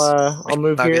 I'll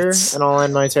move here McNuggets. and I'll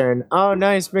end my turn. Oh,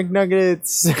 nice,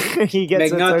 McNuggets! He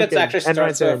gets a McNuggets token. actually End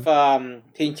my starts turn. with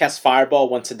he can cast Fireball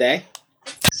once a day.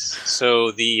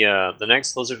 So the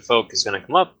next lizard folk is going to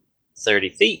come up 30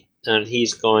 feet, and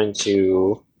he's going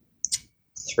to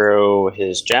throw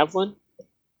his javelin.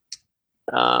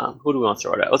 Who do we want to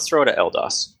throw it at? Let's throw it at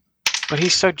Eldos. But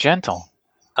he's so gentle.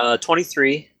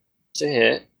 23 to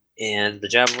hit, and the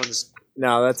javelin's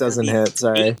No, that doesn't hit.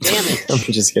 Sorry. 8 damage. I'm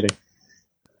just kidding.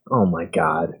 Oh my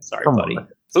god. Sorry, Come buddy. on.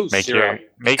 Ooh, Make 0. your wait,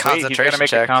 he's gonna Concentration make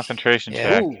check. a concentration Yeah.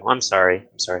 check. Ooh, I'm sorry.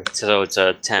 So it's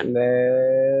a 10.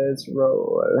 Let's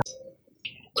roll.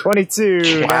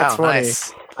 22. Wow, Nat 20.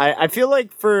 nice. I feel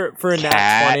like for a nat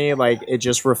Cat. 20, like it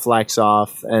just reflects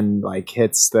off and like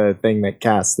hits the thing that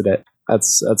casted it.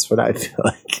 That's what I feel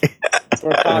like.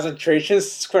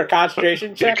 For concentration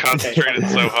You check. concentrated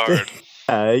so hard.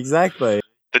 Exactly.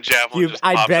 The javelin just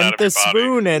I popped out bent of the your body.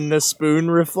 spoon, and the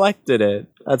spoon reflected it.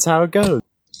 That's how it goes.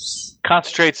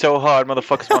 Concentrate so hard,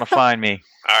 motherfuckers want to find me.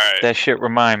 All right. That shit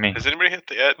remind me. Has anybody hit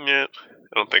the Etten yet?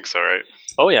 I don't think so, right?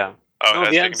 Oh yeah. Oh, No, it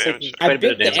has the taken Etten's damage. taken- I Quite a bit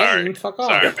bit of the damage. Sorry. end. Fuck off.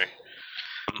 Sorry.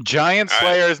 Giant All right.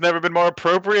 Slayer has never been more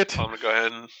appropriate. I'm gonna go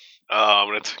ahead and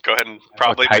go ahead and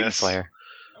probably Titan miss. Slayer.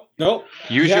 Nope. Use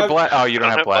You your have- bless. Oh, you I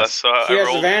don't have bless. so He I has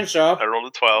rolled. advantage, though. I rolled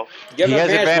a 12. Give He him has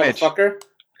advantage. motherfucker.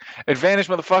 Advantage,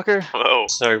 motherfucker. Whoa.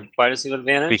 So why does he have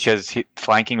advantage? Because he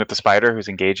flanking with the spider who's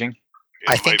engaging. It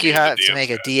I might think be you in the have to DM's make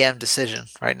a guide. DM decision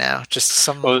right now. Just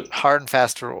some Oh. hard and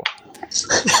fast rule.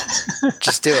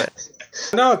 Just do it.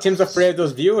 No, Tim's afraid of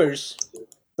those viewers.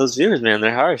 Those viewers, man,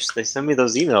 they're harsh. They send me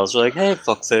those emails. They're like, "Hey,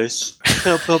 fuckface,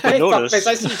 help Hey, notice." fuckface,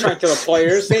 I see you trying to kill the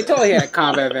players. They totally had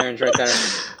combat advantage right there.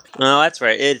 No, that's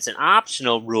right. It's an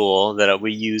optional rule that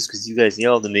we use because you guys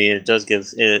yelled at me, and it does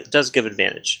give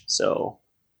advantage. So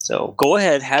go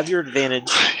ahead, have your advantage.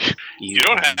 You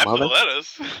don't have to let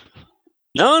us.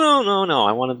 No.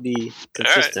 I want to be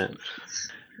consistent.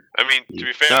 I mean, to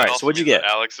be fair, All right, it so also what'd you means get?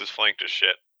 that Alex is flanked as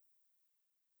shit.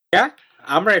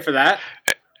 I'm ready for that.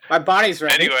 My body's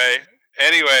ready.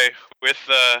 Anyway, with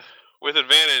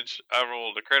advantage, I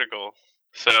rolled a critical.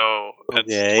 So that's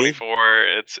Okay. 24.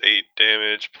 It's 8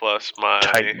 damage plus my.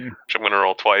 Titan. Which I'm gonna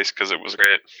roll twice because it was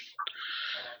great.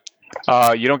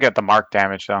 You don't get the mark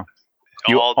damage though.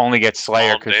 You all only get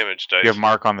Slayer all because damage dice. you have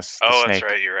mark on the Oh, snake.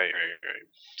 that's right. You're right.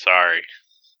 Sorry.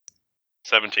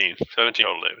 17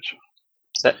 total damage.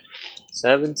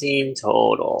 17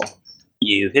 total.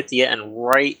 You hit the end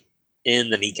right in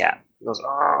the kneecap. It goes,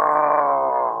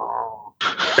 "Oh."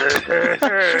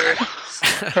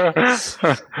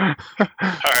 All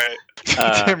right.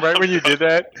 Tim, right when you did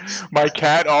that, my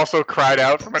cat also cried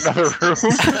out from another room.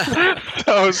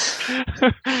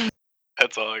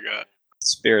 That's all I got.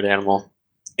 Spirit animal.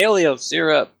 Helios,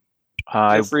 you're up.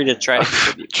 I Feel free to try to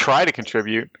contribute. try to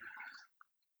contribute.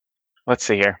 Let's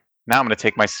see here. Now I'm going to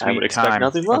take my I would sweet expect time.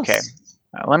 nothing less. Okay.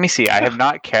 Let me see. I have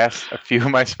not cast a few of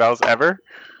my spells ever.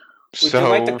 Would So you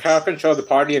like to crowd control the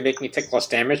party and make me take less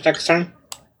damage next turn?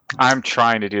 I'm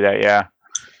trying to do that, yeah.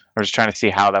 I'm just trying to see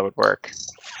how that would work.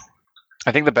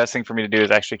 I think the best thing for me to do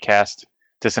is actually cast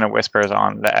Dissonant Whispers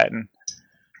on the Etten.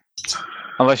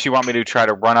 Unless you want me to try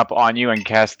to run up on you and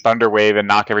cast Thunder Wave and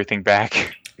knock everything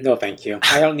back. No, thank you.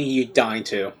 I don't need you dying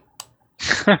too.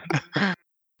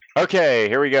 Okay,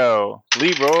 here we go.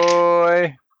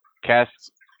 Leroy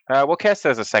casts. We'll cast it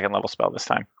as a second level spell this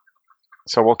time.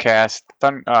 So we'll cast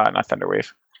not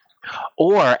Thunderwave.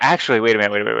 Or actually, wait a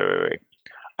minute. Wait.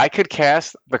 I could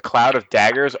cast the Cloud of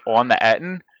Daggers on the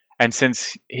Etten, and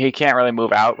since he can't really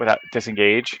move out without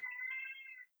disengage,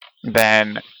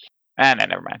 then no,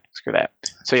 never mind. Screw that.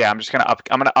 So yeah, I'm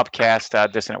gonna upcast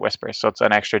Dissonant Whisper, so it's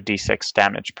an extra D6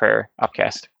 damage per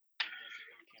upcast.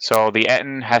 So the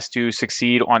Etten has to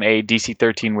succeed on a DC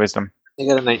 13 Wisdom. I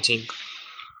got a 19.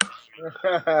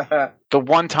 The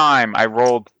one time I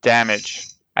rolled damage,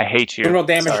 I hate you. You roll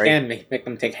damage Sorry. again, make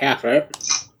them take half, right?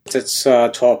 It's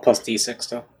 12 plus d6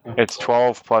 though. It's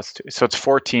 12 plus 2, so it's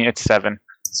 14. It's 7.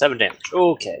 7 damage.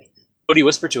 Okay. What do you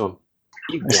whisper to him?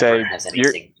 You I say, never has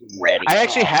anything ready. I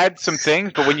actually had some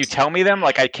things, but when you tell me them,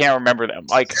 like I can't remember them.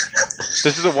 Like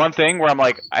this is the one thing where I'm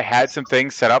like, I had some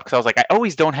things set up because I was like, I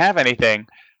always don't have anything,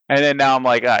 and then now I'm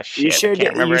like, ah, shit, You should I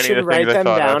can't remember any of the write things I them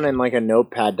thought down of. in like a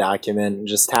notepad document and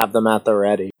just have them at the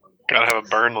ready. Gotta have a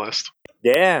burn list.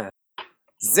 Yeah.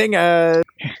 Zinger!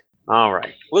 All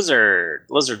right.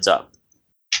 Lizard's up.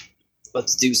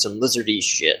 Let's do some lizardy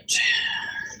shit.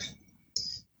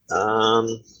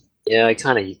 Yeah, I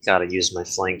kind of gotta use my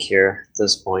flank here at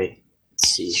this point. Let's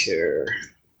see here.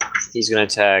 He's gonna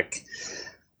attack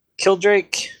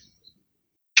Killdrake.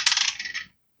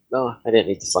 No, I didn't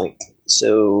need the flank.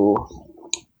 So.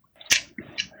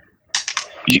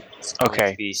 It's going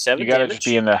Okay. to be 7 You gotta damage. just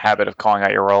be in the habit of calling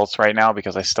out your rolls right now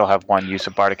because I still have one use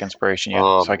of Bardic Inspiration yet,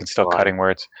 Oh so I can still my God. cutting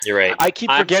words. You're right. I keep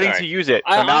I'm forgetting sorry. to use it,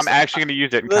 so I now I'm honestly- actually going to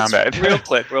use it in Let's-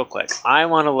 combat. real quick. I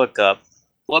want to look up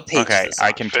what page. Okay, is this I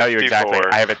on? can tell you exactly.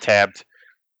 54. I have it tabbed.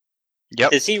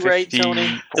 Yep. Is he right, Tony?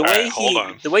 54. Alright, hold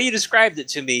on. You described it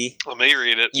to me, Let me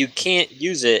read it. you can't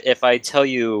use it if I tell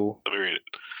you. Let me read it.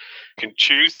 Can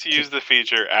choose to use the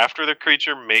feature after the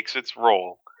creature makes its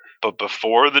roll, but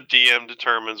before the DM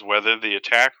determines whether the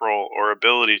attack roll or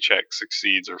ability check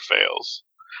succeeds or fails,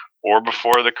 or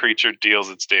before the creature deals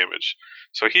its damage.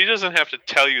 So he doesn't have to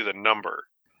tell you the number.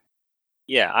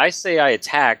 Yeah, I say I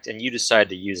attacked and you decide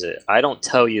to use it. I don't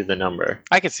tell you the number.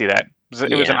 I can see that. It was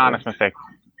an Yeah. honest mistake.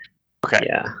 Okay.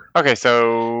 Yeah. Okay,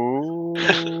 so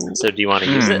So do you want to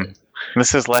use it?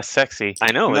 This is less sexy.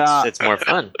 I know, Nah. it's more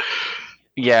fun.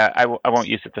 Yeah, I won't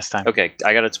use it this time. Okay,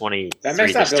 I got a 20. That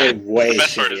makes that ability way The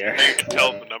best part is shittier. you can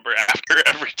tell the number after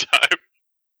every time.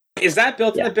 Is that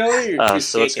built-in ability? Or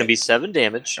So it's going to be 7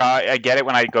 damage. I get it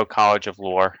when I go College of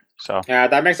Lore. So Yeah,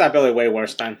 that makes that ability way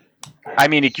worse then. I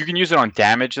mean, you can use it on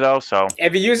damage though. So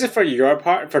If you use it for your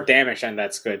part, for damage, then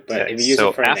that's good. But Okay, if you use so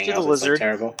it for anything after the else, it's lizard-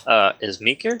 terrible. Is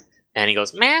Meeker, and he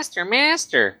goes, Master,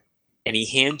 Master! And he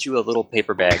hands you a little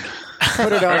paper bag.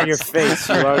 Put it on your face,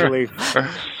 you ugly.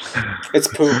 It's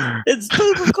poop. It's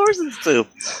poop, of course it's poop.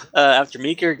 After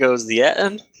Meeker goes the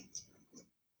Etten.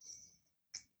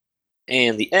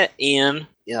 And the Etten,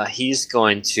 he's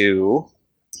going to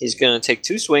take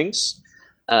 2 swings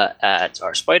at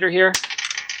our spider here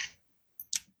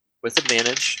with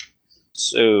advantage.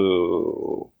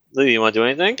 So, Louis, you want to do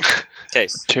anything? Okay.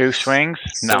 2 swings.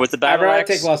 So No. with the I'd battle rather axe,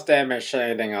 take less damage than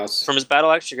anything else. from his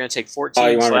battle axe, you're going to take 14 Oh,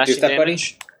 you wanna reduce slashing that, buddy?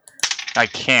 damage. I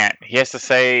can't. He has to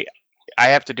say I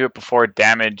have to do it before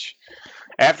damage.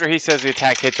 After he says the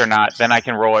attack hits or not, then I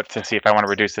can roll it to see if I want to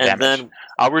reduce the And damage. then,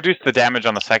 I'll reduce the damage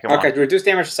on the second Okay, one. reduce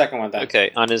damage the second one then.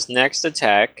 okay, on his next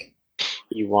attack,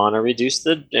 you want to reduce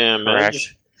the damage.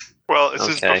 Correct. Well, this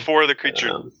is Okay. before the creature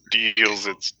Um, deals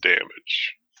its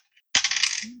damage.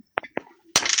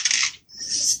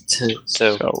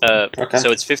 So, Okay.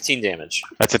 so it's 15 damage.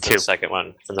 That's a For the 2. second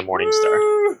one from the Morning Star.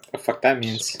 What the fuck that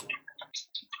means?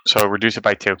 So reduce it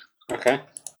by 2. Okay.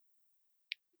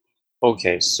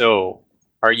 Okay, so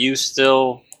are you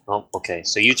still? Oh, okay.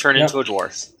 So you turn Yep. into a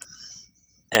dwarf,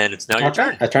 and it's now your Okay.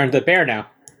 turn. I turned the bear now.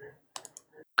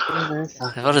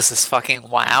 What is this fucking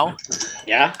wow?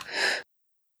 Yeah?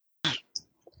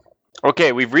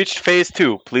 Okay, we've reached phase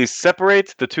 2. Please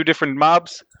separate the 2 different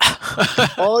mobs.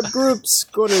 Odd groups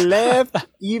go to left,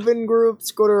 even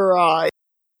groups go to right.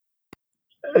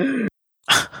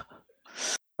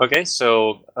 Okay,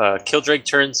 so Killdrake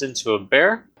turns into a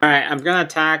bear. Alright, I'm gonna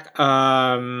attack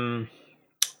the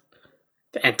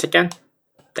Ent again.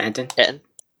 The Enton. Etten.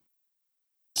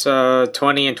 So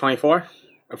 20 and 24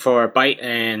 for bite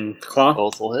and claw.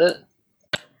 Both will hit.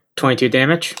 22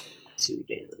 damage. 2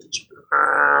 damage.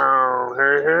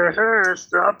 Oh,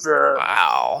 stop that.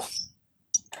 Wow.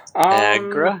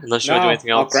 Agra, unless you want to do anything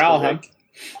else. I'll growl him.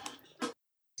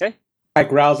 Okay. I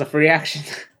growl as a free action.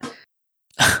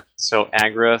 So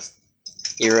Agra,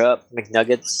 you're up.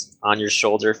 McNuggets on your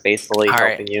shoulder, faithfully All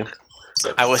right. helping you.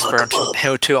 I whisper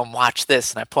to him, watch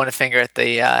this, and I point a finger at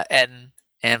the Eden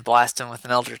and blast him with an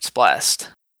Eldritch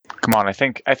Blast. Come on, I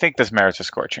think this merits a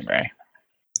Scorching Ray.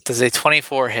 Does a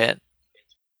 24 hit?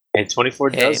 And 24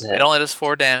 Okay, does hit. it only does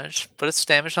 4 damage, but it's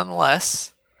damage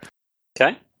nonetheless.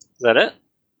 Okay, is that it?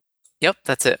 Yep,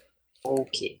 that's it.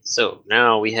 Okay, so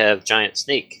now we have Giant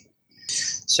Snake.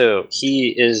 So he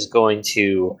is going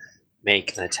to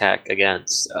make an attack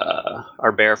against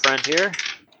our bear friend here.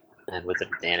 And with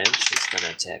advantage, he's going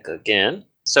to attack again.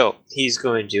 So he's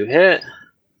going to hit.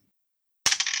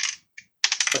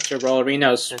 What's your roll,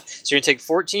 Renos? So you're going to take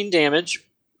 14 damage,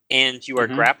 and you are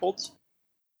Mhm. grappled.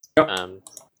 Yep.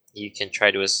 You can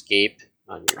try to escape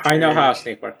on your I know turn. how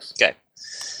snake works. Okay.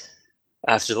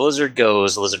 After the lizard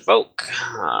goes Lizard Folk.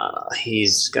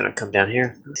 He's going to come down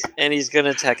here. And he's going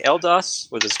to attack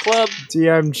Eldos with his club.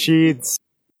 DM cheats.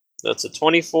 That's a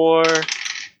 24.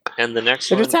 And the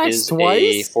next It one attacks is a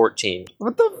twice? 14.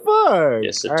 What the fuck?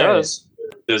 Yes, it All does.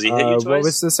 Does he hit you right. twice? What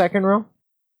was the second roll?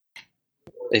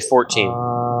 A 14.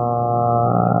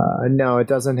 No, it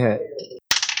doesn't hit.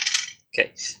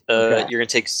 Okay. Okay. You're going to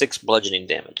take 6 bludgeoning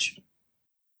damage.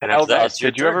 And after that, Eldos, it's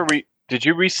your did you ever turn. did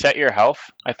you reset your health?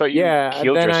 I thought you Yeah,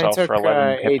 healed then I yourself took for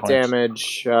 11 hit 8 points.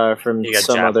 damage from You got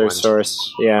some other javelined.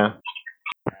 source. Yeah.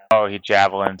 Oh, he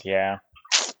javelined, yeah.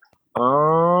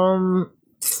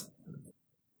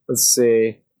 Let's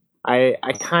see. I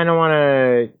kind of want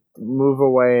to move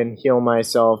away and heal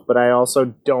myself, but I also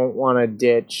don't want to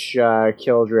ditch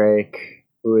Killdrake,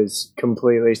 who is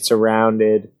completely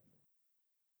surrounded.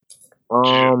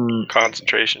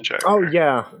 Concentration check. Oh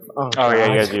yeah. Oh yeah, you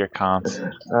God. guys do your cons.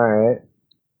 All right.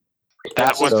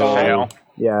 That was a So- fail.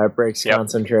 Yeah, it breaks Yep.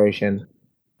 concentration.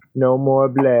 No more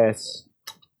bless.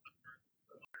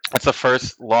 That's the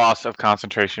first loss of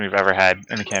concentration we've ever had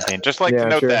in the campaign. Just like Yeah, to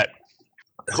note sure. that.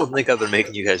 I don't think I've been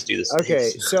making you guys do this. Okay,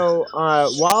 so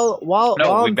while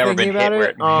No, we've I'm never thinking been hit about where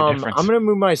it, it made a difference. I'm gonna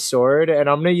move my sword and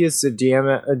I'm gonna use the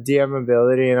DM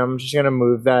ability, and I'm just gonna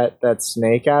move that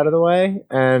snake out of the way.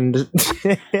 And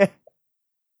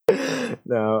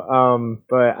no,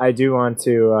 but I do want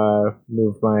to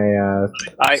move my.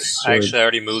 I sword. actually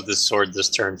already moved the sword this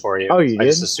turn for you. Oh, you I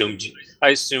just did?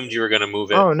 assumed you were going to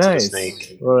move it Oh, to nice. the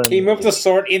snake. Well, He moved the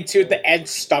sword into the Ed's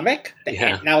stomach. The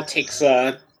Yeah. Ed now takes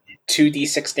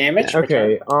 2d6 damage.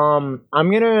 Okay. I'm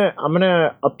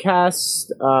gonna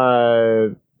upcast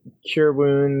Cure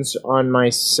Wounds on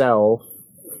myself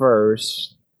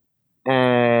first,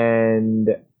 and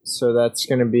so that's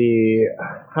gonna be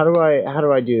how do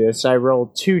I do this? I roll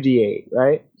 2d8,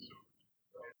 right?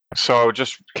 So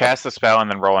just cast the spell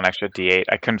and then roll an extra d8.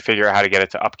 I couldn't figure out how to get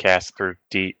it to upcast through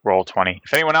roll 20.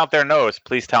 If anyone out there knows,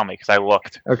 please tell me because I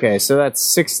looked. Okay, so that's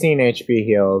 16 HP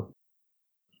healed.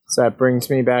 So that brings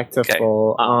me back to Okay.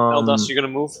 full. Eldos, you're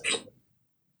gonna move.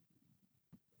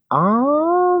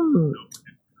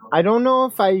 I don't know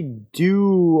if I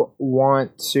do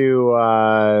want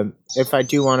to. If I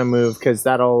do want to move, because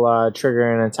that'll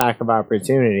trigger an attack of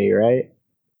opportunity, right?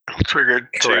 Triggered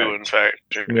 2, in fact.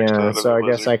 Yeah. So I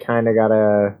guess I kind of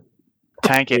gotta.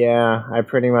 Tank it. Yeah, I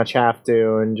pretty much have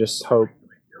to, and just hope.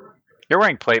 You're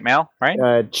wearing plate mail, right?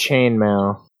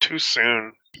 Chainmail. Too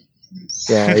soon.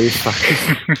 Yeah, you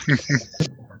fucking.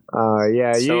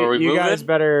 Yeah, So are we you guys moving?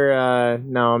 better.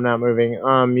 No, I'm not moving.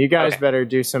 You guys Okay. better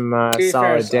do some To be fair,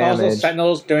 solid Also, damage.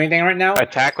 Sentinels do anything right now?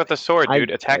 Attack with the sword,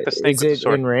 dude. Attack the snake Is with the it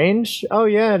sword. in range? Oh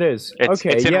yeah, it is. It's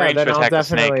Okay, in yeah, range then to I'll attack the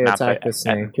snake, definitely not attack the- the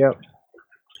snake. Yep.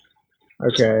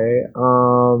 Okay.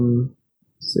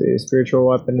 Let's see, spiritual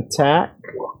weapon attack.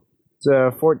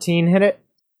 So 14 hit it.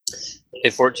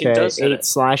 If 14 Okay, does hit 8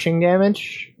 slashing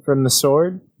damage from the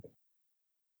sword.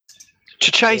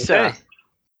 Chichisa. Okay.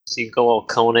 So you go all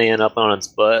Conan up on its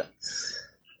butt.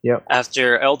 Yep.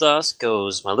 After Eldos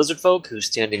goes my lizard folk, who's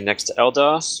standing next to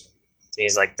Eldos.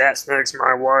 He's like, "That snake's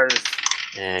my wife,"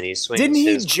 and he swings. Didn't he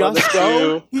his just quiver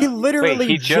go? to- He literally Wait,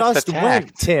 he just went,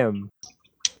 attacked. Tim.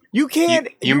 You can't.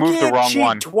 You moved the can't wrong cheat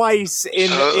one. twice in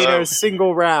Uh-oh. a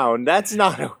single round. That's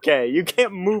not okay. You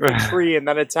can't move a tree and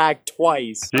then attack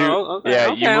twice.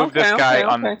 Yeah, you moved this guy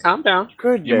on. Calm down.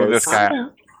 Goodness. You moved this guy.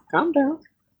 Calm down.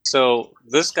 So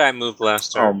this guy moved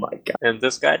last Oh turn, my god. and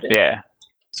this guy did. Yeah,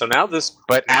 So now this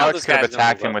but Now Alex this could have guy's gonna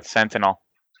attacked move him up. with Sentinel.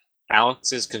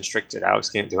 Alex is constricted. Alex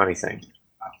can't do anything.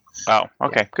 Oh,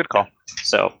 okay, good call.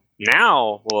 So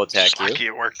now we'll attack you. Lucky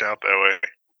it worked out that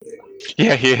way.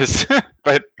 Yeah, he is.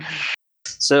 But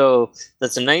So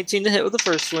that's a 19 to hit with the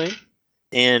first swing,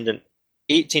 and an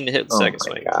 18 to hit with the Oh second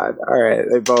my swing. god. Alright,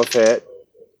 they both hit.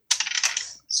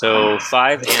 So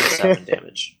 5 and 7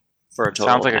 damage for a total.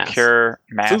 sounds like of a half. cure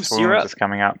mass Foos, you're wounds up. is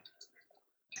coming up.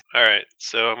 Alright,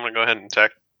 so I'm going to go ahead and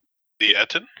attack the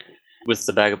Etten with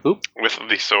the bag of poop. with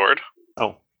the sword.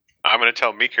 Oh, I'm going to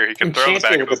tell Meeker he can throw the Enchant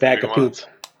bag it of with poop. a if bag he of poop. wants.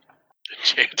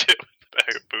 Enchant it with the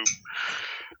bag of poop.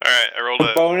 Alright, I rolled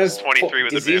a Bonus 23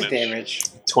 with disease advantage.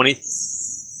 damage. 20.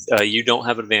 You don't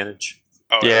have advantage.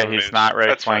 Oh, Yeah, I have he's advantage. not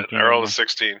ready That's fine. flanking I rolled anymore. a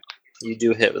 16. You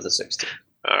do hit with a 16.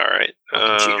 Alright.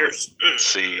 Cheaters. Let's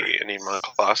see. I need my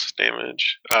class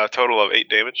damage. Total of 8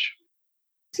 damage.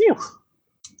 Phew.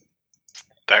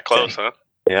 That close, huh?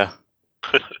 Yeah.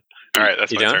 Alright,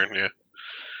 that's You my done? turn, yeah.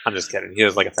 I'm just kidding. He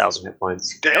has like 1,000 hit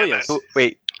points. Damn it. Oh,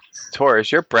 wait, Tor,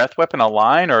 is your breath weapon a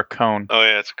line or a cone? Oh,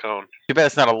 yeah, it's a cone. Too bad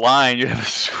it's not a line. You have a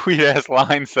sweet ass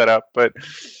line set up, but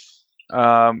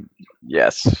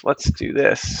yes, let's do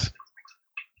this.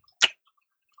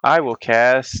 I will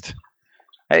cast.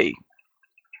 Hey,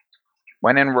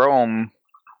 when in Rome,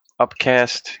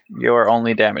 upcast your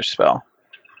only damage spell.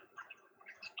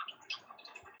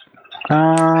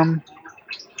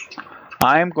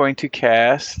 I'm going to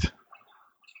cast.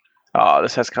 Oh,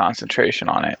 this has concentration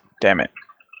on it. Damn it.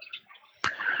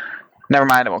 Never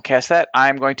mind, I won't cast that.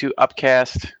 I'm going to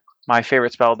upcast my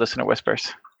favorite spell, Dissonant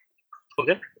Whispers.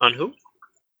 Okay. On who?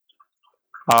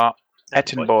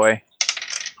 Etten Boy.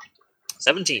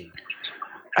 17.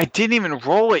 I didn't even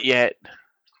roll it yet.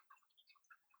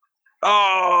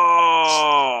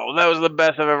 Oh, that was the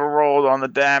best I've ever rolled on the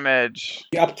damage.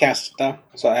 You upcast it though,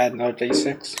 so I add another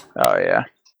d6. Oh yeah.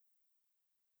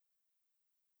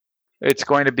 It's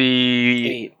going to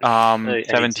be 8.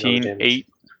 17, damage. 8.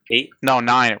 8. No,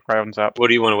 9. It rounds up. What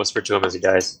do you want to whisper to him as he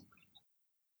dies?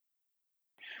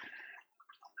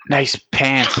 Nice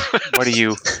pants. What are you?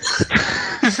 wait,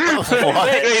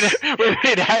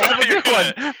 I have a good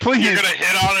one. You're Please. gonna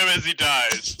hit on him as he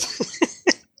dies.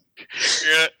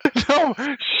 You're gonna,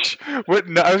 No. Shh. What?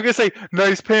 No, I was gonna say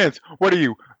nice pants. What are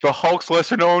you? The Hulk's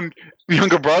lesser-known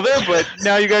younger brother? But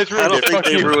now you guys I ruined don't it. think Fuck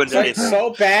they you. ruined So it's anything.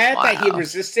 so bad that he Wow.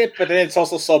 resisted, but then it's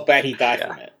also so bad he died Yeah.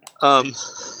 from it.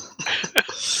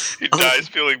 he dies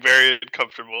feeling very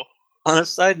uncomfortable. On a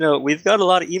side note, we've got a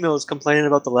lot of emails complaining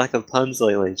about the lack of puns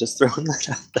lately. Just throwing that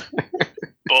out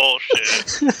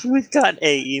Bullshit. there. We've got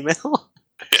a email.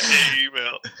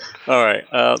 Email. All right.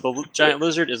 The giant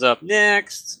lizard is up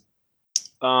next.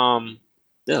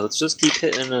 Yeah, let's just keep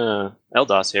hitting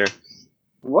Eldos here.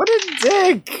 What a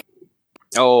dick!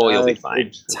 Oh, you'll be fine.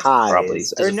 It ties. Probably.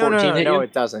 Does Or a no, 14 hit no, you?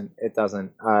 it doesn't. It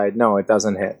doesn't. No, it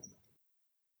doesn't hit.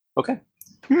 Okay.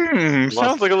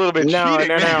 Sounds like a little bit No, cheating.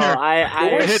 no, no. there. I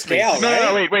Or Hit me. scale, No,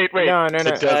 right? wait. No. It I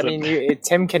doesn't. mean,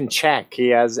 Tim can check. He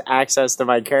has access to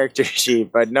my character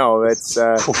sheet, but no, it's.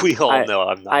 We all I- know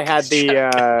I'm not. I had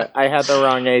the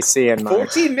wrong AC in mind.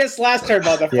 14 missed last turn,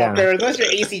 motherfucker. Yeah. Unless your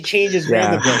AC changes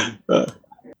Yeah. randomly.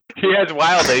 He has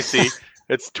wild AC.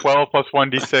 It's 12 plus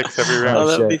 1d6 every Oh, round.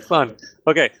 that would be shit. fun.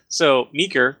 Okay, so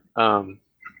Meeker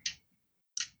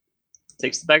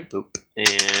takes the bag of poop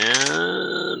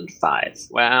and 5.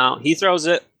 Wow, he throws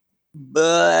it,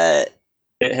 but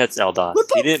it hits Eldos. What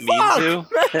the He didn't fuck? mean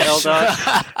to hit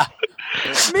Eldos.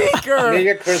 Meeker! Need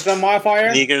a charisma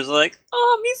modifier? Meeker's like,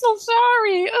 "Oh, I'm so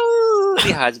sorry." Oh,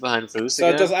 he hides behind Foos So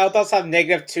again. does Eldos have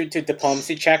 -2 to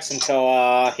diplomacy checks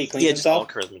until he cleans Yeah, just all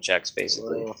himself? charisma checks,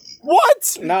 basically.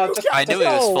 What? No, just, I knew he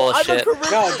was full of shit.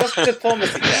 no, just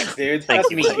diplomacy checks, dude. Thank That's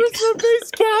you, me. Mike.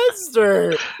 Charisma-based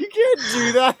caster. You can't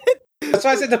do that. That's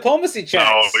why I said diplomacy checks.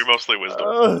 Oh, we mostly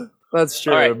wisdom. That's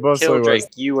true. All right, Mostly Killdrake, was-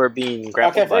 you are being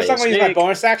grappled Okay, first by I'm a going to use my snake.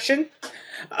 bonus action.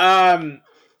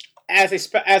 As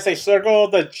a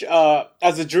circle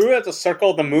as a druid at the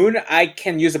circle of the moon, I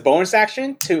can use a bonus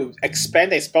action to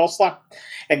expend a spell slot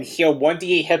and heal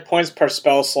 1d8 hit points per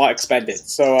spell slot expended.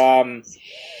 So I'm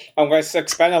going to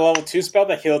expend a level 2 spell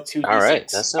to heal 2d6. All right,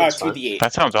 that sounds fun. 2d8.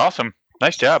 That sounds awesome.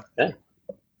 Nice job. I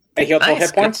heal 12 Nice,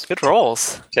 hit points. good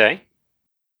rolls. Okay.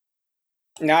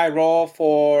 Now I roll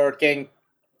for getting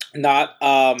not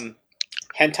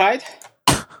hentied.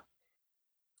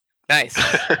 Nice.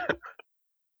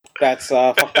 That's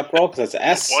a fucked up roll because it's an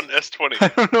S. One S20. I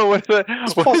don't know what that.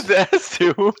 What plus- does the S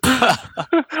do?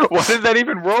 What did that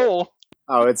even roll?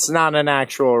 Oh, it's not an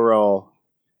actual roll.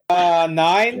 9.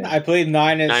 Yeah. I believe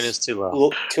 9 is, 9 is too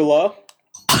low. too low.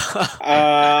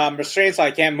 I'm restrained, so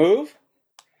I can't move.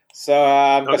 So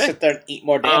I'm gonna Okay. sit there and eat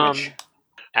more damage.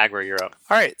 Agra, you're up.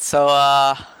 All right, so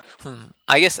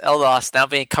I guess Eldos, now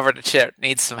being covered in shit,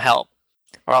 needs some help,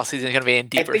 or else he's going to be in I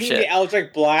deeper think shit. the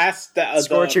Eldritch Blast,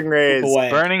 Scorching rays. away.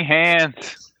 Burning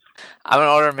hands. I'm going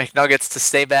to order McNuggets to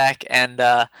stay back, and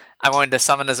I'm going to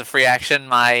summon as a free action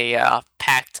my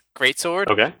packed greatsword,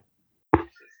 Okay.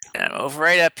 and move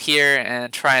right up here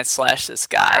and try and slash this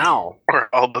guy. Ow. Or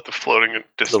all but the floating and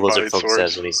The lizard disembodied folk swords.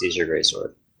 says when he sees your great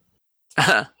sword.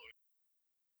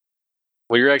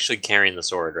 Well, you're actually carrying the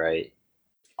sword, right?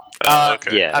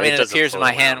 Okay. Yeah. I mean, it doesn't appears in float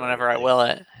my hand around. whenever I will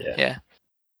it. Yeah. Yeah.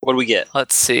 What do we get?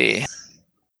 Let's see.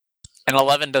 An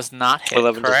 11 does not hit,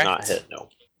 11 correct? does not hit, no.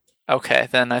 Okay,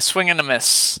 then I swing and a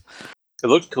miss. It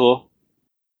looked cool.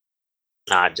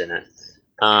 Nah, it didn't.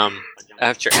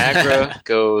 After Agra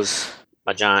goes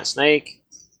my giant snake.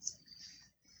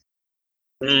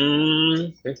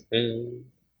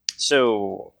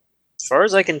 So, as far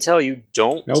as I can tell, you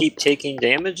don't Nope. keep taking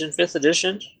damage in 5th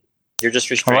edition. You're just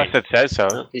restrained. Unless it says so.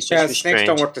 No, he's just Yeah, restrained. snakes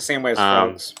don't work the same way as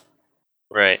frogs.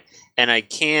 Right. And I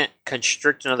can't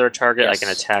constrict another target. I can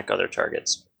Yes. attack other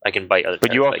targets. I can bite other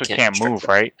But you targets. also I can't constrict move, them.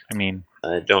 right? I mean,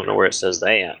 I don't know where it says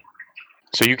that yet.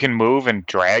 so you can move and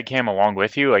drag him along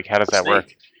with you? Like, how does that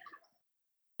work?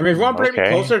 I mean, if you want to bring me okay.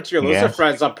 closer to your lizard Yeah.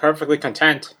 friends, I'm perfectly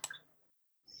content.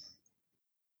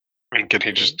 I mean, can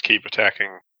he just keep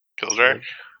attacking Killdrake?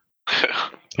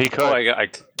 He could. Oh, I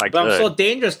But I'm so could.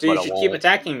 dangerous, dude. but You I should keep won't.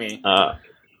 attacking me.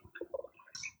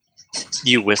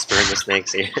 You whisper in the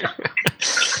snake's ear.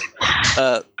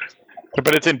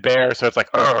 But it's in bear, so it's like.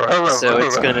 So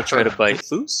it's going to try to bite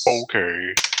Foos.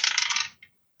 Okay.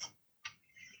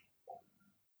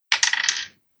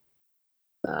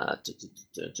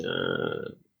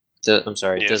 I'm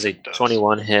sorry. Yes, Does a it does.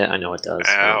 21 hit? I know it does.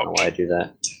 I don't know Ouch. why I do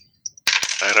that.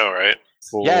 I know, right?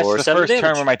 For Yeah, it's the 7 first damage.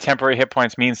 turn where my temporary hit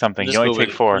points mean something. I'm You only moving,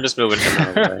 take 4. I'm just moving him out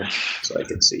of the way so I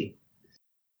can see.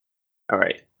 All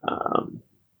right.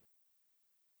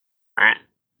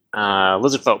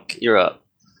 Lizard folk, you're up.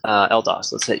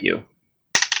 Eldos, let's hit you.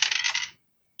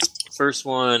 First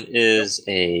one is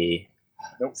a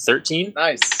 13,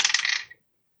 Nice.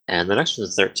 and the next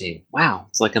one's a 13. Wow,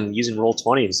 it's like I'm using roll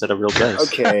 20 instead of real dice.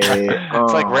 Okay.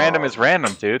 It's like random is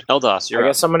random, dude. Eldos, you're I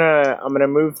guess I'm gonna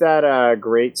move that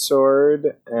great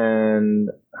sword and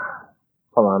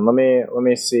hold on. Let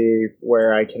me see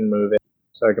where I can move it.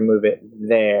 So I can move it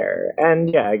there,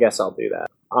 and yeah, I guess I'll do that.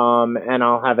 And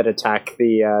I'll have it attack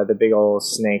the big old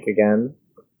snake again.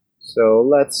 So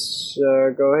let's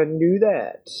go ahead and do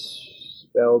that.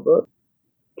 Spellbook.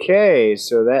 Okay,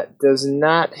 so that does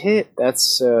not hit.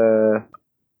 It's a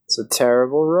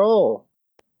terrible roll.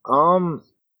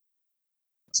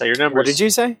 Say your numbers. What did you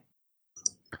say?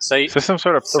 Say Is this some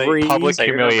sort of Say- public say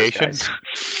your numbers, humiliation? guys.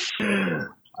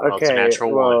 Well, it's a Okay,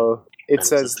 natural well, It And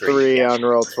says it's a 3, 3 yeah. on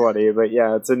roll 20, but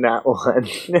yeah, it's a nat 1.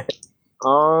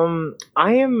 I'm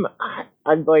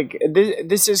like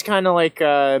this is kind of like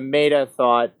a meta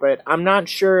thought, but I'm not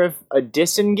sure if a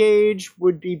disengage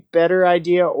would be better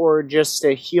idea or just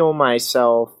to heal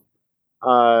myself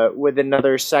with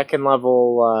another second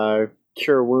level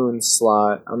cure wounds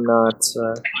slot. I'm not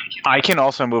I can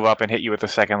also move up and hit you with a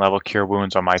second level cure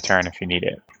wounds on my turn if you need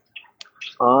it.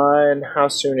 And how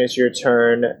soon is your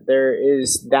turn? There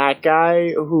is that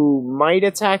guy who might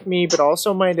attack me, but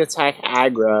also might attack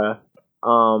Agra.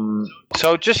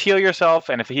 So just heal yourself,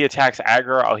 and if he attacks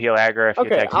Agra, I'll heal Agra. If he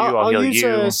attacks you, I'll heal use you.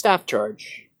 a staff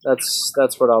charge. That's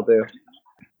what I'll do.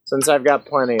 Since I've got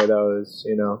plenty of those,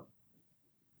 you know.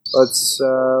 Let's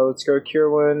go cure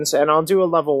wounds, and I'll do a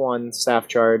level 1 staff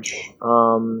charge.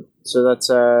 So that's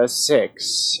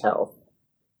 6 health.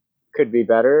 Could be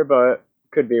better, but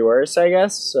could be worse, I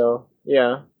guess. So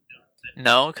yeah.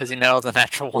 No, because you nailed a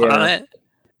natural 1 Yeah. on it.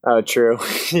 Oh, true.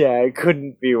 Yeah, it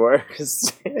couldn't be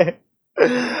worse.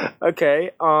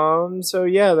 Okay, so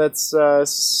yeah, that's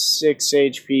 6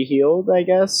 HP healed, I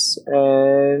guess,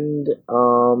 and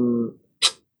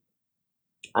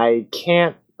I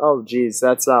can't. Oh, geez,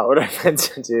 that's not what I meant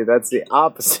to do. That's the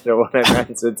opposite of what I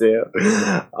meant to do.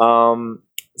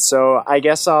 So I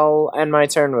guess I'll end my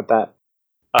turn with that.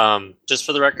 Just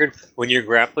for the record, when you're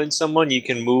grappling someone, you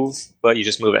can move, but you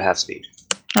just move at half speed.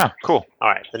 Oh, cool. All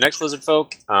right, the next lizard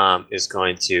folk is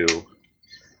going to.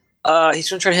 He's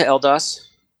going to try to hit Eldos.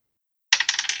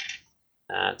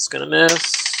 That's going to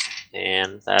miss,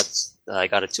 and that's I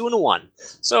got a 2 and a 1.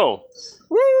 So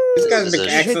This guy's This making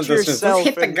is- excellent Hit decisions. Let's yourself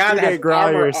hit the and guy that has coup-de-grace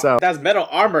armor. yourself. That's metal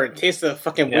armor in case the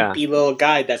fucking Yeah. wimpy little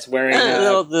guy that's wearing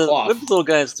the cloth. whipped little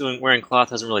guy that's wearing cloth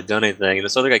hasn't really done anything, and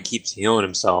this other guy keeps healing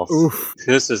himself. Oof!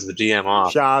 This is the DM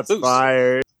off. Shots Loose.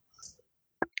 fired.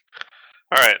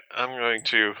 All right, I'm going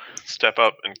to step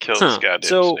up and kill this goddamn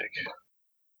so-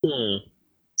 snake.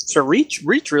 So reach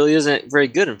really isn't very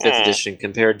good in 5th Hmm. edition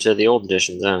compared to the old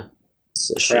editions, huh?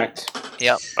 Correct.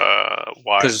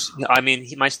 Why? Because I mean,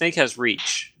 my snake has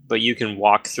reach, but you can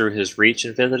walk through his reach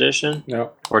in 5th edition.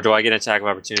 No. Or do I get an attack of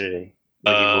opportunity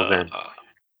when you move in?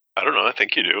 I don't know. I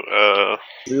think you do.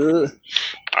 Ugh.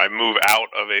 I move out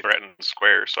of a threatened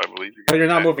square, so I believe you. But you're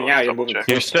not can moving out, you're double moving check.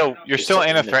 You're still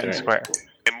in a threatened square.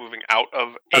 I'm moving out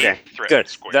of a Okay, threatened good.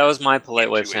 square. That was my polite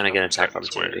way of into saying I get an attack of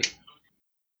threatened square. opportunity.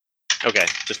 Okay,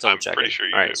 just double I'm check. pretty sure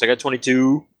you All right, do. so I got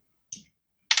 22,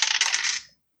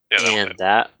 Yeah, that and one.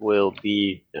 that will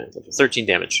be 13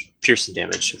 damage, piercing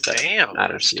damage. If that Damn, that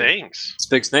matters to you. stings. It's a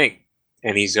big snake,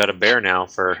 and he's got a bear now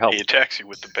for help. He attacks you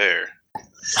with the bear.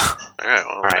 Alright,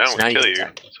 well, right, now so I'm now gonna you kill you.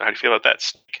 attack. So how do you feel about that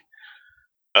snake?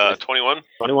 21,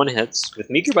 21 hits.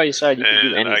 With Meeker by your side, you can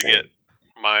do and anything. I get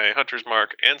my Hunter's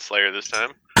Mark and Slayer this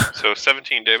time. So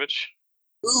 17 damage.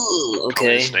 Ooh, Call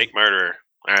me okay. Snake Murderer.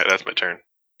 Alright, that's my turn.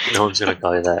 No one's gonna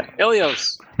call you that.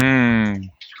 Ilios.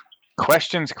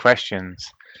 Questions.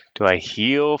 Do I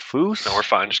heal Foos? No, we're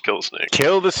fine. Just kill the snake.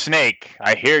 Kill the snake.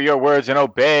 I hear your words and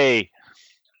obey.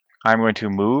 I'm going to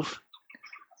move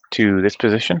to this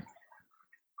position.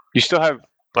 You still have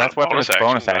breath weapon as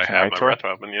bonus but action, I have right, my Tor? breath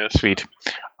weapon, yes. Sweet.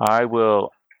 I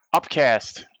will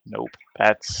upcast. Nope,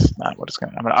 that's not what it's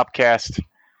going to. I'm going to upcast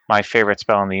my favorite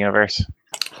spell in the universe.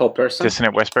 Whole person.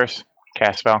 Dissonant Whispers.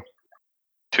 Cast spell.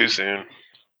 Too soon.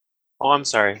 Oh, I'm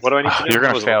sorry. What do I need to do? You're going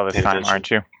I to wasn't fail this paying time, attention.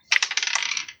 aren't you?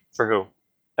 For who?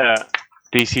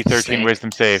 DC 13 Same.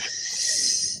 Wisdom save.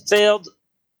 Failed.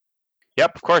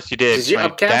 Yep, of course you did. Did you My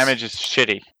upcast? damage is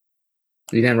shitty.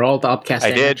 You didn't roll the upcast.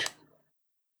 I did.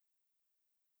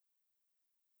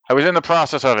 I was in the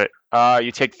process of it.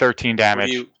 You take 13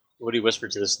 damage. What do you whisper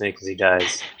to the snake as he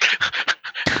dies?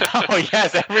 Oh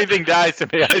yes, everything dies to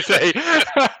me. I say,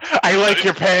 I like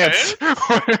your pants.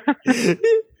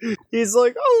 He's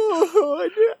like, oh,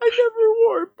 I never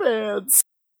wore pants.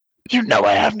 You know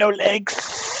I have no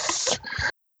legs.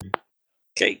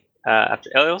 Okay. After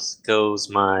Elios goes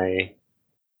my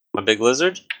big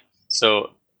lizard.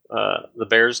 So the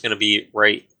bear's going to be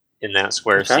right in that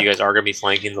square. So Okay. you guys are going to be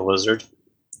flanking the lizard.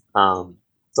 The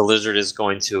lizard is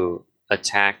going to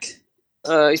attack.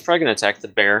 He's probably going to attack the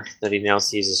bear that he now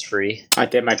sees as free. I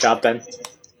did my job then.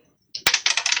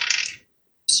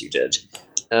 Yes, you did.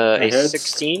 A hits.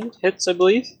 16 hits, I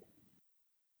believe.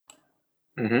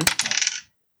 Mm-hmm.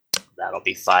 That'll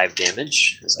be 5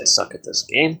 damage, as I suck at this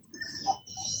game.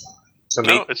 So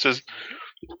No, it says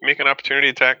make an opportunity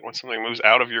attack when something moves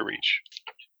out of your reach.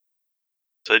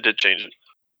 So they did change it.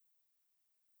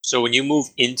 So when you move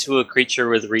into a creature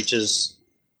with reaches,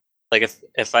 like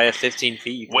if I have 15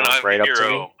 feet, you can When walk I'm right a up to me.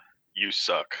 hero, you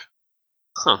suck.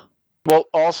 Huh. Well,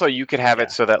 also you could have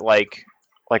it so that like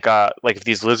like if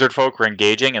these lizard folk were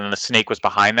engaging and then the snake was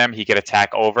behind them, he could attack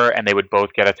over, and they would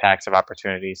both get attacks of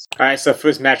opportunities. Alright, so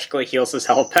Fuzz magically heals his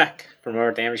health back from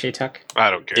whatever damage he took. I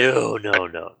don't care. No.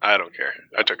 I don't care.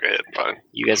 I took a hit. Fine.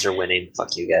 You guys are winning.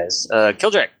 Fuck you guys.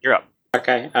 Killdrake, you're up.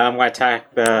 Okay, I'm gonna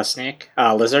attack the snake,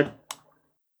 lizard.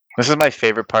 This is my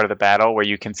favorite part of the battle, where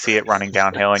you can see it running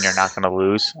downhill and you're not going to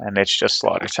lose, and it's just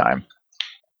slaughter time.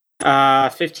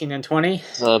 15 and 20.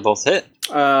 Both hit.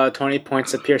 20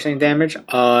 points of piercing damage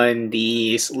on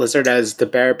the lizard as the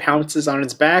bear pounces on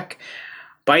its back,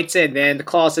 bites it, and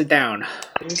claws it down.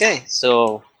 Okay,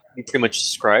 so you pretty much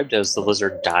described as the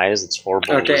lizard dies. It's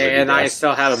horrible. Okay, and I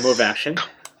still have a move action.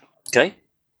 Okay.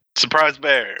 Surprise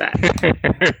bear.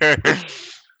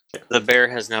 The bear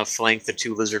has now flanked the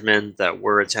two lizard men that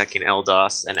were attacking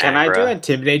Eldos and Can Agra. I do an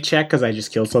intimidate check because I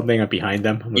just killed something up behind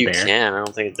them? I'm a You bear. can. I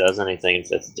don't think it does anything in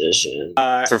 5th edition.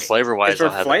 Uh, For flavor-wise, for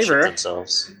I'll have them shoot flavor-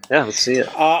 themselves. Yeah, let's see it.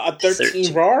 A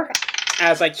 13 roar.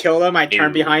 As I kill them, I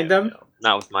turn behind them.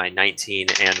 Not with my 19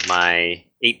 and my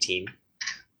 18.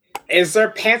 Is their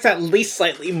pants at least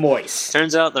slightly moist?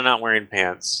 Turns out they're not wearing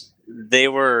pants. They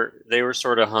were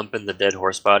sort of humping the dead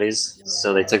horse bodies,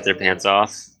 so they took their pants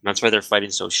off. And that's why they're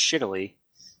fighting so shittily,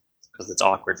 because it's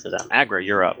awkward for them. Agra,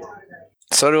 you're up.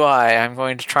 So do I. I'm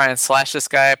going to try and slash this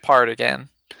guy apart again.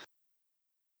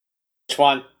 Which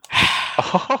one?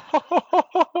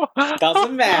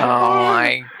 Doesn't matter. Oh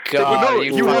my god. no, are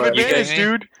you have fucking advantage,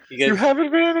 kidding me? dude. You You guys, have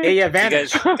advantage. Hey, you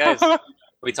advantage. guys,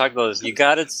 we talked about this. You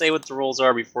gotta say what the rules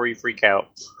are before you freak out.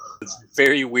 It's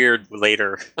very weird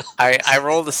later. I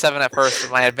rolled a 7 at first,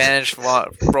 but my advantage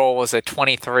roll was a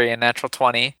 23, a natural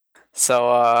 20. So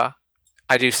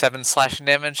I do 7 slashing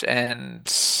damage, and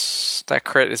that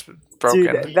crit is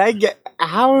broken. Dude,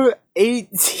 how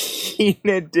 18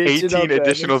 additional 18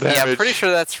 additional damage? damage. Yeah, I'm pretty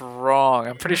sure that's wrong.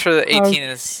 I'm pretty sure that 18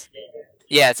 is...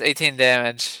 Yeah, it's 18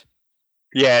 damage.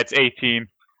 Yeah, it's 18.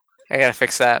 I gotta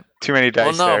fix that. Too many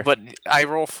dice Well, no, there. but I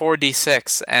roll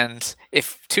 4d6, and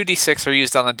if 2d6 are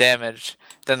used on the damage,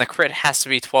 then the crit has to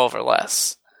be 12 or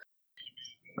less.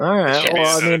 Alright, Yeah, well,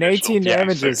 I it's an mean, 18 additional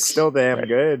damage six. is still damn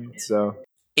good, so...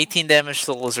 18 damage to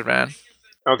the lizard man.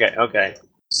 Okay.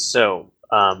 So,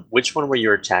 which one were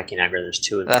you attacking, Agra? There's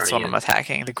two in That's front what of I'm you.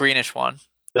 attacking. The greenish one.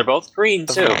 They're both green,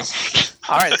 too.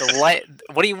 Alright, the light...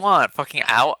 What do you want? Fucking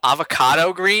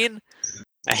avocado green?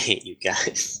 I hate you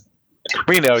guys.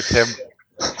 We know, Tim.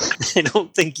 I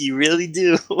don't think you really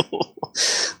do.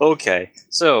 Okay,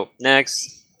 so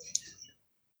next.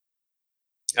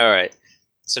 All right.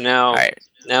 So now, Alright,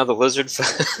 now the lizard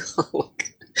folk.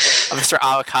 Mr.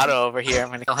 Avocado over here. I'm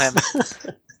gonna kill him.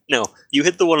 No, you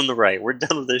hit the one on the right. We're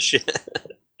done with this shit.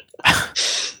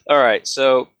 All right,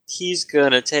 so he's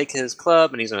gonna take his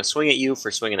club and he's gonna swing at you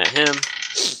for swinging at him.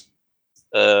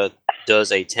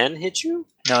 Does a 10 hit you?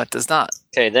 No, it does not.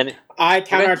 Okay, then I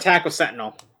counterattack with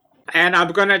Sentinel. And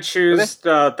I'm gonna choose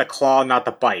the claw, not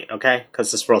the bite, okay?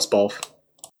 Because this rolls both.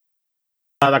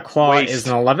 The claw Waste. is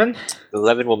an 11.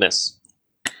 11 will miss.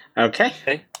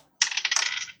 Okay.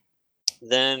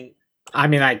 Then I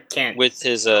mean, I can't. with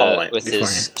his Call it with his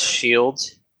beforehand. shield,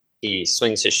 he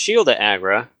swings his shield at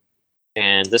Agra,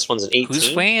 and this one's an 18.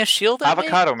 Who's swinging a shield at me?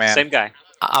 Avocado man. Same guy.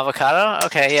 Avocado?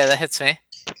 Okay, yeah, that hits me.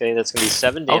 Okay, that's gonna be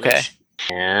 7 damage. Okay.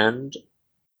 And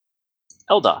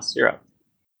Eldos, you're up.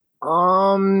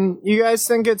 You guys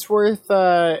think it's worth,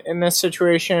 in this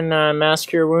situation, mass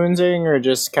cure wounding, or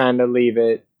just kind of leave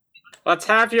it? Let's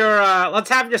have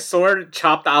your sword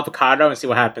chop the avocado and see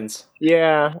what happens.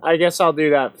 Yeah, I guess I'll do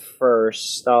that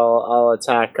first. I'll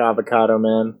attack Avocado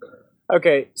Man.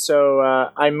 Okay, so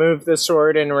I move the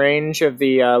sword in range of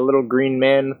the little green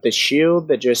man with the shield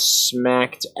that just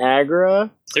smacked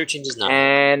Agra, 13 does not.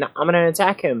 and I'm gonna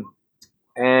attack him.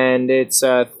 And it's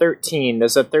 13.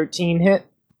 Does a 13 hit?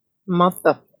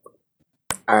 Mother.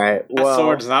 Alright, That well...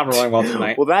 sword is not rolling well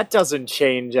tonight. Well, that doesn't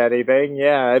change anything.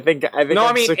 Yeah, I think. No, I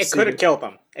I've mean, it could succeeded. have killed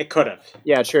them. It could have.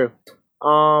 Yeah, true.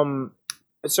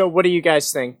 So what do you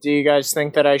guys think? Do you guys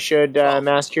think that I should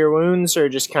mass cure wounds, or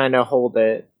just kind of hold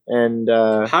it? And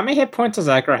How many hit points does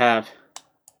Agra have?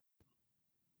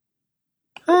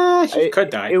 He could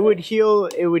die. it would heal.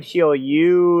 It would heal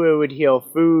you. It would heal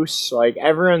Foos. Like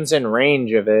everyone's in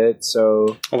range of it.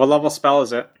 So What level spell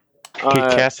is it? He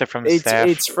cast it from the staff.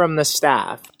 It's from the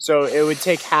staff. So it would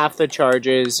take half the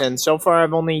charges, and so far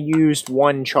I've only used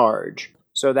one charge.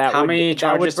 So that How would, many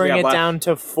that would charges do we bring have it left? down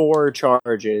to 4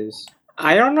 charges.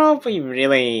 I don't know if we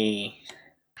really.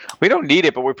 We don't need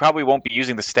it, but we probably won't be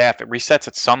using the staff. It resets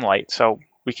at sunlight, so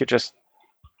we could just...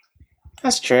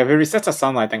 That's true. If it resets the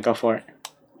sunlight, then go for it.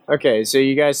 Okay, so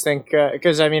you guys think?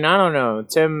 Because I mean, I don't know.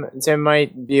 Tim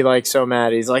might be like so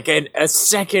mad. He's like, a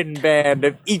second band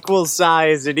of equal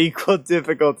size and equal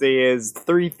difficulty is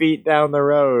 3 feet down the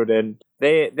road, and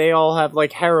they all have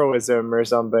like heroism or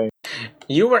something.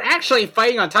 You were actually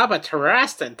fighting on top of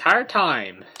Taras the entire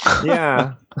time.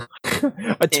 Yeah,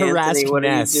 a Tarask what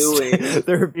nest. are you doing?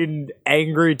 There have been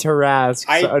angry Tarasks.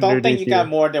 I don't underneath think you got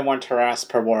more than one Taras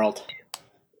per world.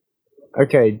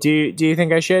 Okay, do you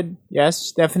think I should?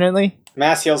 Yes, definitely.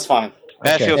 Mass heal's fine.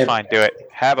 That Okay. feels fine. Do it.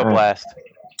 Have a Alright. blast.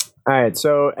 All right,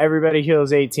 so everybody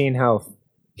heals 18 health.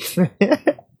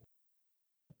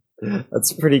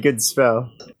 That's a pretty good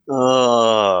spell.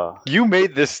 You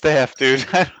made this staff, dude.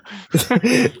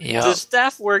 Yep. The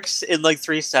staff works in like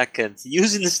 3 seconds.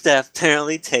 Using the staff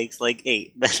apparently takes like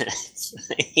 8 minutes.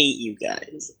 I hate you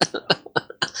guys.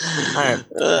 Alright,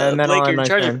 and then Blake, I'll you're end in my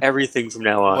charge turn. of everything from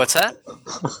now on. What's that?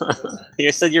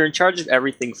 You said you're in charge of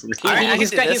everything from now Alright, on. I He's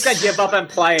can do gonna give up and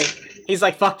play. He's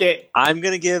like, fuck it. I'm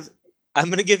gonna give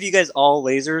you guys all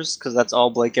lasers because that's all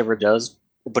Blake ever does.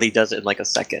 But he does it in like a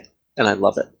second, and I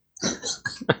love it.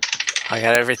 I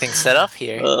got everything set up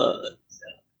here.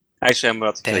 Actually, I'm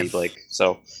about to kill Damn. you, Blake.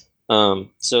 So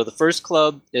the first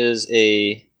club is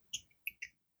a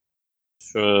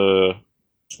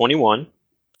 21.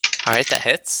 All right, that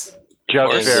hits.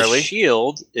 Just And the barely.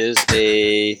 shield is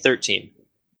a 13.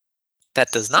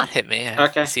 That does not hit me. I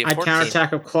Okay, see a I 14.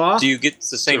 counterattack with claw. Do you get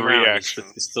the same The round? reaction.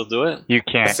 You still do it? You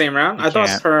The can't. same round? You I thought it was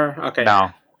can't. per. Okay.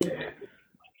 No.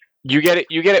 You get it.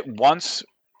 You get it once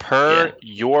per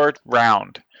your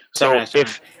round. So Sorry,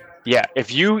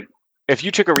 if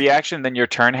you took a reaction, then your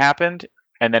turn happened,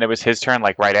 and then it was his turn.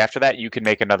 Like right after that, you can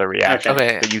make another reaction.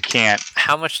 Okay. But you can't.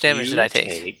 How much damage You did I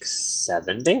take?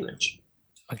 7 damage.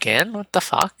 Again? What the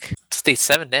fuck? Just take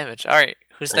 7 damage. All right,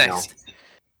 who's I know. next?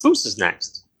 Foos is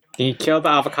next. Can you kill the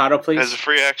avocado, please? As a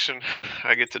free action,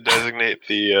 I get to designate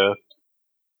the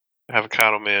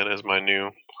avocado man as my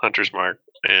new hunter's mark,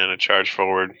 and a charge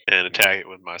forward and attack it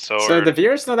with my sword. So the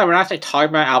viewers know that we're not actually talking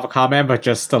about Avocado Man, but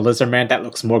just the Lizard Man that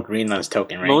looks more green on his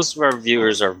token, right? Most of our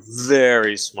viewers are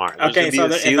very smart. There's Okay, gonna be so a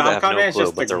the few that have Avocado Man no is clue,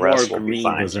 just but the the more rest will be green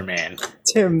fine. Lizard Man.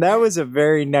 Tim, that was a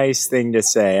very nice thing to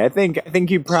say. I think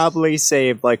you probably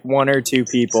saved like 1 or 2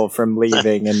 people from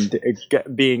leaving and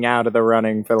being out of the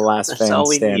running for the last That's fan all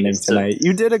we standing needed to tonight.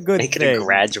 You did a good Make it thing. a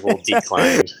gradual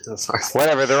decline.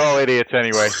 Whatever. They're all idiots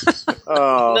anyway.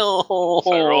 Oh, No.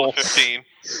 So I rolled a 15.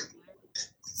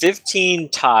 15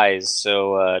 ties,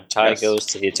 so tie Yes. goes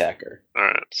to the attacker.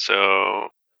 Alright, so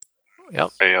Yep.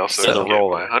 I also So the get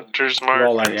roller. my hunter's mark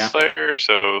Roller, and yeah. slayer,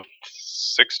 so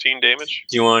 16 damage.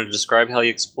 Do you want to describe how he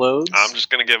explodes? I'm just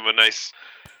gonna give him a nice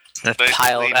A nice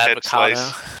pile of clean head avocado.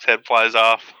 slice. His head flies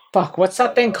off. Fuck, what's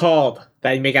that thing called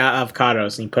that you make out of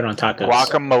avocados and you put on tacos?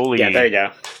 Guacamole. Yeah, there you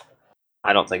go.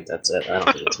 I don't think that's it. I don't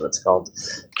think that's what it's called.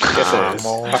 Yes, it is.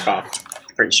 Well, Fuck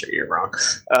off. Pretty sure you're wrong.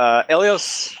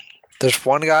 Elios. There's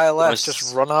one guy wanna left. s-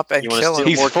 Just run up and you wanna kill steal him.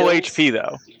 He's more full kills? HP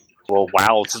though. Well,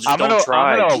 wow. So just I'm don't gonna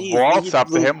try. I'm gonna waltz up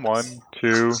to him 1,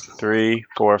 2, 3,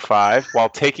 4, 5 while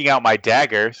taking out my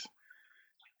daggers,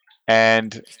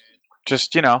 and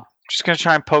just just gonna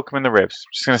try and poke him in the ribs.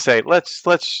 Just gonna say let's.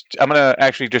 I'm gonna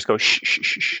actually just go shh shh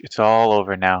shh. Shh. It's all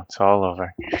over now. It's all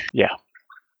over. You're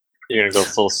gonna go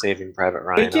full Saving Private They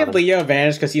Ryan. give on him. Leo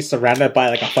advantage because he's surrounded by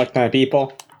like a fuck ton of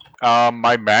people.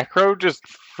 My macro just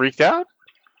freaked out.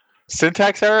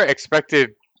 Syntax error.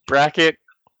 Expected bracket,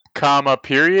 comma,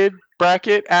 period,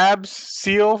 bracket, abs,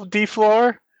 seal,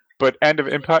 defloor, but end of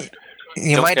input.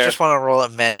 You Don't might care. just want to roll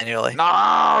it manually.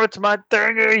 No, it's my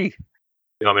thingy.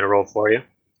 You want me to roll for you?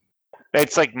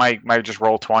 It's like my just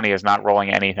roll 20 is not rolling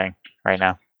anything right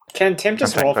now. Can Tim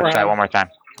just roll for Let's try it him? one more time.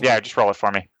 Yeah, just roll it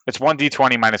for me. It's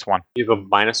 1d20 minus 1. You have a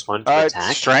 -1 to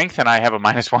attack. Strength, and I have a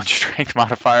 -1 strength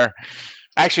modifier.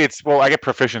 Actually, I get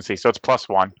proficiency, so it's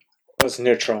 +1. It was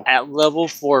neutral. At level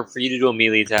 4, for you to do a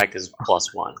melee attack is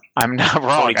 +1. I'm not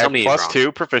wrong. Tony, I tell have me you're wrong.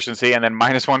 +2 proficiency, and then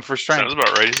 -1 for Sounds strength.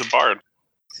 about right. He's a bard.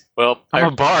 Well, I'm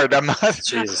a bard. I'm not.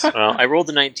 Jesus. Well, I rolled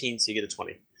a 19, so you get a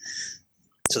 20.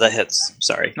 So that hits.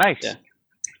 Sorry. Nice. Yeah.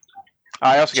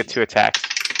 I also get 2 attacks,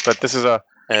 but this is a.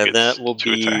 And that Gets will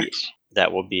 2 be attacks.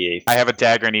 I have a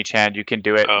dagger in each hand. You can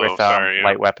do it Oh, with sorry, yeah.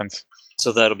 light weapons.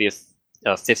 so that'll be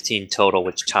a 15 total,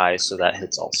 which ties, so that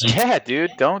hits also. Yeah,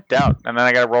 dude, don't doubt. And then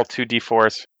I gotta roll 2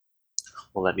 d4s.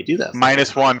 Well, let me do that.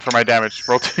 -1 for my damage.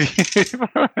 Roll 2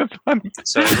 d4s.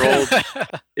 So I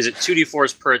rolled. Is it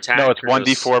 2d4s per attack? No, it's or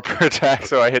 1d4 per attack,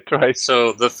 so I hit twice.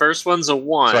 So the first one's a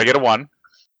 1, So I get a 1.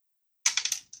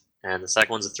 and the second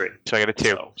one's a 3. So I get a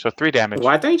 2. So 3 damage.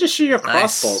 Why don't you just shoot your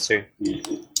Nice. crossbow?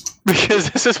 Because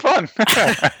this is fun.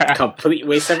 Complete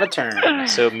waste of a turn.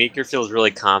 So Meeker feels really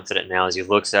confident now as he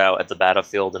looks out at the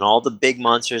battlefield, and all the big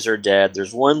monsters are dead.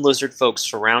 There's one lizard folk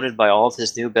surrounded by all of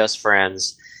his new best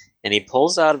friends, and he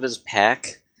pulls out of his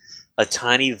pack a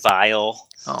tiny vial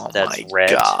Oh that's my red.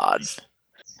 god.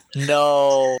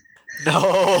 No. No.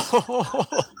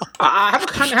 How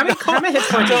many hit points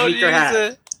does Don't Meeker use have?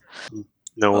 it.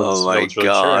 No one's, Oh my no one's really sure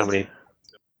God. how many.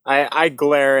 I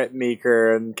glare at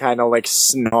Meeker and kind of like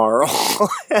snarl.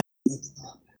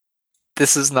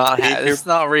 This is not Meeker- this is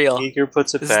not real. Meeker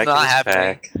puts it This is back in not his happening.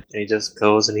 pack, and he just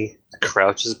goes and he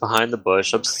crouches behind the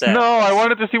bush, upset. No, I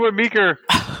wanted to see what Meeker.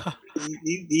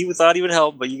 He thought he would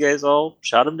help, but you guys all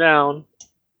shot him down.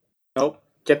 Nope.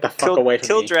 Get the fuck away from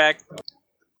Kill me. Drac.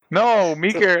 No,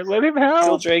 Meeker, let him Kill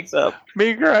help. Drake's up.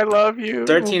 Meeker, I love you.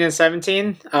 13 and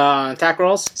 17 attack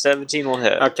rolls. 17 will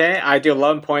hit. Okay, I do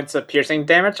 11 points of piercing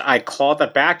damage. I claw the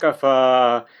back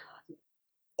of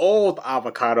old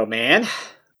avocado man.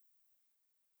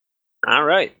 All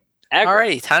right. Aggro.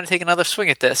 Alrighty, time to take another swing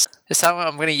at this. This time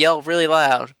I'm gonna yell really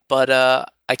loud, but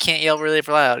I can't yell really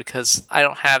loud because I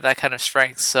don't have that kind of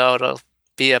strength, so it'll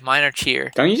be a minor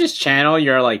cheer. Don't you just channel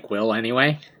your will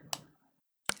anyway?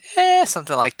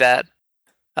 Something like that.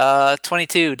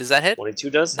 22, does that hit? 22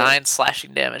 does hit. 9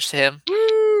 slashing damage to him.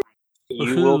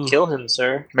 You will kill him,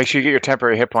 sir. Make sure you get your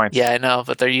temporary hit points. Yeah, I know,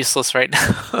 but they're useless right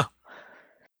now.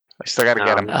 I still gotta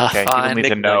get him. Okay, fine. people need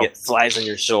to know. McNugget flies on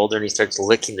your shoulder and he starts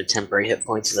licking the temporary hit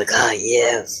points. He's like,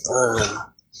 yes.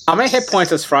 How many hit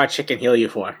points does fried chicken heal you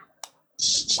for?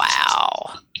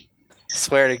 Wow.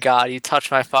 Swear to God, you touch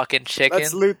my fucking chicken.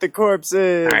 Let's loot the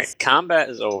corpses. All right, combat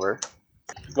is over.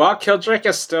 While Kildrick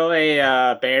is still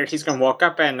a bear, he's gonna walk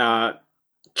up and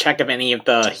check if any of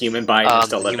the human bodies are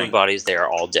still The living. human bodies, they are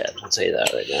all dead. I'll tell you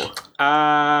that right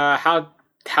now.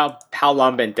 How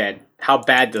long been dead? How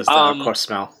bad does the corpse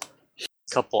smell?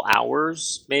 Couple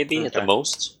hours, maybe, at the Okay.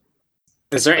 most.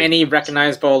 Is there any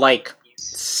recognizable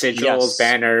sigils, Yes.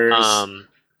 banners,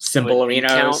 symbol When you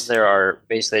count, arenas? there are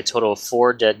basically a total of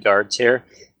 4 dead guards here,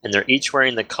 and they're each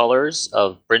wearing the colors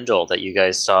of Brindle that you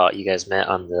guys met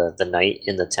on the night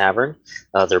in the tavern.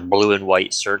 They're blue and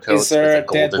white surcoats Is there with a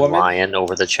a dead golden woman? lion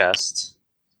over the chest.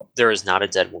 There is not a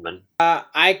dead woman.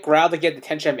 I growl to get the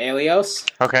attention of Elios.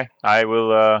 Okay, I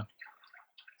will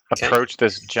Okay. approach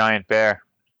this giant bear.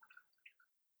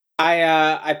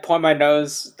 I point my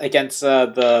nose against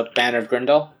the banner of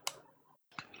Grindel.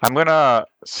 I'm gonna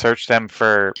search them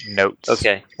for notes.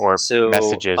 Okay, Or so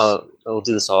messages. I'll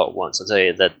do this all at once. I'll tell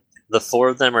you that the 4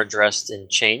 of them are dressed in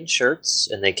chain shirts,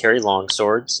 and they carry long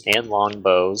swords and long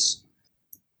bows.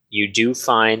 You do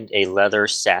find a leather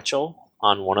satchel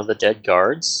on one of the dead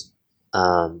guards,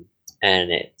 and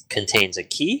it contains a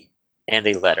key and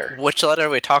a letter. Which letter are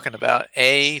we talking about?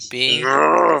 A, B?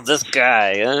 Grrr, this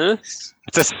guy, huh?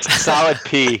 It's a solid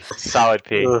P. Solid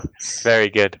P. Very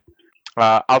good.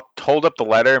 I'll hold up the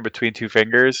letter in between 2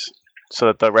 fingers so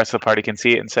that the rest of the party can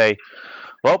see it and say,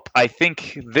 well, I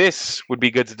think this would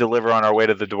be good to deliver on our way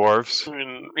to the dwarves. You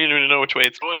don't even know which way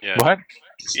it's going yet. What?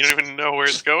 You don't even know where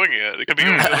it's going yet. It could be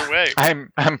going the other way.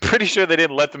 I'm pretty sure they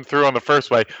didn't let them through on the first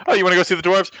way. Oh, you want to go see the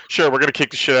dwarves? Sure, we're going to kick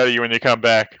the shit out of you when you come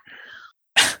back.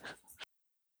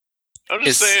 I'm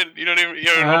just Is- saying, you haven't opened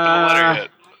the letter yet.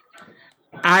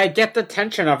 I get the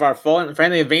attention of our full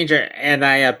friendly ranger and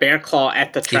I bear claw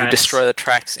at the You tracks. destroy the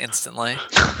tracks instantly.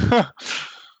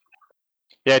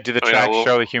 Yeah, do the Oh, yeah, tracks well-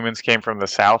 show the humans came from the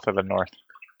south or the north?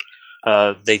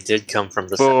 They did come from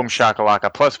the Boom,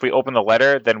 shakalaka. Plus, if we open the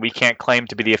letter, then we can't claim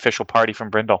to be the official party from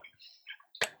Brindle.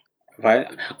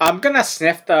 But I'm gonna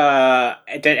sniff the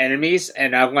dead enemies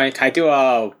and I'm going to do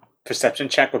a perception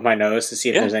check with my nose to see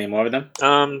if Yeah. there's any more of them.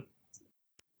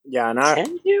 Yeah, and I,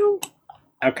 Can you?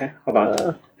 Okay, hold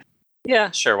on. Yeah,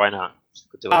 sure. Why not?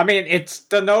 Do it. I mean, it's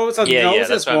the nose. The Yeah, nose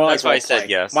that's is why- more that's like why I said roleplay.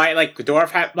 yes. My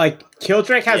dwarf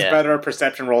Kildrick has Yeah. better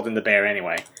perception roll than the bear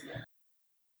anyway.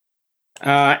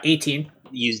 18.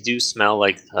 You do smell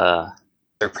like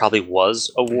there probably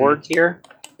was a ward here,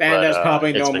 And But, there's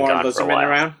probably it's no been more gone for a lizardmen while.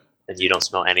 around. and you don't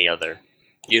smell any other.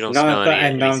 You don't None smell of the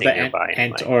anything none of the nearby.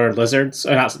 ant anyway. or lizards,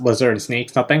 or not lizard and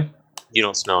snakes, nothing. You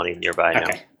don't smell any nearby. now.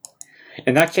 Okay.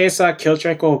 In that case,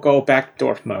 Kildrick will go back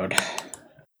dwarf mode.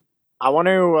 I want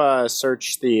to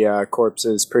search the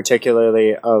corpses,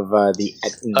 particularly of the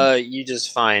Etten. You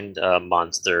just find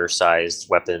monster-sized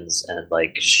weapons and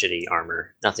shitty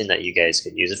armor. Nothing that you guys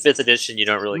could use. In 5th edition, you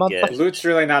don't really get Loot's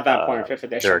really not that Uh, important in 5th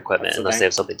edition. their equipment That's the unless thing. they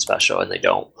have something special, and they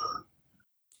don't.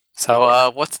 So,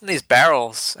 what's in these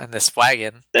barrels and this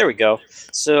wagon? There we go.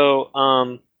 So,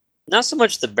 Not so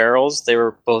much the barrels. They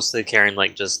were mostly carrying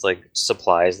just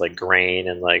supplies like grain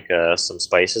and some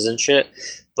spices and shit.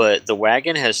 But the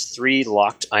wagon has 3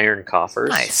 locked iron coffers.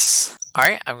 Nice. All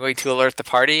right, I'm going to alert the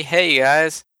party. Hey, you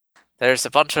guys, there's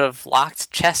a bunch of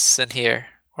locked chests in here.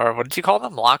 Or what did you call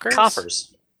them? Lockers?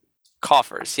 Coffers.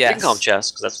 Coffers, yes. You can call them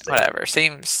chests because that's what they Whatever.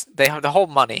 Seems they hold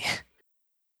money.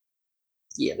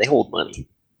 Yeah, they hold money.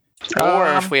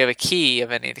 Or if we have a key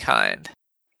of any kind.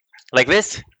 Like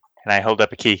this? And I hold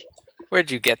up a key.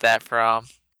 Where'd you get that from?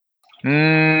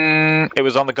 It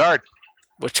was on the guard.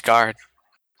 Which guard?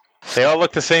 They all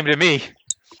look the same to me.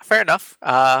 Fair enough.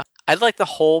 I'd like the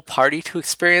whole party to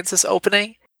experience this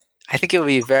opening. I think it would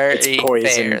be very It's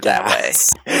poison fair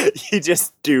gas. You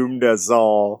just doomed us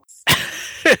all.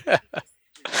 that way.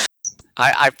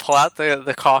 I pull out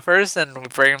the coffers and we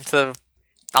bring them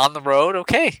on the road.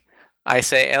 Okay. I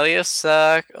say, Elias,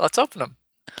 let's open them.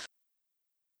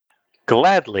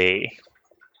 Gladly.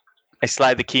 I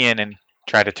slide the key in and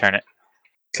try to turn it.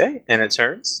 Okay, and it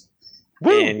turns.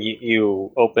 Woo! And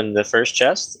you open the first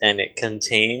chest, and it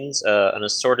contains an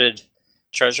assorted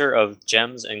treasure of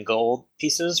gems and gold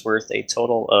pieces worth a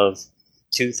total of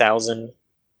 2,000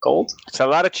 gold. It's a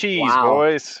lot of cheese, Wow.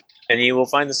 boys. And you will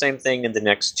find the same thing in the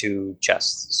next 2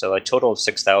 chests. So a total of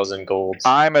 6,000 gold.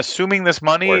 I'm assuming this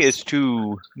money Worth. is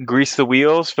to grease the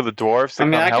wheels for the dwarves to I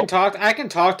mean, come I help. can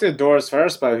talk to the doors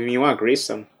first, but if you want to grease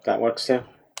them, that works too.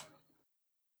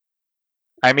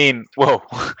 I mean, whoa.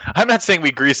 I'm not saying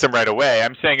we grease them right away.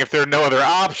 I'm saying if there are no other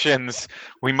options,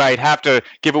 we might have to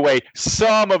give away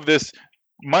some of this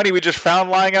money we just found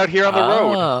lying out here on the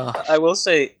road. Oh. I will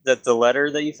say that the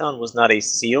letter that you found was not a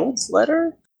sealed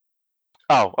letter.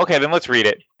 Oh, okay, then let's read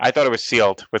it. I thought it was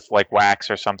sealed with wax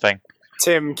or something.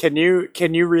 Tim, can you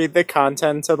read the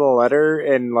contents of the letter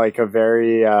in a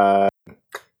very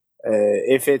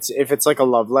if it's like a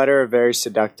love letter, a very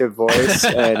seductive voice,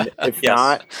 and if Yes.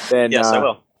 not, then Yes, I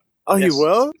will. Oh, Yes. you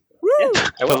will? Woo! Yeah,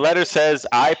 I The will. letter says,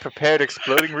 I prepared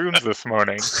exploding runes this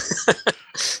morning.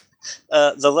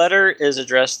 The letter is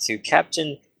addressed to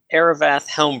Captain Aravath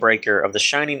Helmbreaker of the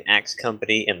Shining Axe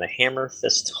Company in the Hammer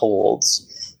Fist Holds.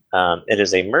 It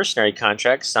is a mercenary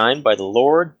contract signed by the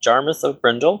Lord Jarmuth of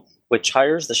Brindle, which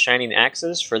hires the Shining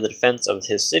Axes for the defense of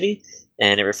his city,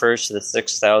 and it refers to the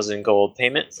 6,000 gold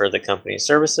payment for the company's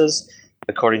services.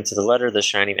 According to the letter, the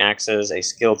Shining Axes, a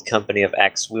skilled company of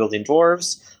axe-wielding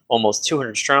dwarves, almost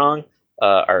 200 strong,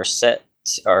 are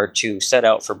to set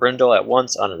out for Brindle at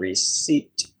once on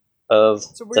receipt of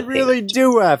So we the really payment.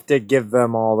 do have to give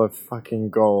them all the fucking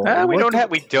gold. We What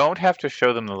don't have to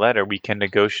show them the letter. We can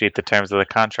negotiate the terms of the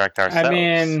contract ourselves. I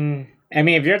mean,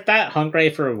 if you're that hungry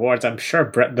for rewards, I'm sure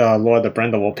the Lord of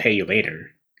Brindle will pay you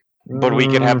later. But we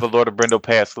can have the Lord of Brindle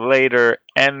pay us later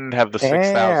and have the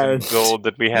 6,000 And- gold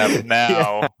that we have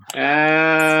now.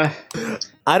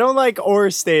 I don't like or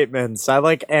statements. I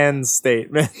like and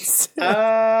statements.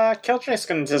 Killtrace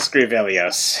can disagree with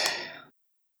Elios.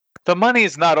 The money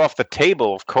is not off the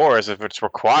table, of course, if it's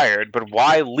required, but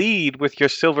why lead with your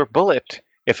silver bullet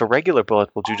if a regular bullet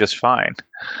will do just fine?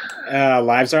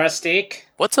 Lives are at stake.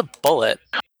 What's a bullet?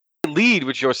 Lead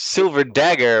with your silver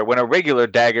dagger when a regular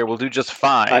dagger will do just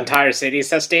fine. The entire city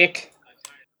is at stake.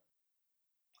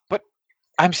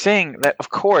 I'm saying that, of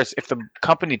course, if the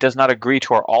company does not agree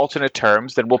to our alternate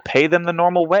terms, then we'll pay them the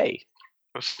normal way.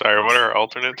 Sorry, what are our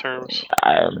alternate terms?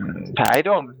 I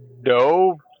don't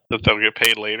know. That they'll get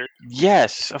paid later?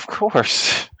 Yes, of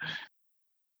course.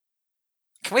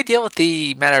 Can we deal with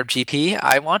the matter of GP?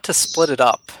 I want to split it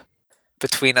up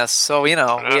between us, so we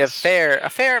have a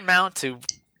fair amount to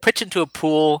pitch into a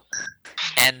pool,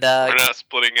 and We're not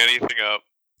splitting anything up.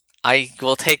 I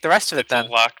will take the rest of it It's a then.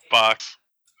 locked box.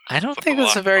 I don't Put think the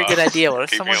that's a lock very box. good idea. What if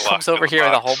Keep someone me comes locked in over the here with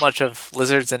a box. whole bunch of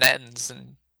lizards and ents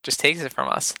and just takes it from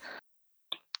us?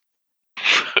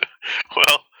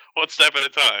 Well, one step at a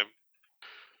time.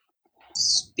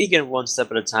 Speaking of one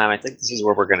step at a time, I think this is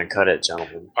where we're going to cut it,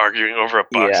 gentlemen. Arguing over a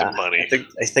box Yeah, of money.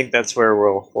 I think that's where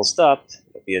we'll stop.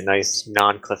 It'll be a nice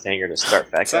non-cliffhanger to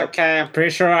start back It's up. okay. I'm pretty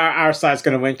sure our side's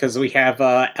going to win because we have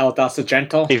Eldasta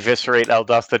Gentle. Eviscerate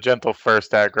Eldasta Gentle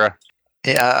first, Agra.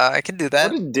 Yeah, I can do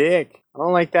that. What a dick. I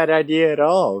don't like that idea at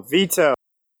all. Veto.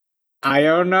 I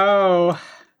don't know.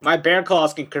 My bear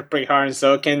claws can crit pretty hard, and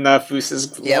so can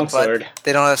Fus's Yeah, longsword. but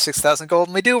they don't have 6,000 gold,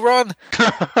 and we do run.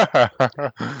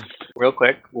 Real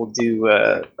quick, we'll do.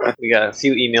 We got a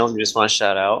few emails we just want to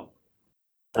shout out.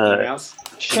 Anything else?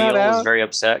 Shout Neil was out. very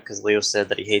upset because Leo said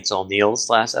that he hates all Neils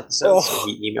last episode, so Oh.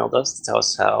 he emailed us to tell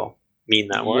us how mean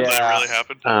that was. Did that really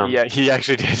happen? Yeah, he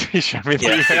actually did. He showed me the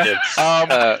Yeah, he email. did.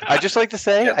 I just like to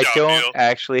say Yeah, I Ciao, don't Neil.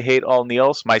 actually hate all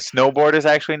Neils. My snowboard is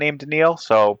actually named Neil,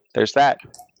 so there's that.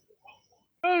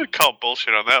 Call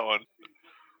bullshit on that one.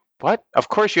 What? Of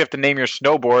course you have to name your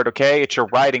snowboard, okay? It's your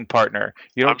riding partner.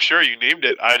 You I'm don't. sure you named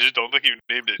it. I just don't think you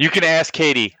named it. You can ask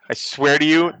Katie. I swear to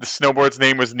you, the snowboard's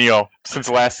name was Neil since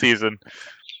last season.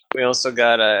 We also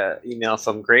got an email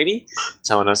from Grady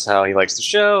telling us how he likes the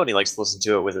show and he likes to listen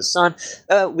to it with his son.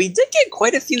 We did get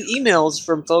quite a few emails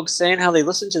from folks saying how they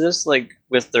listen to this like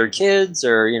with their kids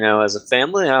or, as a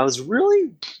family. And I was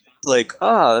really like,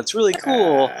 that's really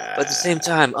cool. But at the same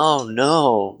time, oh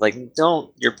no, like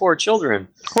don't your poor children.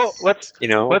 Well, let's we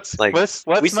not,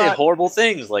 say horrible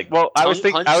things like. Well, I was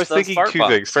thinking two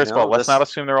box, things. First of all, let's not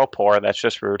assume they're all poor. That's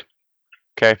just rude.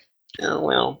 Okay. Oh,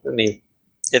 well, I mean,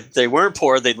 if they weren't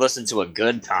poor, they'd listen to a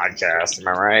good podcast. Am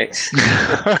I right?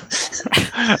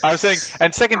 I'm saying,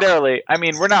 and secondarily, I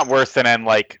mean, we're not worse than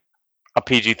like a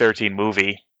PG-13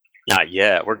 movie. Not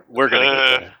yet. We're gonna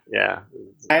get there. Yeah.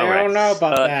 I don't know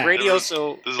about that. Grady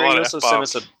also There's sent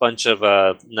us a bunch of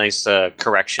nice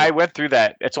corrections. I went through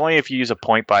that. It's only if you use a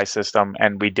point buy system,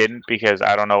 and we didn't because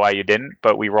I don't know why you didn't,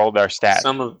 but we rolled our stats.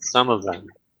 Some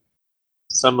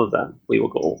of them we will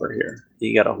go over here.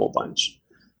 You got a whole bunch.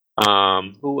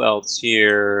 Who else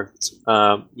here?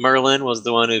 Merlin was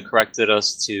the one who corrected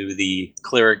us to the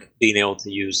cleric being able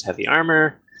to use heavy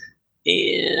armor.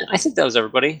 And I think that was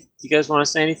everybody. Do you guys want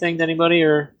to say anything to anybody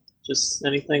or just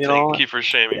anything at all? Thank you for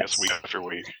shaming us week after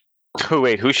week.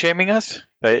 Wait, who's shaming us?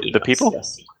 The people?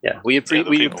 Yes. Yeah, we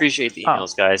appreciate the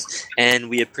emails, guys,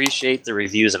 and we appreciate the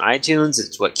reviews on iTunes.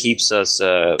 It's what keeps us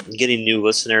getting new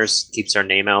listeners, keeps our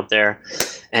name out there.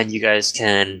 And you guys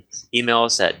can email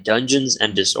us at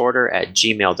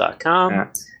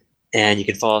dungeonsanddisorder@gmail.com, and you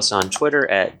can follow us on Twitter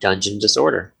at Dungeon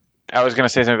Disorder. I was going to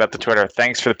say something about the Twitter.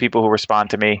 Thanks for the people who respond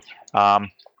to me,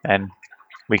 and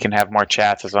we can have more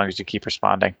chats as long as you keep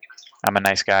responding. I'm a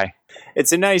nice guy.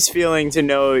 It's a nice feeling to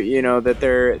know, that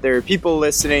there are people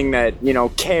listening that,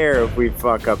 care if we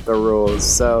fuck up the rules.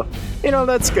 So,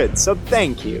 that's good. So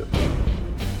thank you.